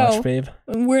so much, babe.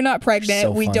 we're not pregnant.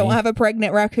 So we funny. don't have a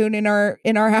pregnant raccoon in our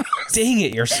house. Dang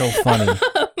it, you're so funny.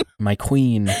 My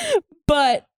queen.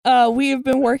 But we have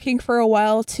been working for a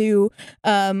while to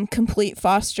complete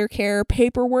foster care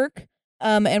paperwork.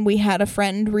 And we had a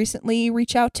friend recently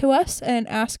reach out to us and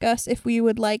ask us if we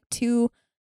would like to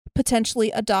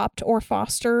potentially adopt or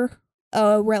foster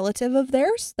a relative of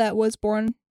theirs that was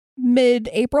born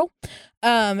mid-April.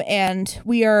 And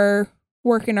we are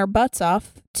working our butts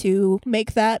off to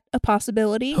make that a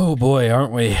possibility. Oh boy,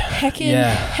 aren't we?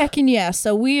 Heckin' yeah.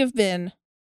 So we have been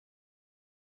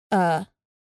very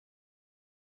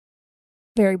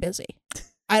busy.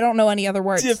 I don't know any other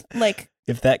words.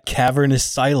 If that cavernous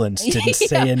silence didn't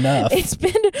say enough.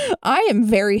 I am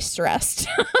very stressed.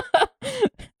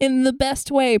 In the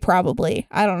best way, probably.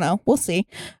 I don't know. We'll see.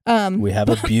 We have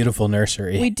a beautiful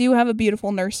nursery. We do have a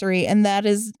beautiful nursery, and that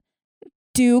is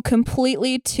due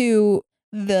completely to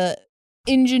the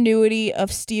ingenuity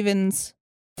of Steven's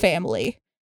family.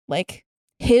 Like,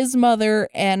 his mother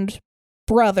and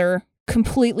brother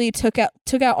completely took out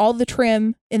all the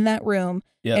trim in that room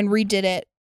and redid it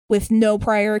with no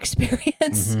prior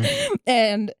experience. Mm-hmm.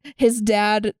 And his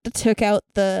dad took out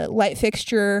the light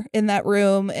fixture in that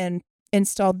room and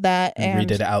installed that and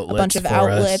redid a bunch of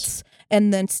outlets.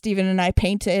 And then Steven and I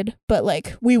painted, but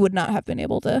like we would not have been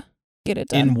able to get it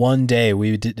done. In one day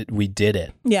we did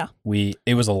it. Yeah.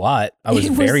 It was up. I was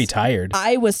very tired.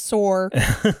 I was sore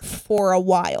for a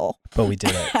while. But we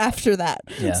did it. After that.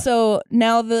 Yeah. So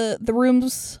now the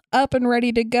room's up and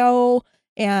ready to go.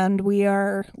 And we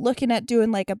are looking at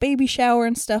doing like a baby shower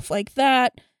and stuff like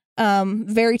that.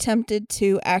 Very tempted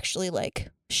to actually like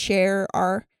share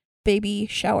our baby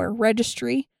shower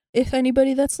registry. If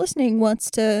anybody that's listening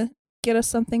wants to get us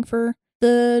something for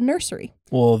the nursery.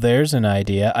 Well, there's an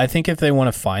idea. I think if they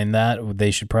want to find that,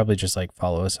 they should probably just like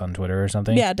follow us on Twitter or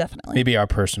something. Yeah, definitely. Maybe our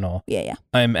personal. Yeah.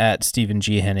 I'm at Stephen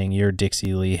G. Henning. You're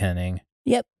Dixie Lee Henning.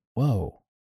 Yep. Whoa.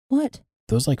 What?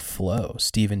 Those like flow.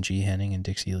 Stephen G. Henning and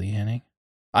Dixie Lee Henning.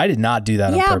 I did not do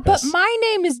that on purpose. Yeah, but my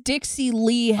name is Dixie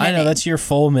Lee Henning. I know, that's your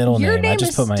full middle name. Your name I just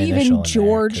is put my Stephen initial in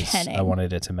George there 'cause Henning. I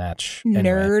wanted it to match.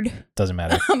 Nerd. Anyway, doesn't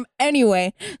matter.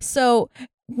 Anyway, so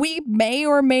we may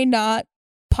or may not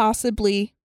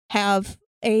possibly have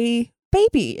a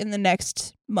baby in the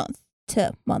next month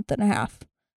to month and a half,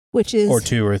 which is... Or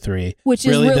 2 or 3. Which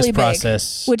is really this big.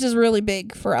 Process... Which is really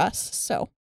big for us, so...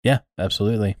 Yeah,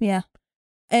 absolutely. Yeah.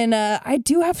 And I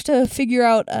do have to figure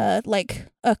out like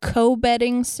a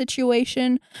co-bedding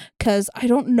situation because I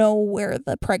don't know where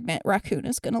the pregnant raccoon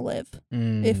is going to live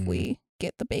if we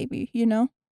get the baby, you know?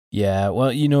 Yeah,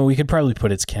 well, we could probably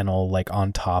put its kennel like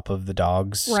on top of the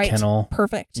dog's kennel.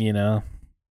 Perfect.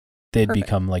 They'd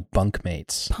become like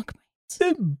bunkmates.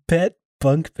 Bunkmates. Pet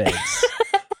bunkmates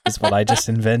is what I just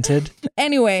invented.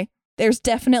 Anyway, there's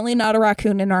definitely not a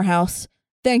raccoon in our house.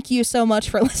 Thank you so much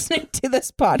for listening to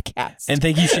this podcast. And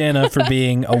thank you, Shanna, for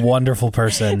being a wonderful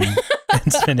person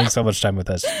and spending so much time with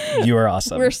us. You are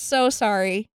awesome. We're so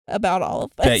sorry about all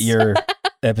of this. Bet your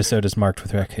episode is marked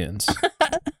with raccoons.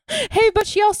 Hey, but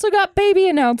she also got baby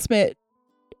announcement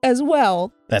as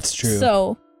well. That's true.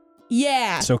 So,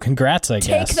 yeah. So congrats, I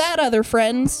guess. Take that, other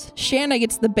friends. Shanna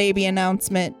gets the baby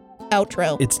announcement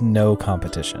outro. It's no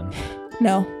competition.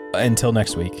 No. Until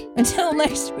next week. Until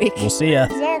next week. We'll see ya.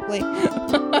 Exactly.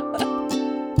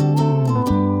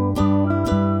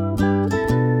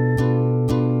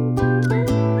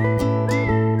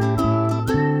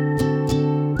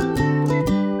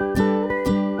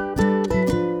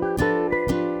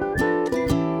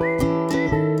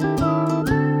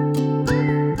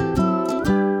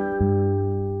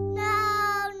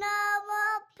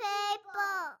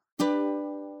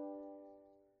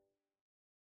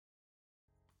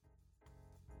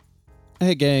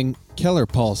 Hey gang, Keller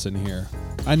Paulson here.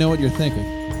 I know what you're thinking.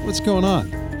 What's going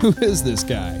on? Who is this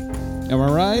guy? Am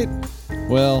I right?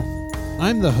 Well,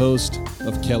 I'm the host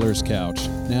of Keller's Couch.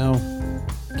 Now,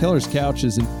 Keller's Couch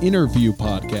is an interview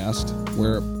podcast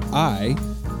where I,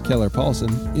 Keller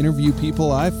Paulson, interview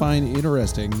people I find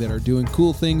interesting that are doing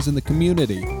cool things in the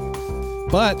community.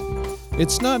 But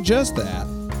it's not just that.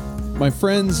 My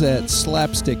friends at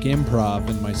Slapstick Improv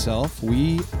and myself,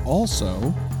 we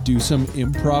also do some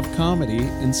improv comedy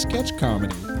and sketch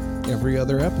comedy every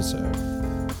other episode.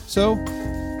 So,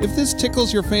 if this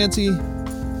tickles your fancy,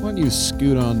 why don't you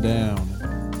scoot on down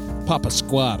and pop a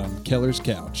squat on Keller's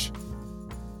Couch.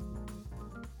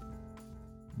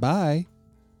 Bye.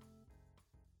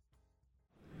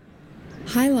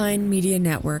 Highline Media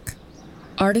Network.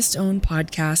 Artist-owned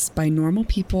podcasts by normal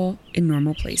people in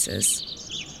normal places.